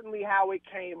certainly how it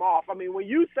came off. I mean, when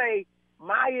you say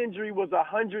my injury was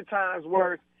 100 times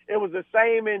worse, it was the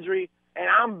same injury, and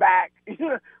I'm back.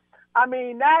 I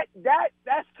mean,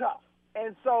 that's tough.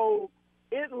 And so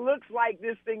it looks like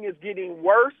this thing is getting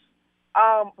worse.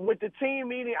 With the team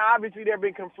meeting, obviously there have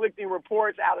been conflicting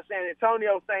reports out of San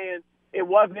Antonio saying it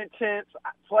wasn't tense.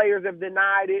 Players have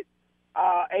denied it.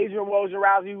 Adrian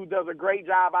Wojnarowski, who does a great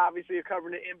job, obviously, of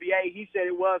covering the NBA, he said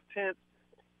it was tense.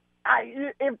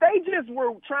 If they just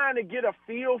were trying to get a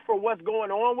feel for what's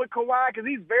going on with Kawhi, because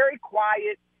he's very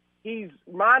quiet.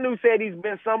 Manu said he's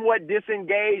been somewhat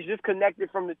disengaged,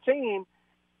 disconnected from the team.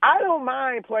 I don't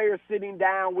mind players sitting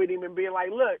down with him and being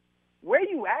like, look, where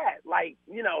you at? Like,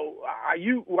 is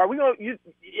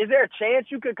there a chance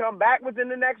you could come back within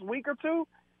the next week or two?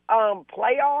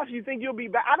 Playoffs, you think you'll be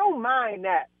back? I don't mind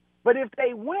that. But if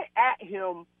they went at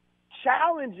him,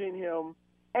 challenging him,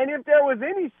 and if there was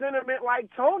any sentiment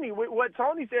like Tony, with what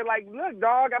Tony said, like, look,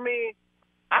 dog, I mean,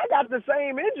 I got the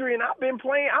same injury and I've been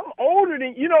playing. I'm older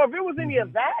than, if it was any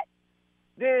of that,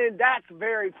 then that's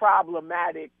very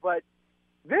problematic. But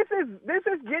this is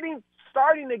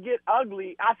starting to get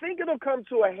ugly. I think it'll come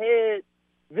to a head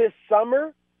this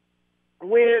summer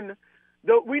when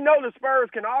we know the Spurs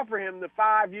can offer him the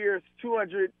 5 years,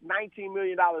 $219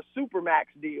 million Supermax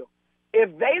deal.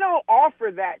 If they don't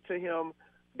offer that to him,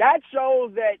 that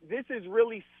shows that this has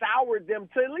really soured them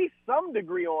to at least some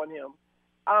degree on him.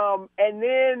 And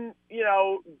then,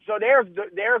 so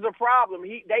there's a problem.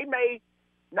 They may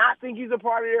not think he's a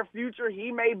part of their future.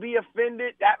 He may be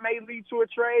offended. That may lead to a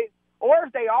trade. Or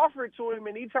if they offer it to him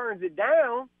and he turns it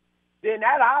down, then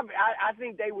I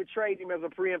think they would trade him as a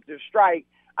preemptive strike.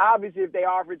 Obviously, if they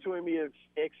offer it to him, he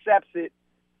accepts it.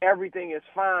 Everything is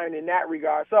fine in that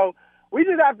regard. So we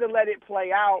just have to let it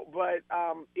play out. But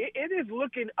it is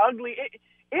looking ugly.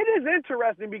 It is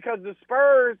interesting because the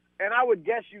Spurs, and I would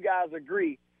guess you guys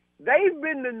agree, they've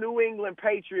been the New England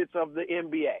Patriots of the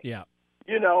NBA. Yeah.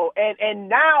 And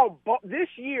now this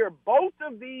year, both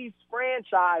of these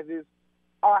franchises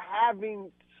are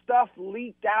having stuff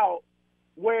leaked out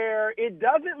where it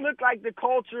doesn't look like the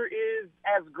culture is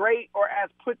as great or as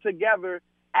put together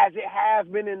as it has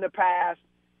been in the past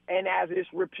and as it's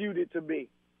reputed to be.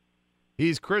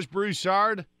 He's Chris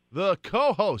Broussard, the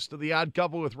co-host of The Odd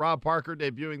Couple with Rob Parker,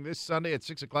 debuting this Sunday at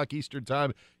 6 o'clock Eastern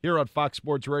Time here on Fox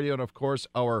Sports Radio. And, of course,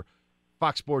 our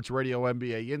Fox Sports Radio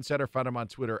NBA Insider. Find him on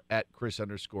Twitter at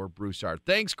Chris_Broussard.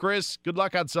 Thanks, Chris. Good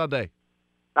luck on Sunday.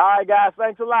 All right, guys.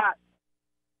 Thanks a lot.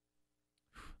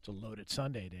 It's a loaded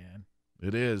Sunday, Dan.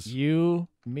 It is. You,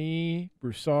 me,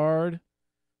 Broussard.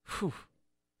 Whew.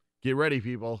 Get ready,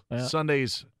 people. Yeah.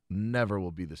 Sundays never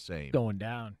will be the same. Going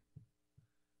down.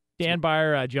 Dan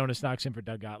Byer, Jonas Knox in for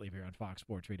Doug Gottlieb here on Fox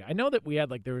Sports Radio. I know that we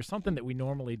had, there was something that we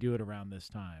normally do it around this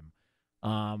time.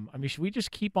 Should we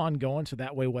just keep on going so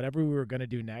that way whatever we were going to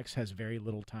do next has very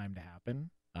little time to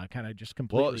happen? Kind of just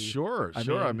completely. Well, sure.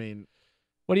 I mean,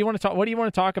 what do you want to talk? What do you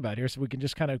want to talk about here, so we can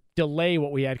just kind of delay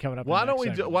what we had coming up? Why don't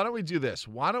we do this?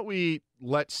 Why don't we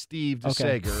let Steve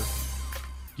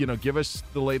DeSager, give us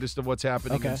the latest of what's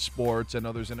happening in sports? I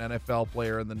know there's an NFL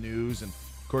player in the news, and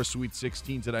of course, Sweet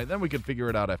 16 tonight. Then we can figure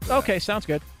it out after that. Okay, sounds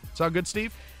good. Sound good,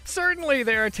 Steve? Certainly,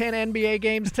 there are 10 NBA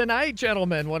games tonight,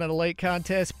 gentlemen. One of the late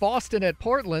contests, Boston at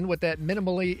Portland, with that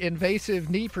minimally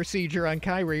invasive knee procedure on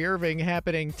Kyrie Irving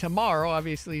happening tomorrow.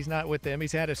 Obviously, he's not with them.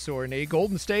 He's had a sore knee.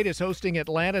 Golden State is hosting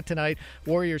Atlanta tonight.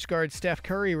 Warriors guard Steph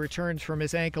Curry returns from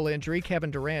his ankle injury.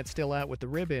 Kevin Durant still out with the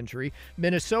rib injury.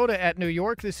 Minnesota at New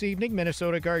York this evening.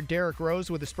 Minnesota guard Derrick Rose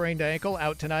with a sprained ankle,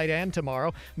 out tonight and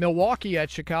tomorrow. Milwaukee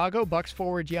at Chicago. Bucks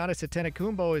forward Giannis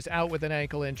Antetokounmpo is out with an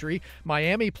ankle injury.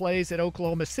 Miami plays at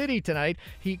Oklahoma City tonight.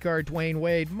 Heat guard Dwayne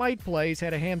Wade might play. He's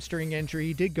had a hamstring injury.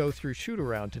 He did go through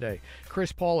shoot-around today.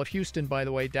 Chris Paul of Houston, by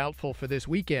the way, doubtful for this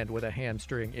weekend with a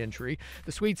hamstring injury.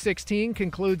 The Sweet 16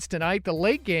 concludes tonight. The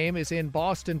late game is in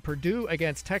Boston. Purdue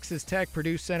against Texas Tech.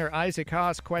 Purdue center Isaac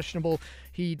Haas questionable.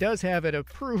 He does have an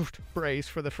approved brace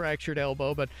for the fractured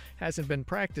elbow, but hasn't been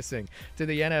practicing. To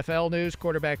the NFL news,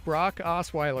 quarterback Brock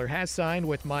Osweiler has signed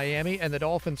with Miami, and the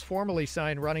Dolphins formally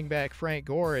signed running back Frank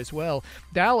Gore as well.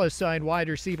 Dallas signed wide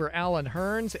receiver Allen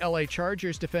Hurns. LA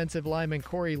Chargers defensive lineman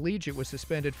Corey Liuget was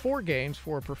suspended 4 games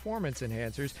for performance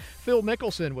enhancers. Phil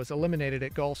Mickelson was eliminated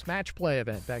at golf's match play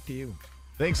event. Back to you.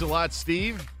 Thanks a lot,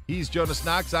 Steve. He's Jonas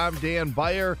Knox. I'm Dan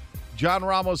Byer. John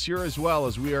Ramos here as well,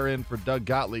 as we are in for Doug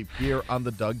Gottlieb here on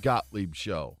the Doug Gottlieb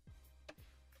Show.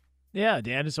 Yeah,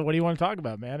 Dan, so what do you want to talk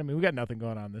about, man? I mean, we got nothing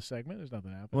going on in this segment. There's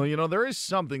nothing happening. Well, there is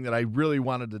something that I really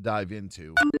wanted to dive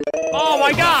into. Oh,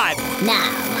 my God.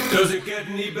 Now. Does it get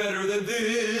any better than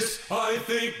this? I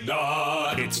think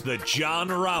not. It's the John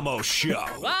Ramos Show.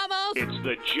 Ramos? It's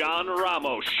the John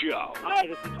Ramos Show. Hi,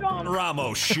 this is John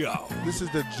Ramos Show. This is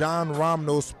the John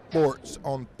Ramos Sports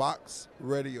on Fox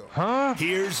Radio. Huh?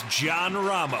 Here's John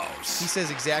Ramos. He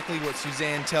says exactly what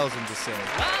Suzanne tells him to say.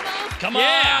 Ramos, come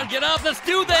on, get up, let's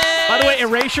do this. By the way,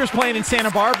 Erasure's playing in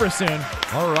Santa Barbara soon.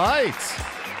 All right.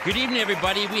 Good evening,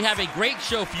 everybody. We have a great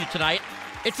show for you tonight.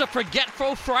 It's a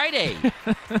Forgetful Friday.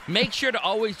 Make sure to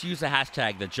always use the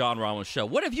hashtag The John Ramos Show.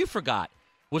 What have you forgot?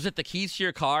 Was it the keys to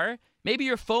your car? Maybe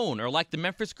your phone, or like the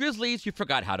Memphis Grizzlies, you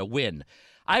forgot how to win.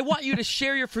 I want you to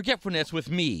share your forgetfulness with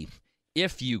me,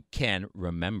 if you can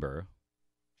remember.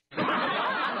 Ooh, man.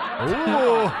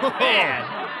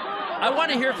 I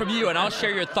want to hear from you, and I'll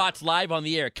share your thoughts live on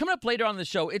the air. Coming up later on the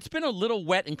show, it's been a little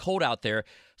wet and cold out there,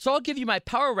 so I'll give you my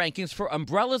power rankings for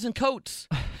umbrellas and coats.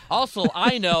 Also,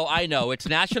 I know, it's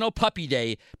National Puppy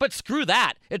Day, but screw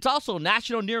that. It's also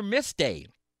National Near Miss Day.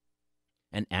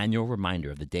 An annual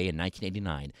reminder of the day in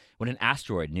 1989 when an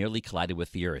asteroid nearly collided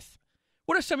with the Earth.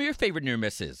 What are some of your favorite near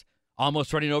misses?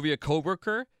 Almost running over your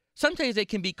coworker? Sometimes they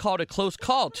can be called a close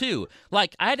call, too.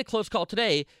 Like, I had a close call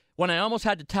today when I almost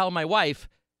had to talk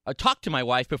to my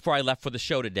wife before I left for the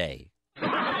show today.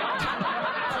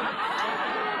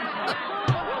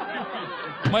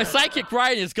 My sidekick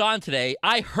Ryan is gone today.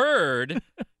 I heard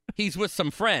he's with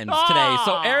some friends today.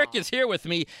 So Eric is here with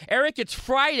me. Eric, it's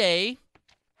Friday.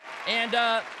 And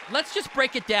let's just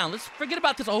break it down. Let's forget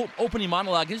about this opening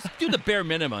monologue and just do the bare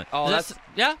minimum.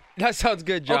 Yeah? That sounds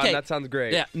good, John. Okay. That sounds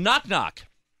great. Yeah, knock, knock.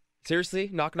 Seriously?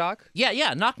 Knock, knock?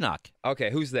 Yeah, knock, knock.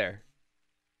 Okay, who's there?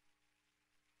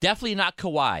 Definitely not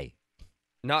Kawhi.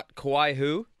 Not Kawhi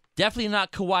who? Definitely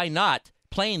not Kawhi not.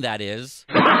 Playing, that is.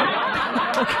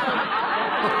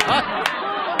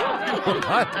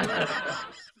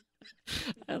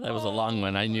 That was a long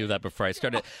one. I knew that before I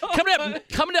started.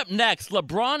 Coming up next,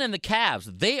 LeBron and the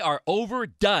Cavs. They are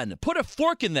overdone. Put a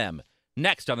fork in them.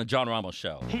 Next on the John Ramos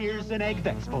Show. Here's an egg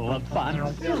that's full of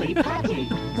fun. Silly putty.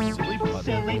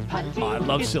 Silly putty. Oh, I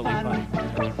love silly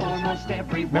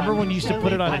putty. Remember when you used to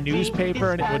put it on a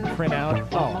newspaper and it would print out?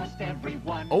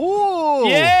 Oh.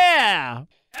 Yeah.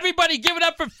 Everybody give it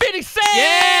up for 50 Cent.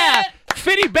 Yeah.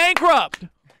 50 bankrupt.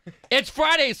 It's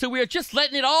Friday, so we are just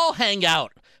letting it all hang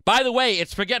out. By the way,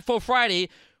 it's Forgetful Friday.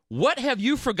 What have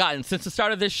you forgotten since the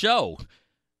start of this show?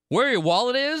 Where your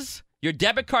wallet is? Your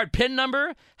debit card PIN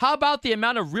number? How about the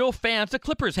amount of real fans the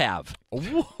Clippers have?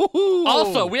 Ooh.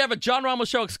 Also, we have a John Ramos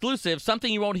Show exclusive,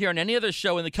 something you won't hear on any other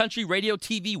show in the country, radio,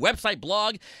 TV, website,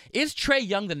 blog. Is Trae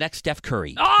Young the next Steph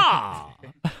Curry?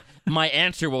 My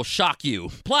answer will shock you.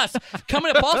 Plus,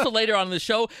 coming up also later on in the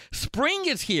show, spring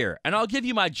is here, and I'll give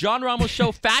you my John Ramos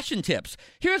Show fashion tips.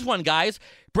 Here's one, guys.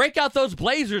 Break out those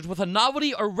blazers with a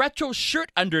novelty or retro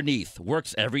shirt underneath.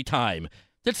 Works every time.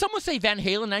 Did someone say Van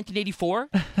Halen 1984?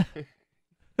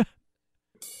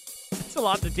 That's a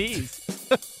lot to tease.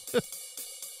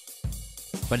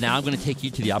 But now I'm going to take you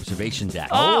to the observation deck.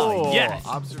 Oh, yes.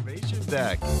 Observation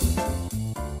deck.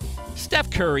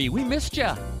 Steph Curry, we missed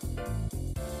ya.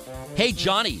 Hey,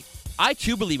 Johnny, I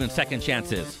too believe in second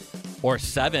chances. Or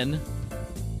 7.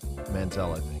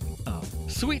 Manziel, I think. Oh.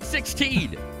 Sweet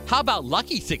 16. How about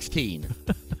Lucky 16?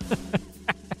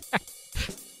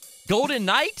 Golden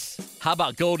Knights? How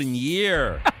about Golden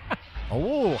Year?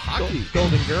 Oh, hockey.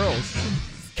 Golden Girls.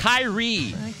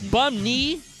 Kyrie. Bum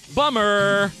knee?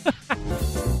 Bummer.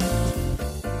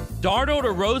 Darnold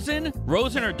or Rosen?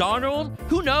 Rosen or Darnold?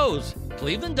 Who knows?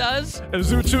 Cleveland does.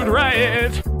 Zoot suit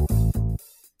riot.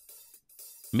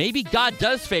 Maybe God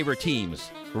does favor teams.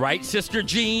 Right, Sister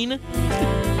Jean?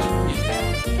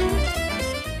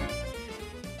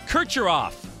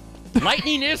 Kucherov.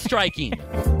 Lightning is striking.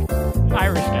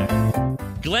 Irish guy.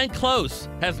 Glenn Close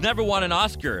has never won an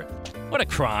Oscar. What a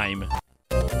crime.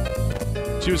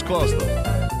 She was close,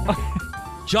 though.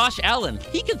 Josh Allen,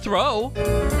 he can throw.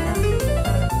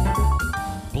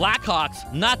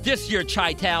 Blackhawks, not this year,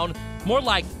 Chi-Town. More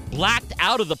like blacked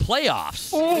out of the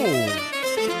playoffs. Oh.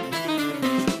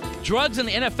 Drugs in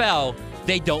the NFL,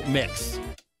 they don't mix.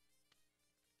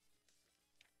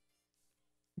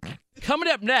 Coming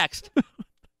up next,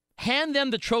 hand them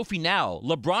the trophy now.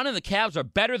 LeBron and the Cavs are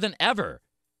better than ever.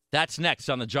 That's next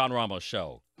on the John Ramos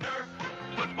Show.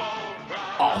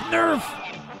 Oh, Nerf.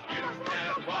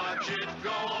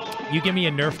 You give me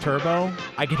a Nerf Turbo,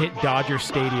 I can hit Dodger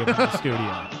Stadium in the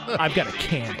studio. I've got a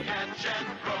cannon.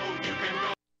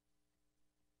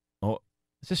 Oh,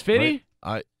 is this Fitty?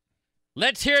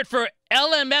 Let's hear it for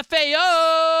LMFAO.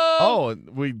 Oh,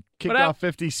 we kicked off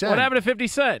 50 Cent. What happened to 50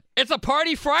 Cent? It's a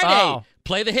party Friday. Oh.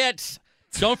 Play the hits.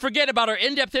 Don't forget about our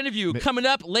in-depth interview coming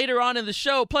up later on in the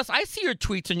show. Plus, I see your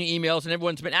tweets and your emails, and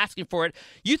everyone's been asking for it.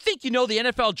 You think you know the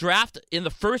NFL draft in the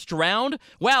first round?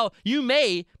 Well, you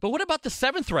may, but what about the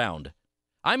 7th round?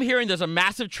 I'm hearing there's a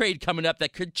massive trade coming up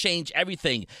that could change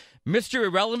everything. Mr.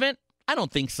 Irrelevant? I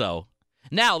don't think so.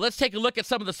 Now, let's take a look at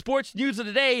some of the sports news of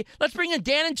the day. Let's bring in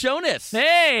Dan and Jonas.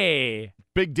 Hey!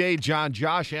 Big day, John.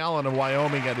 Josh Allen of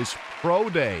Wyoming at his pro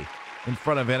day in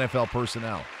front of NFL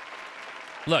personnel.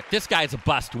 Look, this guy's a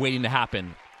bust waiting to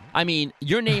happen. I mean,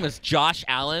 your name is Josh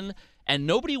Allen, and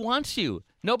nobody wants you.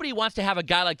 Nobody wants to have a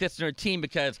guy like this in their team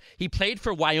because he played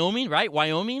for Wyoming, right?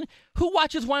 Wyoming? Who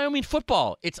watches Wyoming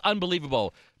football? It's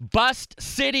unbelievable. Bust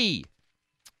City.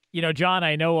 You know, John,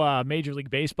 I know Major League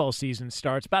Baseball season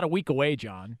starts about a week away,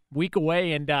 John. Week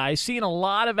away, and I've seen a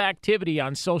lot of activity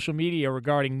on social media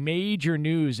regarding major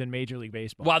news in Major League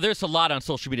Baseball. Well, there's a lot on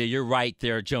social media. You're right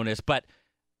there, Jonas, but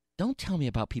don't tell me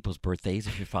about people's birthdays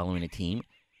if you're following a team.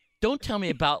 Don't tell me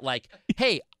about, like,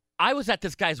 hey, I was at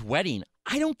this guy's wedding.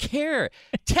 I don't care.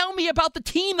 Tell me about the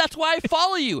team. That's why I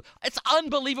follow you. It's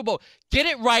unbelievable. Get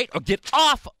it right or get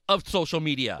off of social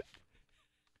media.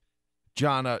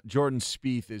 John, Jordan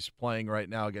Spieth is playing right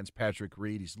now against Patrick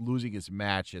Reed. He's losing his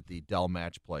match at the Dell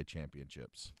Match Play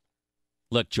Championships.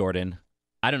 Look, Jordan,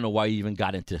 I don't know why you even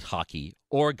got into hockey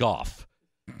or golf.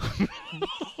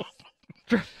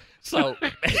 So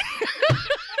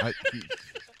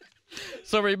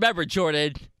remember,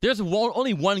 Jordan, there's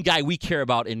only one guy we care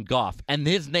about in golf, and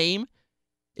his name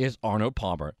is Arnold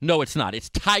Palmer. No, it's not. It's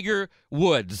Tiger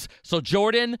Woods. So,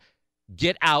 Jordan,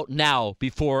 get out now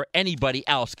before anybody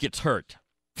else gets hurt.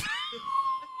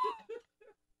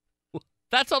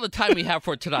 That's all the time we have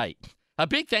for tonight. A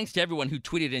big thanks to everyone who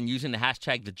tweeted in using the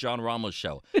hashtag The John Ramos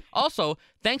Show. Also,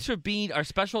 thanks for being our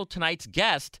special tonight's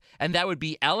guest, and that would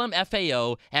be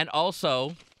LMFAO and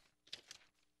also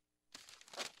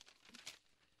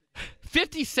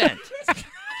 50 Cent.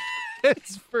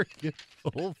 It's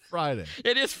Forgetful Friday.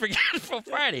 It is Forgetful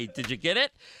Friday. Did you get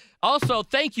it? Also,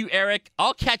 thank you, Eric.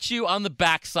 I'll catch you on the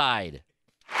backside.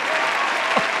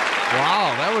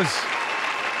 Wow, that was...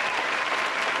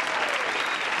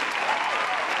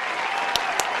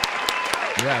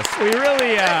 Yes, we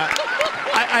really.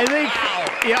 I think. Wow.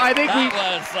 Yeah, I think we.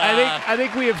 Was, I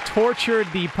think we have tortured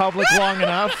the public long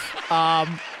enough.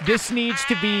 This needs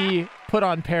to be put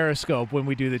on Periscope when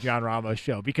we do the John Ramos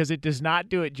Show because it does not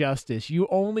do it justice. You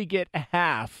only get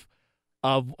half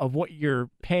of what you're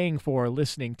paying for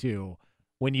listening to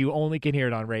when you only can hear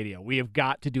it on radio. We have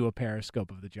got to do a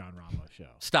Periscope of the John Ramos Show.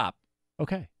 Stop.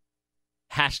 Okay.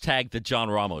 Hashtag the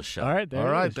John Ramos Show. All right,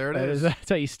 there it is. That's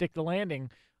how you stick the landing.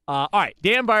 All right,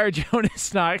 Dan Byer,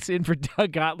 Jonas Knox in for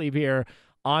Doug Gottlieb here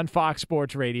on Fox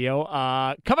Sports Radio.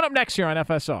 Coming up next here on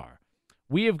FSR,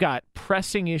 we have got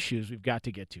pressing issues we've got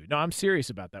to get to. No, I'm serious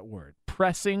about that word.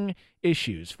 Pressing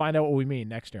issues. Find out what we mean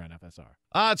next year on FSR.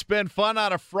 It's been fun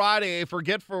on a Friday,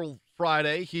 Forgetful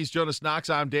Friday. He's Jonas Knox.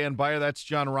 I'm Dan Byer. That's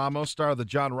John Ramos, star of the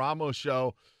John Ramos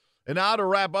Show. And now to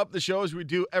wrap up the show as we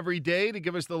do every day to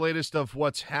give us the latest of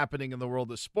what's happening in the world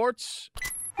of sports.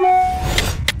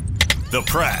 The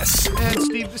Press. And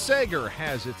Steve DeSager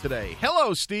has it today.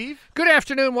 Hello, Steve. Good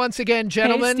afternoon once again,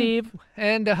 gentlemen. Hey, Steve.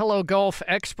 And hello, golf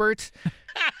expert.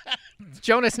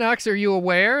 Jonas Knox, are you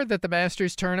aware that the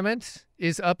Masters Tournament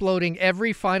is uploading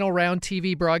every final round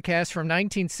TV broadcast from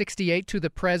 1968 to the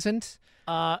present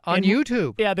on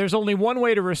YouTube? Yeah, there's only one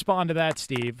way to respond to that,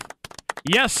 Steve.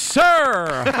 Yes,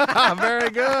 sir. Very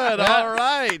good. All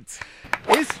right.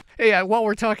 While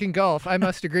we're talking golf, I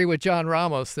must agree with John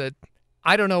Ramos that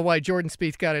I don't know why Jordan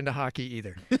Spieth got into hockey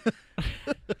either.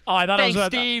 I thought Thanks, it was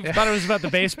about Steve. I thought it was about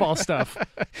the baseball stuff.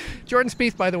 Jordan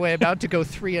Spieth, by the way, about to go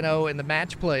 3-0 in the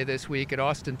match play this week at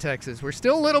Austin, Texas. We're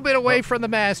still a little bit away from the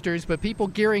Masters, but people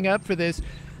gearing up for this.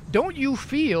 Don't you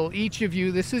feel, each of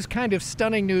you, this is kind of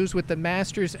stunning news with the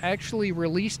Masters actually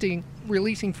releasing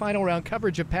final round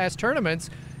coverage of past tournaments,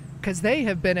 because they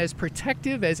have been as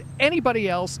protective as anybody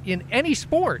else in any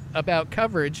sport about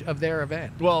coverage of their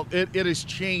event. Well, it has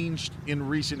changed in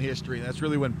recent history. That's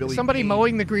really when Billy Somebody Payne,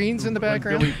 mowing the greens in the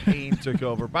background? Billy Payne took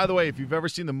over. By the way, if you've ever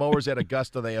seen the mowers at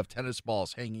Augusta, they have tennis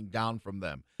balls hanging down from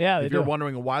them. Yeah, if you're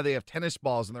wondering why they have tennis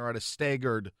balls and they're at a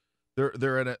staggered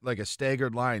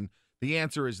line, the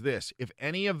answer is this. If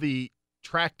any of the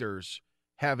tractors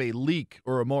have a leak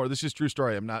or a mower, this is a true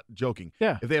story, I'm not joking.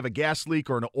 Yeah. If they have a gas leak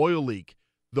or an oil leak,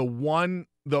 the one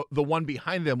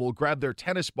behind them will grab their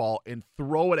tennis ball and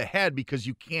throw it ahead because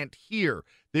you can't hear.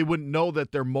 They wouldn't know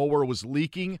that their mower was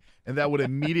leaking, and that would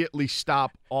immediately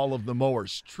stop all of the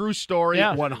mowers. True story,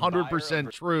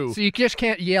 100% true. So you just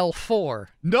can't yell for.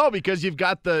 No, because you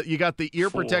got the ear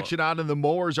protection on and the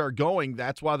mowers are going.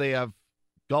 That's why they have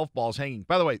golf balls hanging.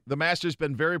 By the way, the Masters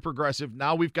been very progressive.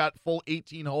 Now we've got full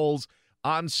 18 holes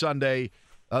on Sunday.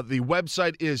 The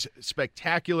website is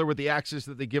spectacular with the access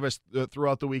that they give us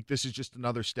throughout the week. This is just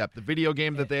another step. The video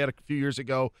game that they had a few years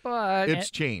ago, it's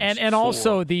changed. And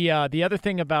also the other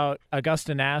thing about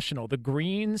Augusta National, the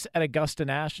greens at Augusta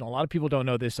National, a lot of people don't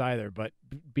know this either, but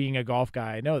being a golf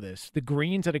guy, I know this. The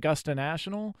greens at Augusta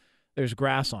National, there's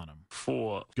grass on them.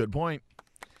 4. Good point.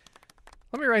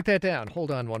 Let me write that down.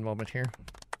 Hold on one moment here.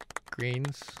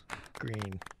 Greens,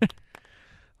 green.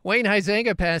 Wayne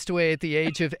Huizenga passed away at the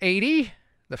age of 80.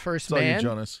 The first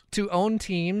man to own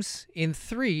teams in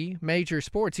 3 major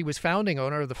sports. He was founding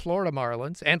owner of the Florida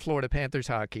Marlins and Florida Panthers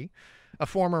hockey, a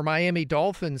former Miami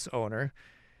Dolphins owner.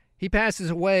 He passes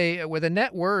away with a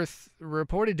net worth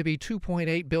reported to be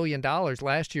 $2.8 billion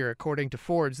last year, according to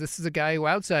Forbes. This is a guy who,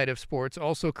 outside of sports,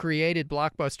 also created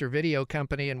Blockbuster Video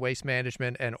Company and Waste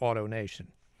Management and AutoNation.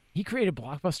 He created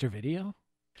Blockbuster Video?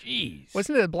 Jeez.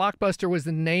 Wasn't it Blockbuster was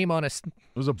the name on a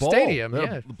bowl. Stadium?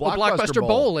 Yeah. Blockbuster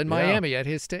Bowl in Miami at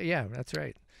his yeah, that's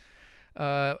right.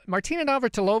 Martina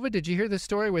Navratilova, did you hear this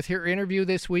story with her interview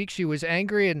this week? She was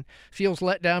angry and feels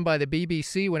let down by the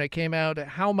BBC when it came out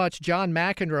how much John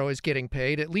McEnroe is getting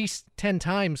paid, at least 10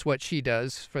 times what she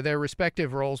does for their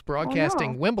respective roles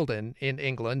broadcasting Wimbledon in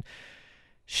England.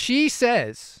 She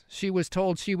says she was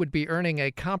told she would be earning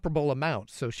a comparable amount,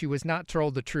 so she was not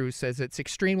told the truth, says it's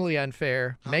extremely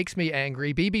unfair, makes me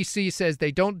angry. BBC says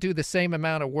they don't do the same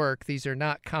amount of work. These are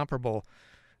not comparable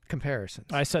comparisons.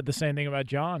 I said the same thing about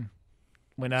John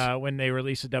when they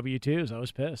released the W-2s. I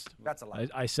was pissed. That's a lie.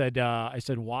 I said,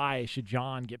 why should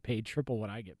John get paid triple what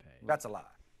I get paid? That's a lie.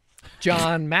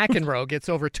 John McEnroe gets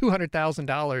over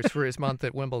 $200,000 for his month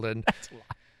at Wimbledon. That's a lie.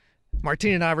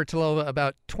 Martina Navratilova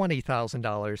about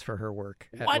 $20,000 for her work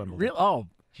at Wimbledon. Really? Oh,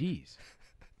 jeez.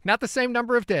 Not the same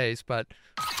number of days, but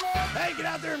Hey, get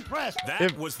out there and press.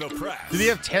 That was the press. Did he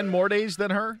have 10 more days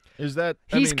than her? Is that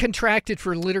he's contracted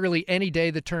for literally any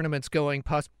day the tournament's going,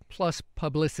 plus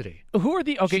publicity. Who are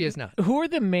the She is not. Who are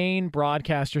the main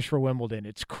broadcasters for Wimbledon?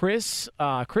 It's Chris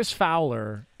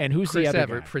Fowler, and who's Chris the other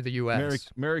Everett guy? for the U.S.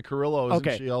 Mary Carrillo,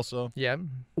 isn't she also? Yeah.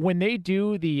 When they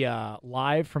do the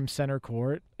live from center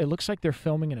court, it looks like they're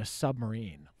filming in a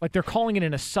submarine. Like they're calling it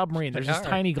in a submarine. There's this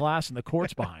tiny glass in the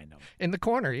courts behind them. In the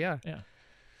corner, yeah.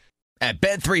 At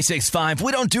Bet365,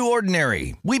 we don't do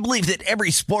ordinary. We believe that every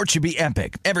sport should be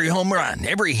epic. Every home run,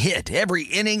 every hit, every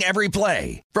inning, every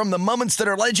play. From the moments that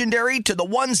are legendary to the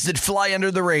ones that fly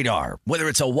under the radar. Whether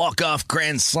it's a walk-off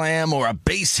grand slam or a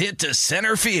base hit to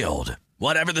center field.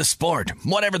 Whatever the sport,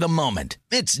 whatever the moment.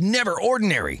 It's never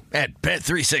ordinary at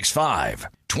Bet365.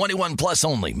 21 plus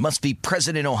only. Must be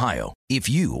present in Ohio. If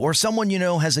you or someone you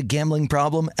know has a gambling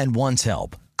problem and wants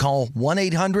help, call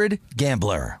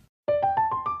 1-800-GAMBLER.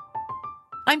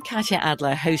 I'm Katya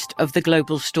Adler, host of The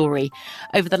Global Story.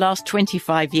 Over the last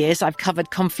 25 years, I've covered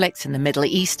conflicts in the Middle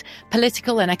East,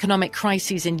 political and economic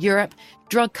crises in Europe,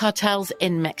 drug cartels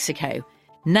in Mexico.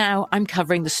 Now I'm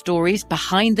covering the stories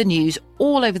behind the news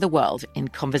all over the world in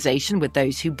conversation with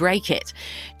those who break it.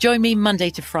 Join me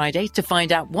Monday to Friday to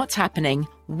find out what's happening,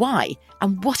 why,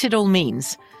 and what it all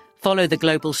means. Follow The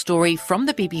Global Story from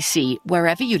the BBC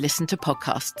wherever you listen to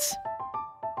podcasts.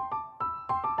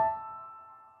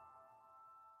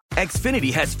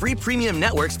 Xfinity has free premium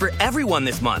networks for everyone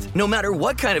this month, no matter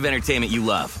what kind of entertainment you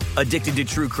love. Addicted to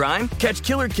true crime? Catch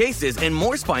killer cases and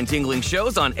more spine-tingling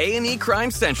shows on A&E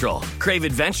Crime Central. Crave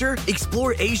adventure?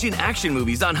 Explore Asian action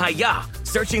movies on Hi-Ya.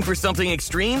 Searching for something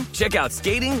extreme? Check out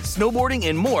skating, snowboarding,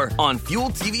 and more on Fuel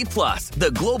TV Plus,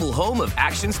 the global home of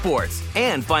action sports.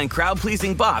 And find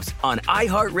crowd-pleasing bops on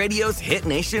iHeartRadio's Hit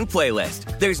Nation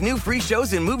playlist. There's new free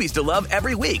shows and movies to love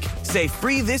every week. Say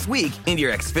free this week in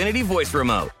your Xfinity voice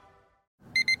remote.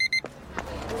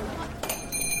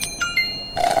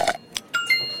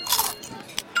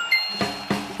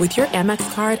 With your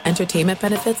Amex card, entertainment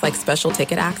benefits like special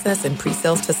ticket access and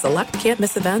pre-sales to select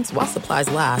can't-miss events while supplies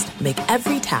last make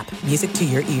every tap music to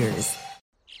your ears.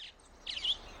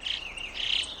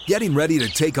 Getting ready to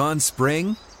take on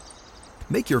spring?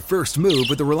 Make your first move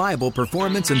with the reliable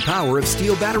performance and power of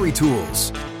Steel battery tools.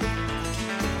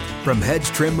 From hedge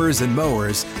trimmers and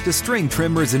mowers to string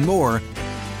trimmers and more,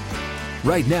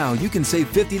 right now you can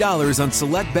save $50 on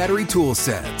select battery tool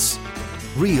sets.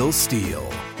 Real Steel.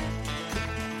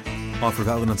 Offer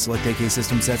valid on select AK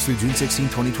system sets through June 16,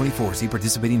 2024. See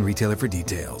participating retailer for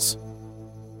details.